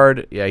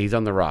yard. Yeah, he's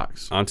on the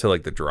rocks. Onto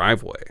like the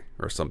driveway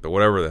or something,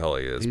 whatever the hell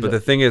he is. But the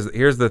thing is,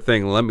 here's the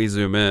thing. Let me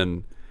zoom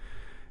in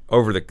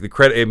over the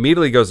credit. It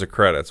immediately goes to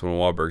credits when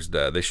Wahlberg's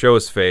dead. They show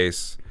his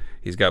face.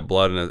 He's got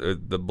blood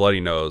in the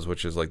bloody nose,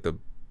 which is like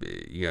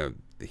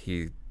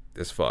he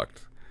is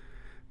fucked.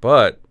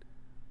 But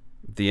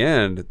at the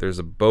end, there's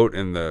a boat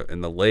in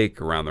the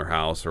lake around their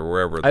house or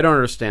wherever. I don't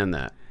understand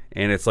that.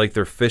 And it's like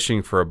they're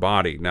fishing for a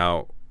body.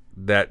 Now,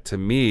 that to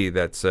me,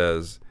 that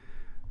says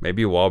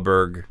maybe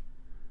Wahlberg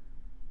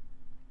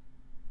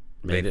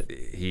made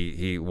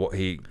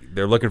it.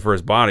 They're looking for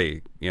his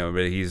body,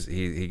 but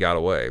he got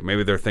away.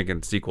 Maybe they're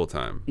thinking sequel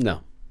time.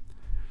 No.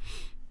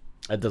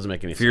 That doesn't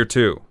make any sense. Fear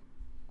 2.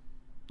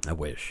 I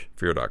wish.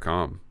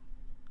 Fear.com.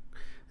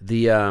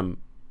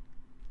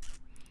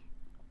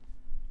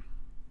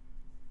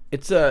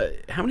 It's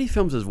how many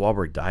films has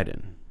Wahlberg died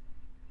in?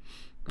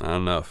 Not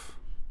enough.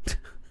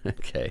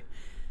 Okay.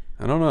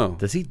 I don't know.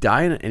 Does he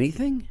die in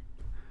anything?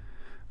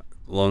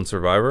 Lone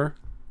Survivor?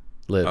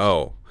 Lives.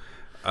 Oh.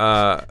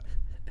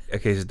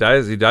 Okay, he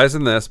dies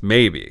in this,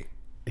 maybe.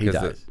 He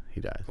dies.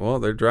 Well,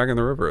 they're dragging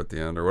the river at the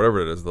end, or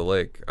whatever it is, the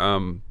lake.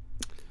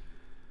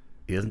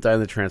 He doesn't die in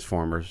the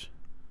Transformers.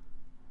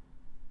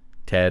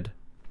 Ted.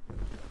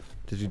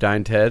 Did you die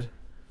in Ted?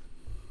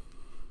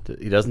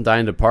 He doesn't die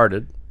in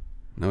Departed.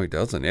 No, he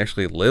doesn't. He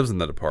actually lives in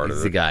The Departed.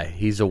 He's the guy.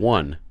 He's a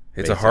one.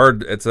 It's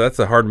basically. that's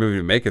a hard movie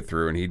to make it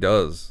through, and he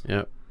does.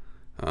 Yep.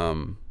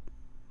 Um,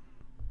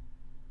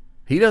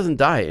 He doesn't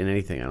die in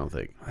anything, I don't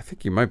think. I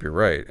think you might be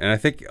right, and I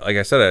think, like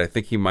I said, I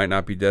think he might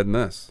not be dead in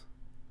this,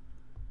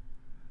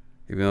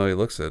 even though he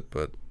looks it.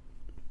 But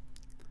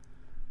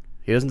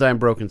He doesn't die in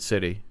Broken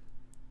City,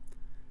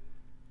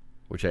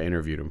 which I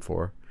interviewed him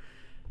for.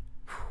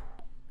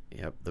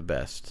 Yep, the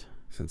best.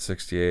 since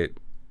 68,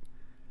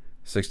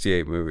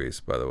 68 movies,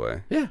 by the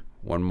way. Yeah.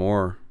 One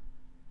more.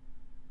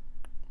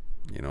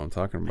 You know what I'm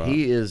talking about.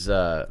 He is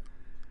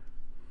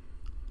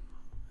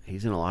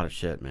he's in a lot of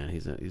shit, man.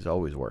 He's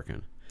always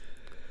working.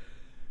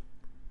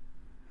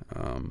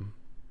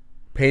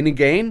 Pain and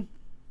Gain?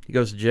 He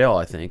goes to jail,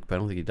 I think, but I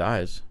don't think he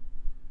dies.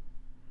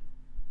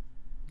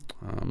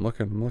 I'm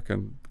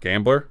looking.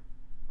 Gambler?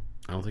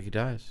 I don't think he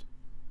dies.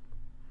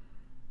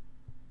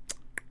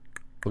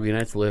 Boogie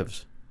Nights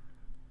lives.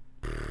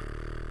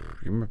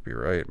 You might be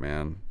right,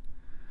 man.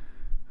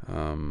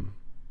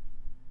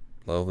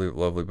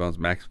 Lovely Bones.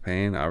 Max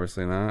Payne?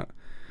 Obviously not.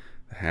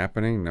 The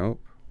Happening?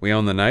 Nope. We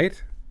Own the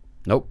Night?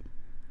 Nope.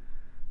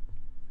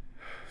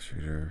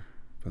 Shooter.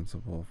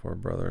 Principal. Four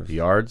Brothers. The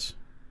Yards?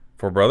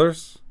 Four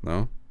Brothers?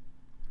 No.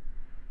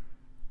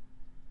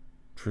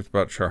 Truth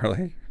About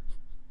Charlie?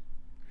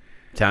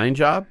 Italian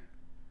Job?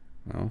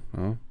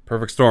 No.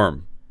 Perfect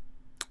Storm.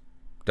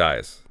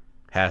 Dies.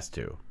 Has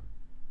to.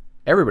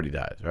 Everybody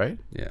dies, right?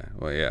 Yeah.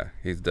 Well, yeah.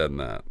 He's dead in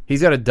that.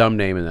 He's got a dumb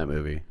name in that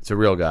movie. It's a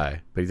real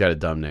guy, but he's got a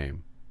dumb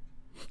name.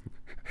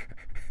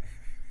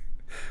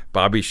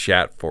 Bobby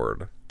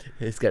Shatford.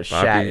 He's got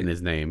Shat in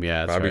his name. Yeah,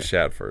 that's Bobby right.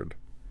 Shatford.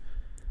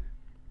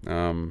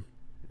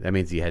 That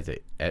means he had to,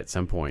 at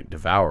some point,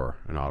 devour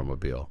an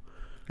automobile.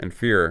 And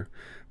Fear.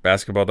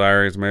 Basketball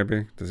Diaries,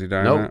 maybe? Does he die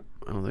in Nope, that?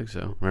 I don't think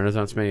so.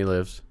 Renaissance Man, he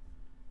lives.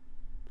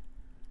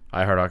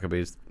 I Heart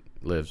Huckabees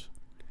lives.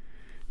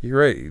 You're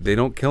right. They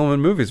don't kill him in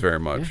movies very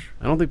much.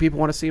 Yeah, I don't think people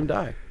want to see him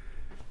die.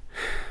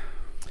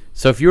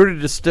 So if you were to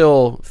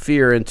distill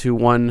Fear into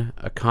one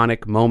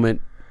iconic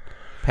moment,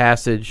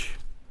 passage,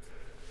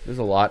 there's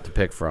a lot to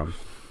pick from.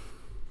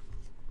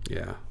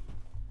 Yeah.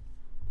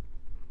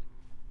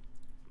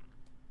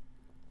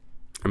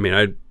 I mean,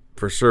 I'd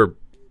for sure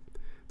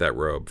that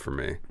robe for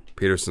me.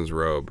 Peterson's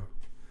robe.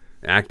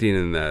 Acting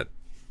in that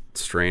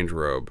strange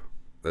robe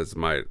is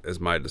my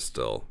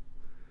distill.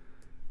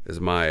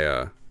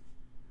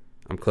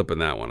 I'm clipping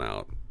that one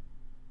out.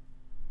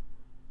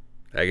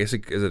 I guess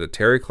is it a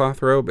terry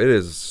cloth robe? It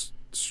is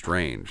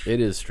strange.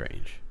 It is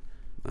strange.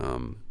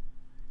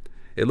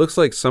 It looks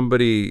like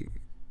somebody.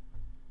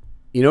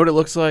 You know what it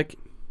looks like?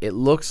 It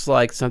looks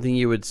like something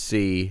you would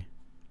see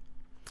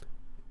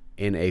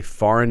in a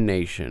foreign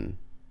nation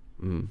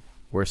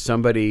where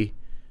somebody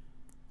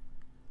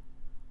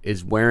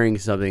is wearing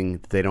something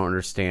that they don't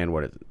understand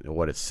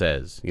what it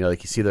says. You know,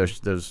 like you see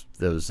those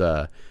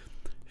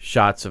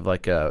shots of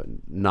like a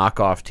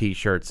knockoff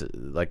T-shirts,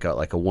 like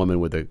a woman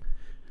with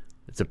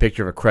it's a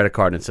picture of a credit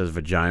card and it says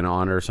vagina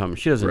on it or something.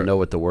 She doesn't know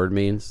what the word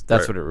means.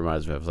 That's what it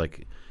reminds me of. It's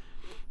like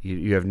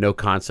you have no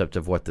concept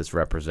of what this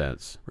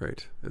represents.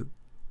 Right. It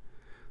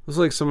looks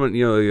like someone,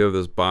 you have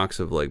this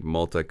box of like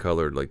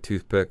multicolored like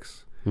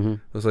toothpicks. Mm-hmm.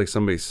 Looks like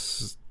somebody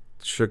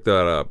shook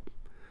that up,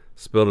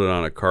 spilled it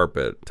on a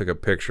carpet, took a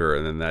picture,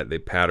 and then they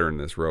patterned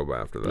this robe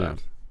after that. Yeah.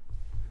 Do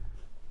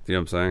you know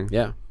what I'm saying?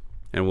 Yeah.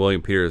 And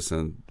William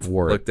Peterson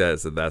Wore it. looked at it and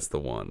said, that's the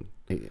one.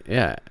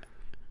 Yeah.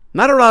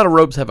 Not a lot of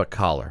robes have a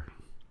collar.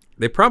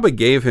 They probably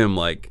gave him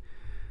like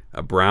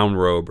a brown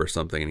robe or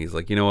something, and he's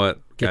like, you know what,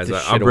 Get guys,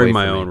 this I'll shit bring away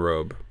my from own me.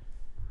 robe.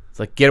 It's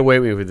like, get away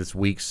with me with this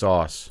weak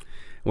sauce.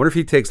 I wonder if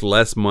he takes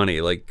less money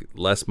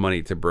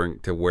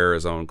to wear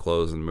his own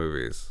clothes in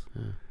movies.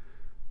 Yeah.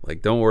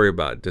 Like, don't worry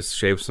about it. Just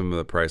shave some of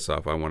the price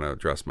off. I want to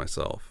dress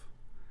myself.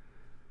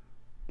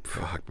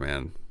 Fuck,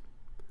 man.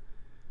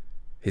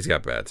 He's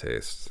got bad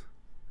taste.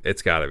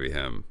 It's got to be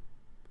him.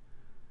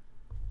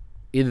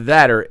 Either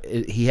that or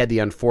he had the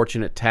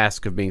unfortunate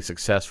task of being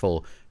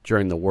successful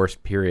during the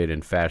worst period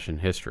in fashion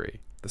history.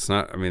 That's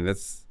not, I mean,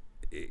 that's,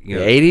 The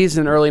 80s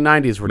and early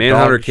 90s were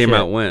Manhunter dog came shit.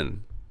 out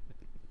when?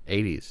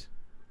 80s.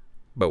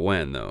 But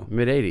when, though?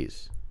 Mid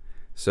 80s.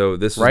 So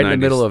this was Right 90, in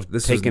the middle of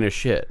this taking was, a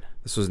shit.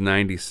 This was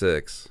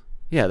 96.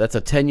 Yeah, that's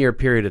a 10-year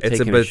period of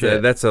taking a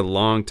shit. That's a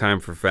long time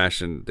for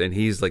fashion, and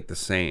he's like the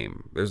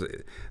same. There's a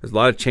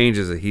lot of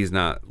changes that he's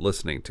not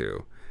listening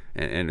to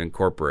and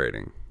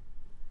incorporating.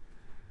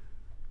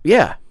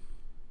 Yeah.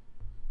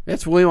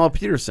 That's William L.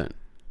 Peterson.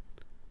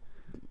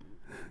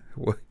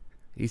 What?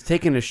 He's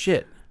taking a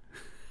shit.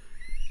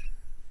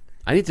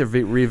 I need to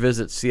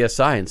revisit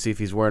CSI and see if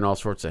he's wearing all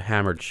sorts of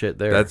hammered shit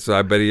there.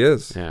 I bet he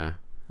is. Yeah.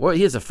 Well,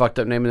 he has a fucked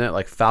up name in that,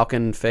 like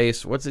Falcon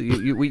Face. What's it?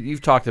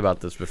 You've talked about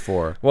this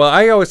before. Well,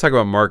 I always talk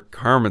about Mark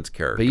Harmon's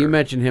character. But you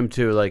mentioned him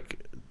too.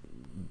 Like,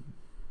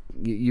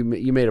 you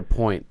made a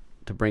point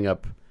to bring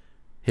up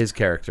his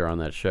character on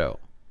that show.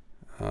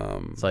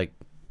 It's like,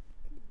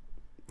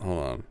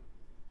 hold on.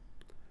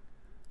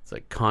 It's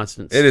like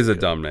constant. It is a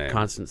dumb name.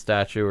 Constant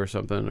Statue or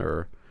something,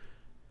 or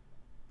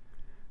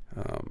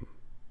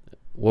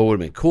What would have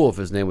been cool if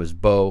his name was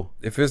Bo?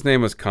 If his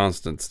name was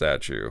Constant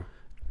Statue,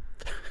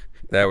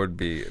 that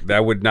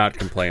would not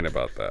complain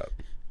about that.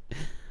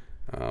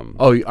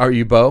 Oh, are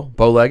you Bo?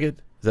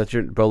 Bow-legged? Is that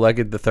your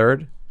Bow-legged the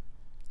third?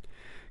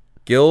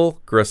 Gil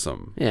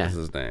Grissom Yeah, is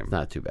his name.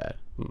 Not too bad.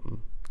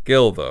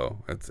 Gil,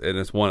 though.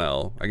 It's one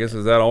L. I guess,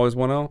 is that always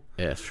one L?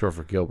 Yeah, it's short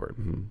for Gilbert.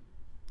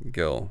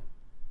 Gil.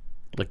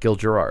 Like Gil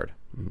Gerard.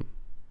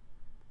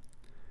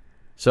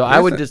 So I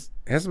would just...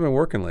 He hasn't been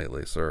working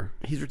lately, sir.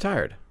 He's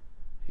retired.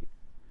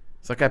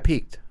 It's like I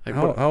peaked. Like,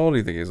 How old do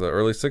you think he's? The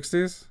early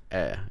 60s?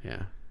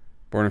 yeah.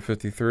 Born in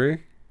 53?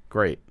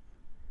 Great.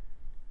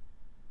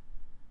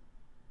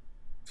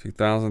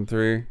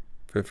 2003?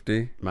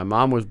 50? My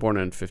mom was born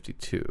in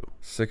 52.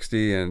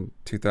 60 in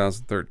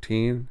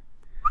 2013?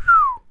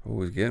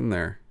 Oh, he's getting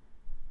there.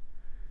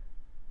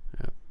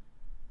 Yeah.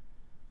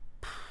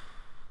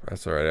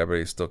 That's all right. I bet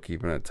he's still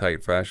keeping it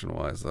tight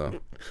fashion-wise, though.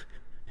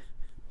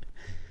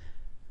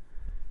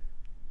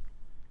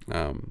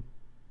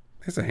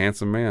 He's a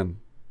handsome man.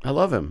 I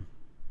love him.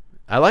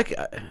 I like...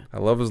 I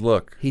love his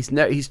look. He's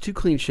too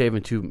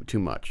clean-shaven too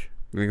much.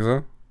 You think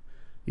so?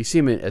 You see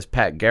him as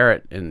Pat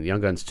Garrett in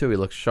Young Guns 2. He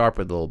looks sharp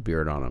with a little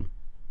beard on him.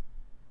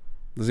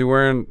 Is he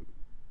wearing...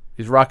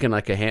 He's rocking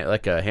like a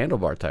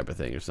handlebar type of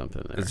thing or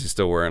something. There. Is he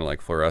still wearing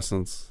like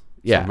fluorescence?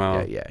 Yeah,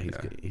 somehow? yeah.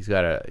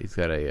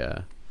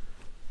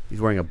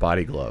 He's wearing a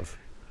body glove.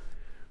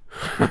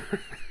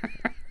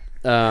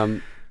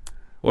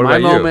 What my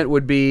about moment you?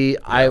 would be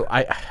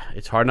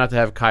it's hard not to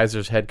have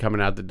Kaiser's head coming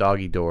out the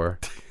doggy door.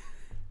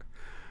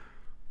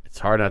 It's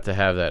hard not to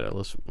have that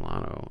Alyssa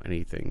Milano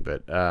anything,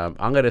 but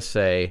I'm gonna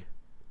say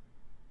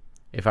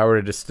if I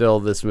were to distill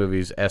this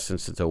movie's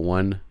essence into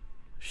one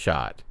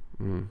shot.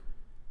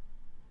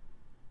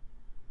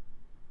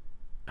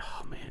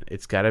 Oh man,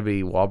 it's got to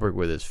be Wahlberg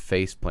with his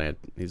face plant.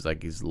 He's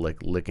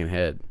licking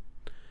head.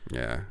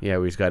 Yeah. Yeah,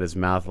 where he's got his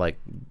mouth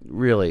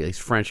really, he's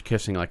French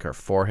kissing like her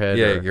forehead.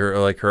 Yeah, you're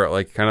like her,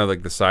 like kind of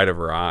like the side of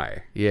her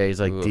eye. Yeah,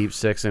 he's like deep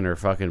sixing her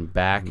fucking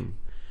back. Is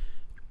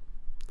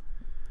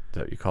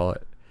that what you call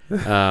it?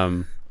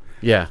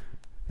 Yeah.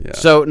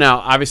 So now,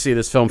 obviously,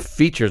 this film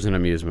features an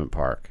amusement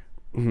park.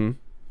 Mm-hmm.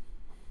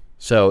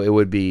 So it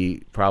would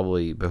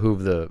probably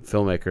behoove the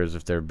filmmakers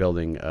if they're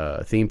building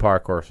a theme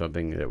park or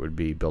something that would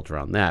be built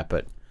around that.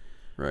 But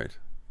right,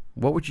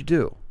 what would you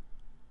do?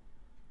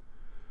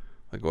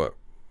 Like what?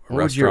 A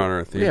restaurant or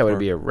a theme park? Yeah, would it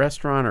be a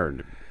restaurant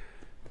or?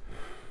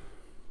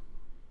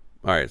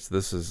 All right, so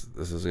this is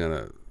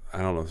gonna. I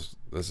don't know.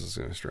 This is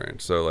gonna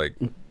strange. So like,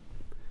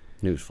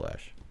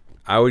 newsflash.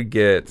 I would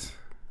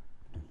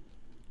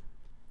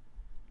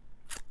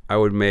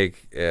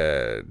make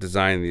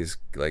design these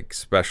like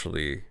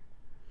specialty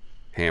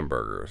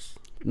hamburgers.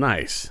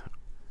 Nice.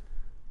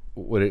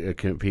 Would it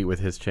compete with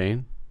his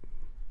chain?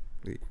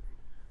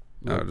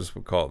 No, just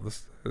would call it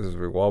this. This is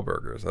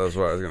Wahlburgers. That's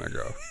where I was gonna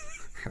go.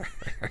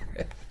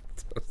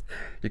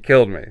 You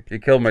killed me. You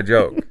killed my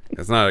joke.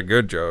 It's not a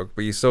good joke,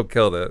 but you still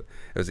killed it.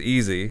 It was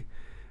easy.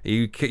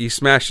 You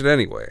smashed it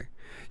anyway.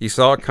 You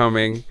saw it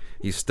coming.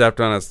 You stepped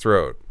on its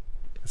throat.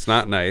 It's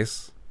not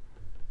nice.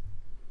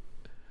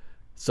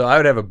 So I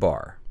would have a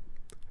bar.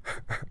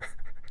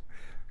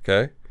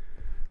 Okay?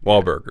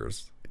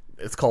 Wahlburgers.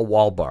 It's called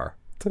Wall Bar.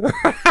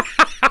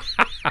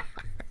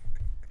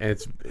 And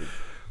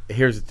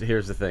here's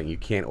the thing. You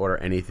can't order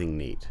anything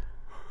neat.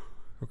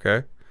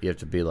 Okay? You have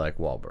to be like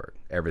Wahlberg.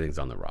 Everything's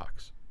on the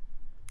rocks.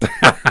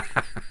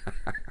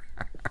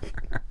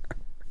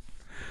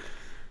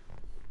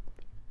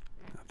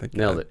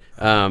 Nailed it.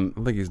 I don't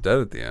think he's dead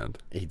at the end.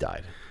 He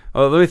died.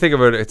 Oh, let me think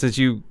about it. Since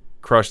you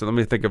crushed it, let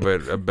me think of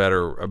a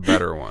better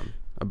one.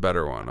 A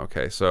better one.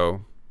 Okay,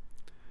 so,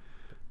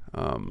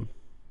 I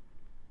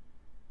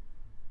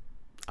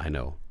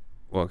know.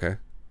 Well, okay.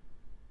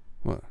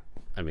 What?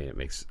 I mean, it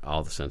makes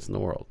all the sense in the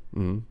world.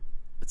 Mm-hmm.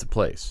 It's a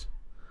place.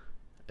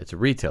 It's a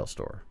retail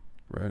store.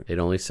 Right. It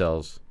only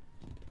sells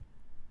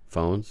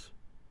phones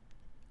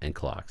and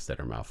clocks that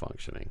are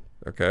malfunctioning.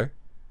 Okay.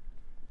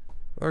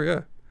 Oh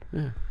yeah.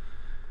 Yeah.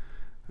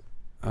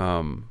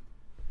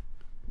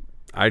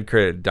 I'd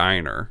create a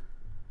diner,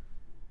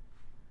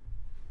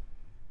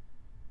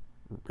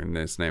 and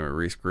let's name it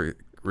Reese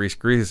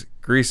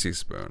Greasy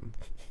Spoon.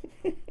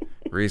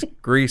 Reese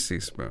Greasy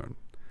Spoon.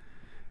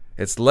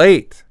 It's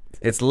late.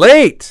 It's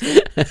late.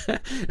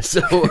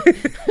 So,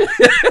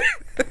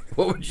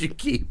 what would you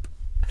keep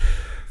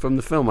from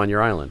the film on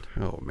your island?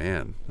 Oh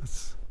man,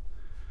 that's.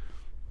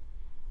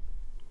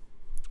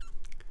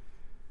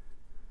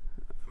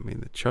 I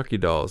mean, the Chucky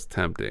doll is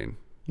tempting.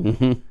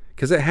 Mm-hmm.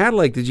 Because it had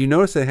did you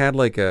notice it had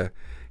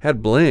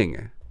had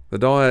bling? The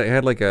doll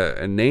had like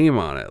a name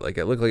on it. Like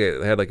it looked like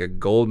it had like a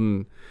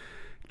golden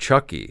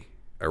Chucky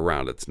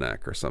around its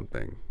neck or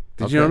something.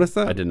 Did you notice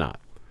that? I did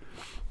not.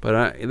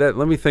 But let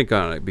me think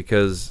on it,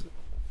 because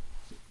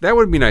that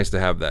would be nice to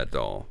have that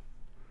doll.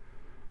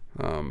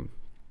 What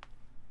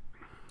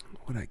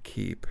would I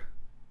keep?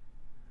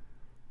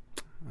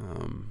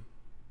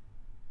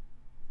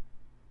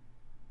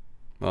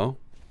 Well,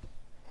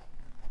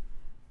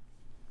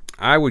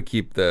 I would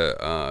keep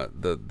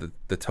the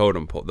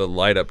totem pole, the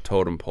light up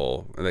totem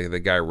pole the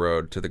guy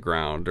rode to the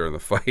ground during the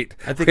fight.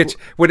 I think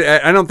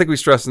I don't think we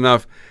stress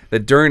enough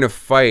that during a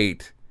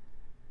fight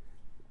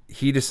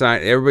he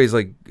decided everybody's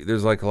like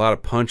there's like a lot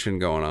of punching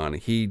going on.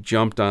 He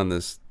jumped on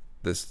this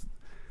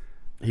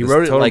he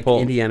rode it totem like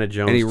pole, Indiana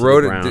Jones and he to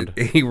rode the ground.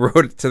 he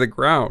rode it to the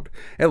ground.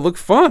 It looked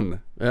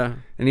fun. Yeah.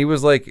 And he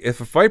was like,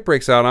 if a fight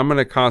breaks out, I'm going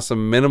to cause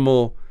some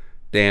minimal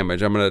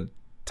damage. I'm going to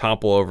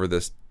topple over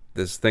this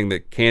thing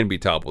that can be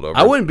toppled over.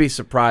 I wouldn't be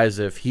surprised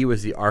if he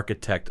was the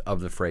architect of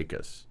the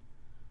fracas.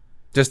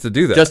 Just to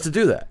do that. Just to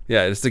do that.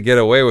 Yeah, just to get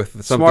away with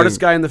something. Smartest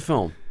guy in the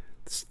film.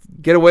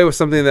 Get away with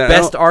something that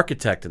Best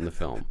architect in the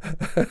film.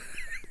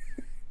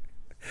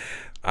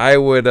 I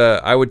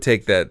would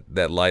take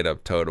that light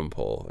up totem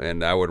pole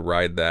and I would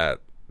ride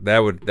that.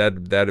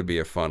 That'd be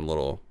a fun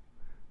little.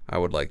 I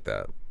would like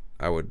that.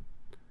 I would.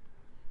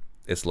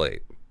 It's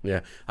late.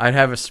 Yeah, I'd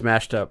have a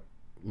smashed up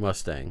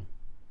Mustang.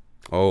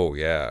 Oh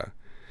yeah.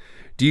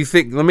 Do you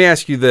think? Let me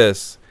ask you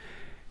this.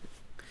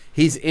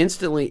 He's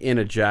instantly in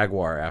a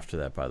Jaguar after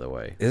that. By the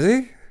way, Is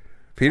he?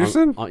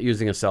 Peterson?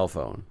 using a cell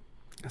phone.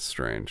 That's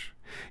strange.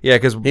 Yeah,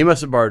 because He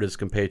must have borrowed his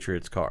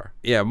compatriot's car.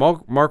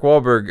 Mark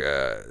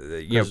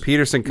Wahlberg.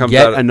 Peterson comes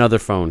Yet out another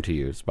phone to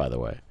use. By the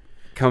way,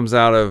 comes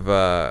out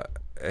of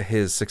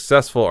his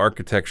successful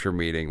architecture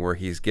meeting where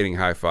he's getting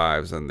high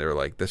fives and they're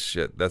like, "This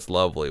shit, that's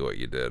lovely what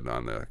you did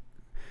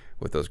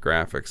with those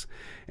graphics,"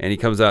 and he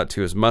comes out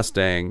to his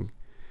Mustang,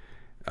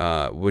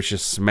 which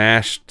is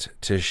smashed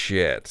to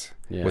shit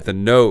with a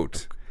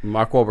note.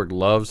 Mark Wahlberg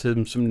loves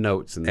him some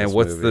notes in this And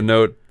what's movie. the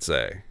note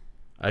say?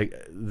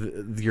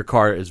 Your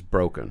car is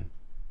broken.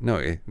 No.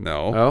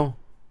 Oh,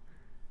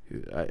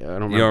 I don't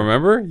remember. You don't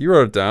remember? You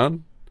wrote it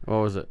down.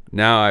 What was it?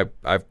 Now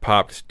I've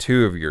popped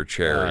 2 of your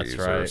cherries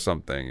That's right. or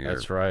something.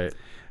 That's right.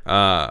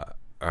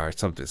 Or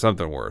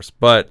something worse.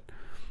 But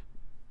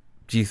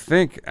do you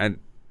think that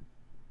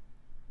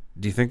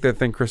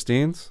thing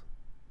Christine's?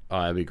 Oh,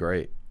 that'd be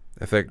great.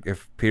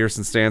 If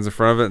Peterson stands in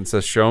front of it and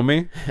says, "Show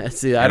me,"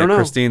 See, I don't know.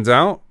 Christine's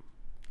out.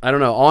 I don't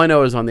know. All I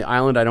know is on the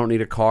island, I don't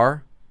need a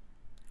car,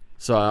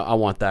 so I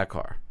want that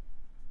car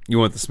You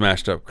want the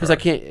smashed up car because I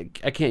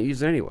can't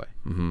use it anyway.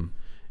 Mm-hmm.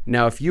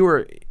 Now, if you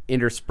were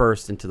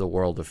interspersed into the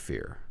world of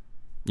fear,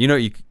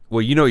 you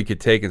could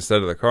take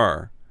instead of the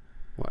car.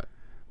 what?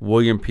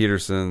 William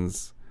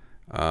Peterson's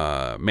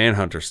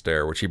Manhunter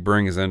stare, which he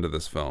brings into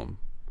this film.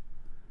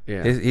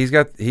 Yeah,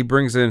 He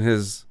brings in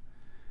his.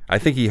 I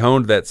think he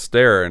honed that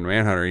stare in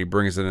Manhunter. He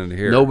brings it into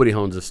here. nobody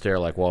hones a stare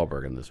like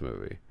Wahlberg in this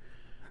movie.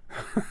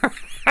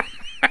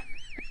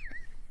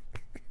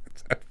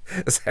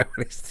 Is that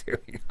what he's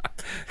doing?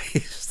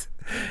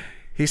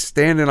 He's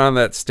standing on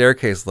that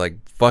staircase like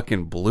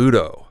fucking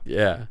Bluto.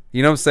 Yeah.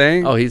 You know what I'm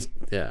saying? Oh,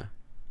 yeah.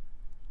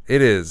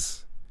 It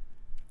is.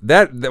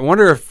 I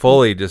wonder if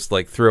Foley just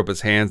like threw up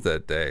his hands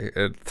that day.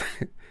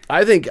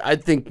 I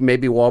think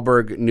maybe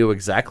Wahlberg knew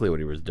exactly what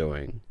he was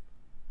doing.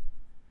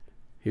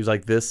 He was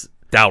like this.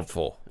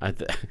 Doubtful.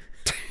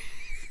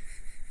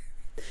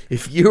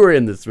 If you were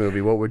in this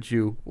movie, what would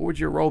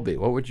your role be?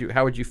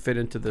 How would you fit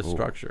into this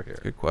structure here?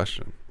 Good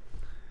question.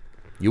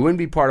 You wouldn't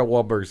be part of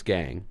Wahlberg's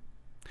gang.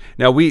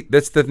 Now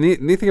that's the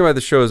neat thing about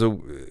the show is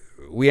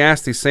we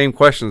ask these same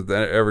questions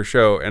at every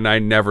show, and I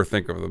never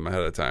think of them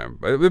ahead of time.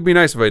 But it would be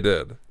nice if I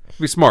did.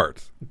 It'd be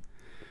smart.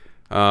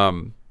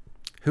 Who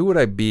would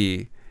I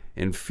be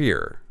in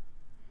Fear?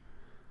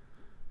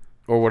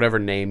 Or whatever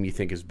name you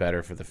think is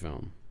better for the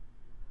film.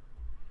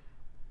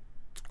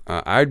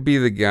 I'd be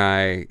the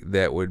guy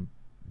that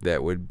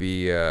would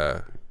be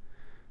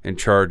in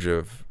charge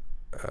of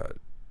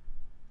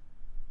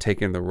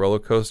taking the roller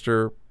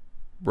coaster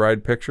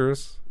ride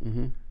pictures.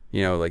 Mm-hmm.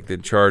 You know, like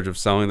in charge of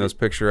selling those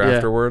pictures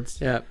afterwards.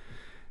 Yeah.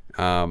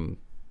 You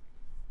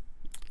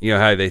know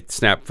how they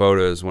snap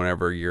photos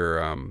whenever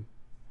you're on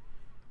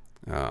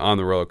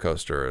the roller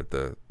coaster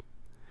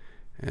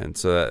and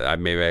so that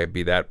maybe I'd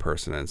be that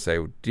person and say,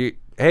 do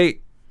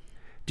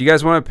you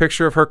guys want a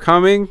picture of her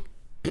coming?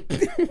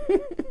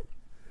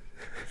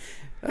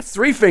 That's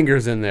 3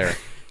 fingers in there.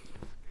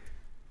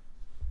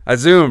 I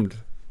zoomed.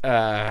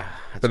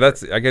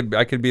 That's I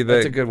could be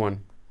a good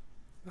one.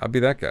 I'll be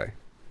that guy.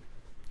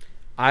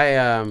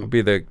 I'll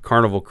be the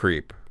carnival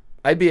creep.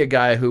 I'd be a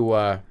guy who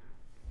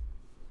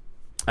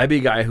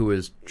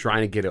is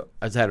trying to get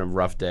has had a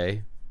rough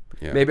day.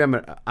 Yeah. Maybe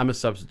I'm a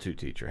substitute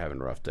teacher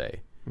having a rough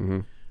day. Mm-hmm.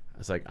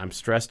 It's like I'm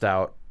stressed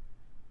out.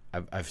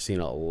 I've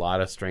seen a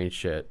lot of strange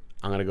shit.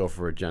 I'm gonna go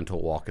for a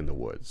gentle walk in the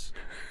woods,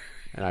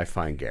 and I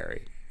find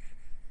Gary.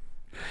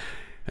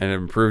 And it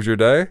improves your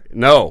day?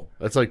 No,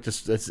 that's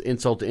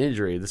insult to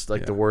injury. This is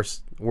like the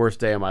worst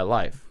day of my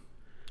life.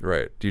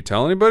 Right. Do you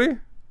tell anybody?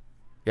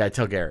 Yeah, I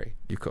tell Gary.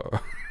 You call. Do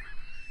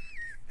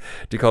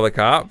you call the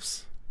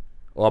cops?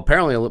 Well,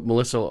 apparently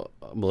Alyssa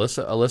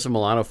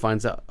Milano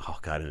finds out. Oh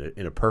God!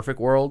 In a perfect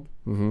world,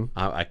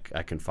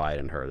 I confide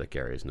in her that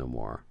Gary is no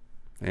more.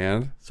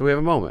 And so we have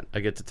a moment. I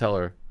get to tell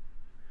her,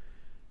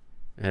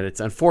 and it's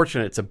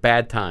unfortunate. It's a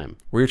bad time.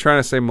 Were you trying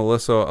to say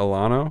Melissa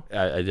Alano?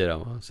 I did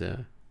almost. Yeah,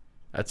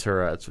 that's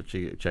her. That's what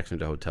she checks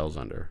into hotels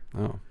under.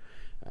 Oh,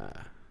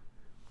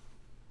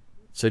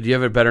 So do you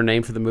have a better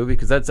name for the movie?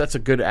 Because that's a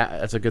good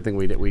thing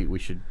we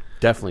should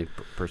definitely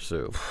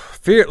pursue.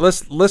 Fear.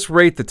 Let's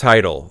rate the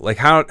title. Like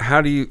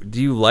how do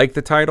you like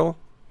the title?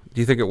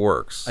 Do you think it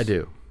works? I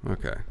do.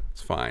 Okay,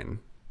 it's fine.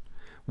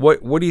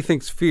 What do you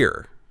think's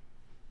fear?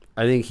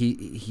 I think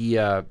he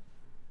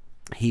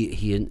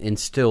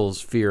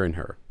instills fear in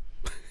her.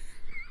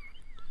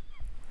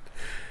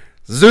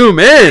 Zoom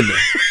in.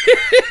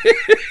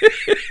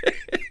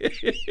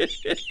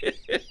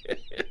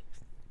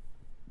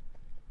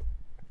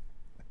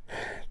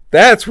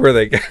 That's where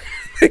they got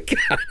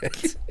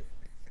it.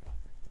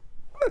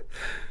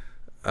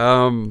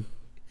 I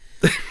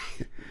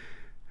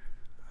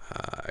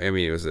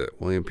mean, was it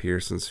William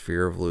Peterson's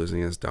fear of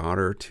losing his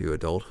daughter to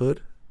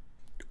adulthood?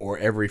 Or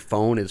every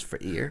phone is for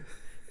ear.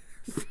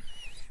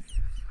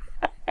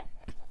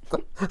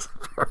 It's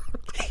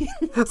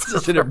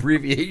just an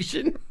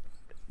abbreviation.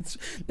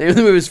 Name of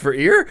the movie is For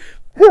Ear.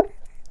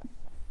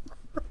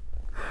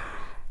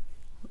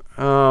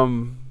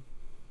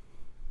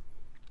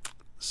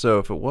 So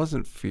if it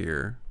wasn't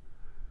fear,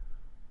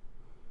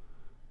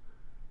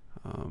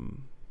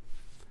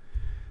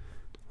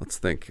 let's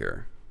think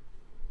here.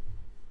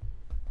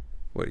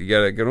 What, you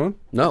got a good one?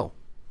 No.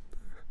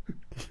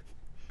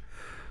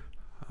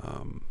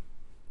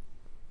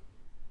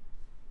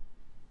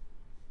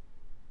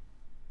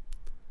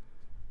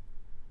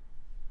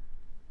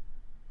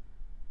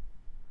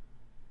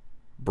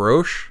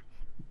 Broche?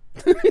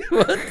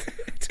 What?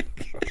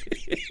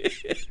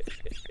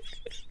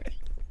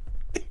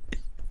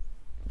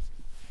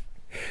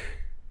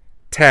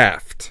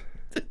 Taft.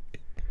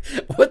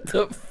 What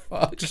the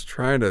fuck? Just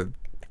trying to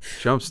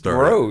jumpstart.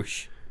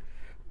 Broche.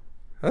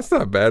 That's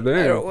not a bad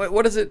name.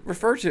 What does it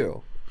refer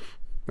to?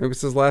 Maybe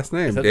it's his last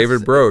name, Is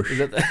David that Broche. Is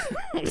that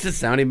the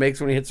sound he makes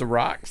when he hits the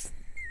rocks?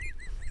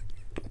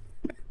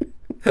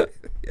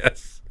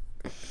 Yes.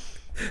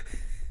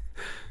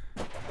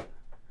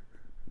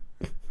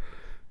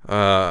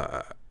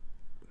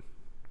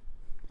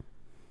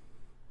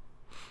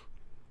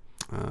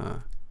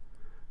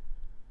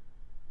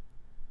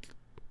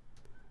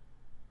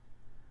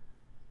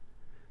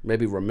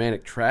 Maybe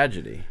romantic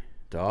tragedy,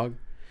 dog.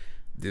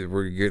 That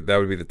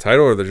would be the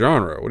title or the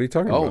genre. What are you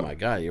talking about? Oh my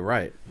god, you're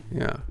right.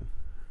 Yeah.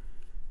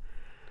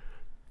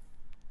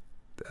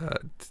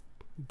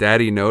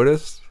 Daddy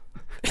Notice?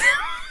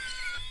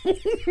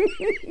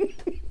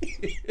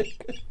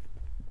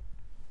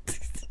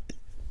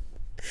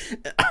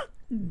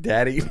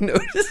 Daddy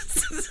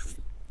notices.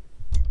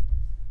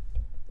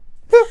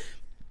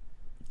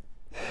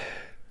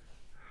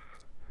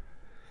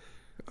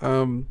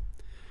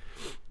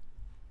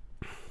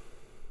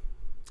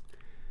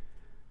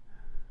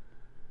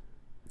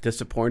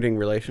 Disappointing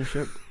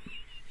relationship.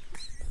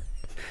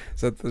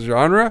 Is that the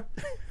genre?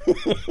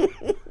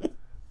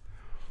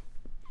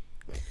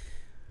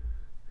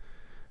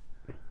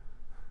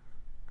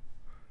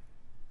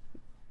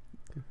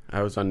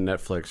 I was on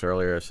Netflix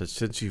earlier. I said,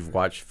 since you've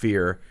watched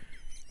Fear,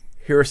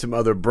 here are some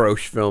other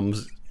Broche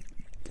films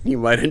you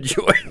might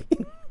enjoy.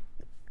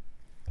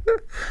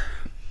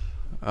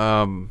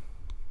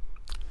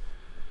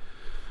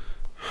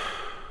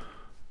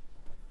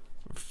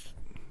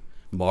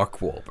 Mark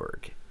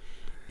Wahlberg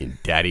in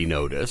Daddy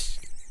Notice.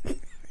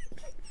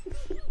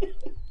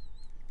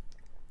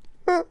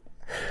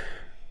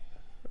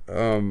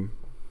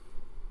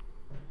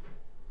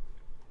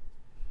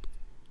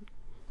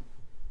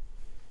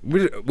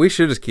 We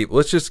should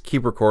let's just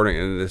keep recording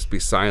and just be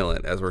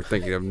silent as we're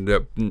thinking of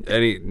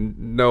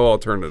no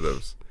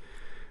alternatives.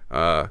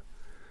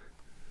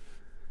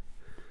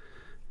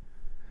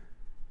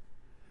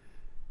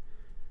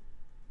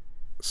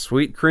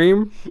 Sweet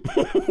cream?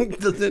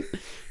 Doesn't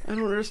I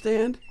don't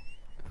understand.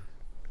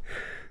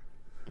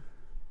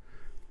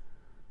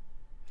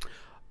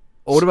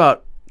 What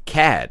about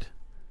CAD?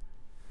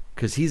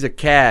 Because he's a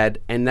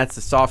CAD, and that's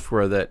the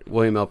software that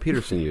William L.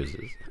 Peterson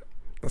uses.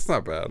 That's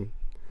not bad.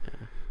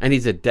 And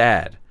he's a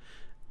dad.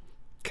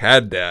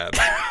 CAD dad.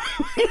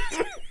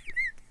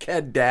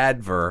 CAD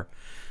dadver.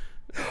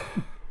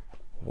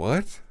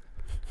 What?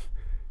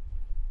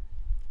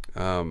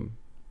 I'm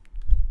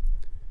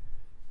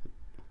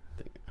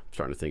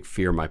starting to think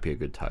Fear might be a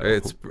good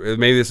title.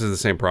 Maybe this is the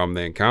same problem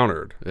they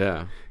encountered.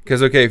 Yeah.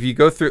 Because if you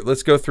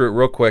let's go through it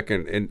real quick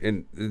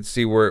and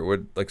see where it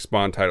would like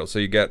spawn titles. So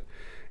you get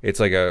it's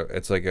like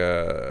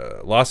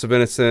a loss of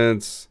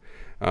innocence,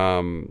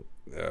 I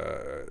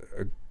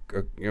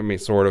mean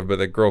sort of, but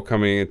the girl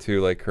coming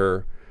into like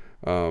her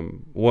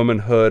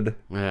womanhood.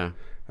 Yeah.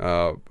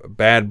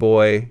 Bad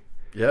boy.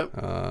 Yep.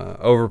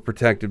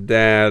 Overprotective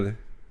dad.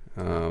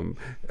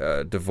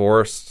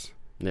 Divorced.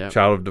 Yeah.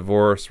 Child of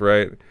divorce,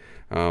 right?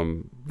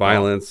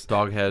 Violence.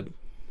 Doghead.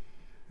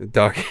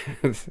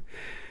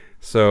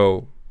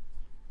 So,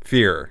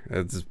 Fear.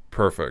 It's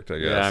perfect, I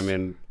guess. Yeah, I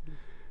mean,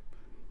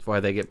 that's why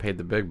they get paid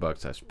the big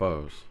bucks, I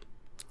suppose.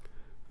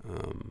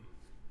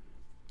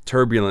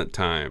 Turbulent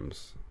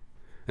times.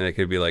 And it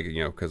could be like,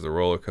 because the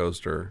roller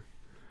coaster.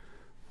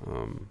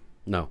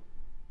 No.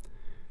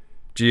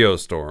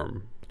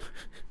 Geostorm.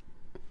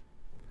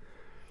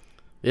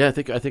 Yeah, I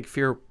think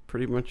fear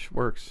pretty much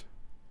works.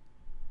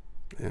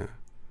 Yeah.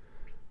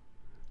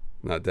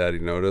 Not Daddy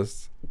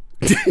noticed.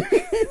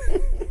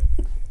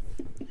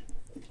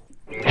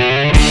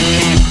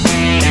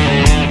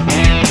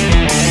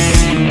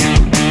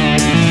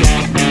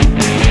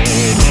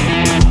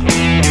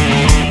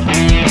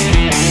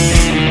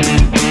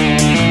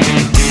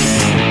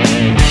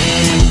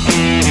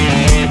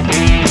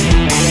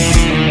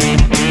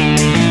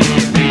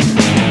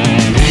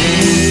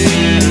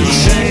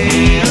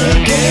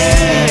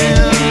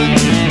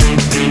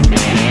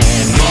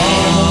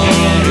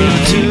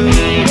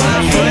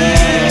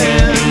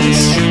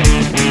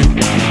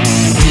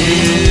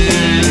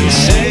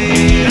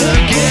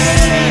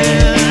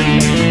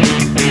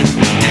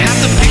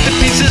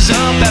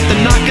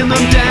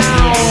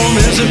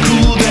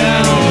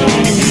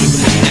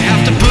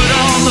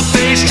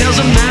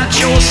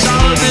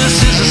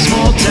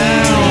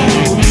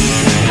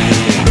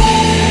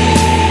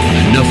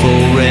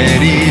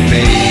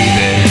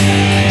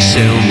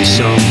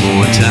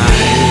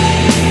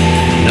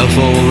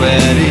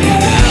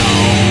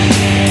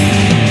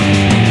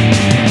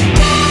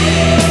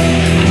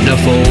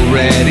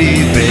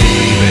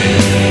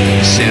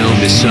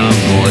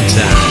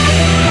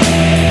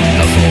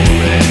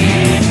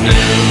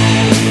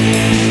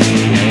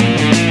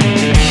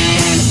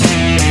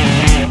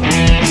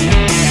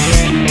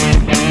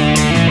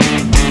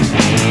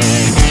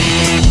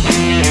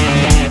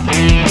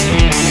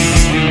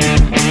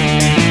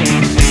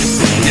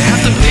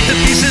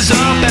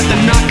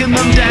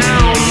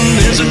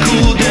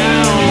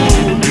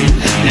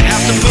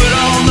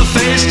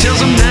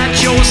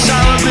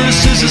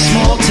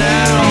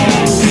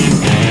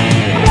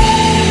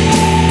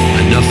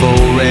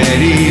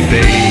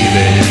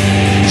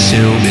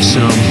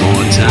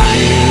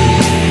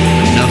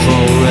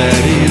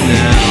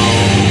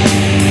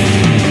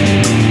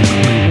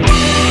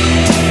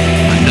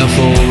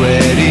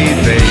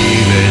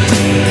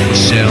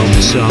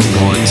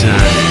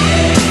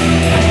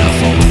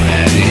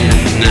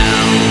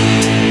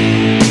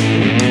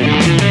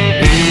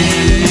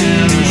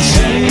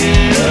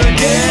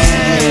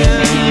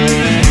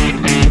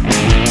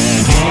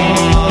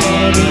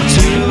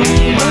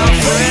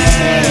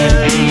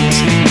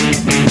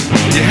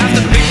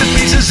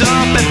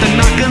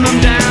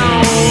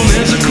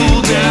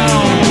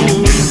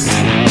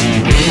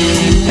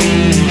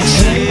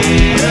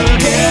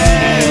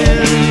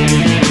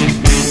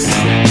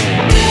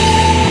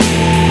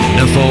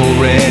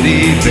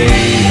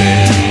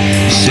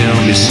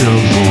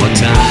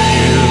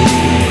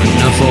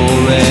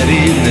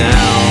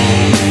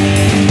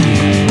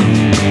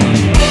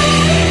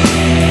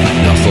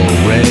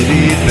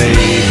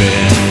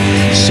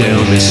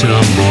 Some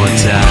more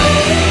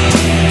time.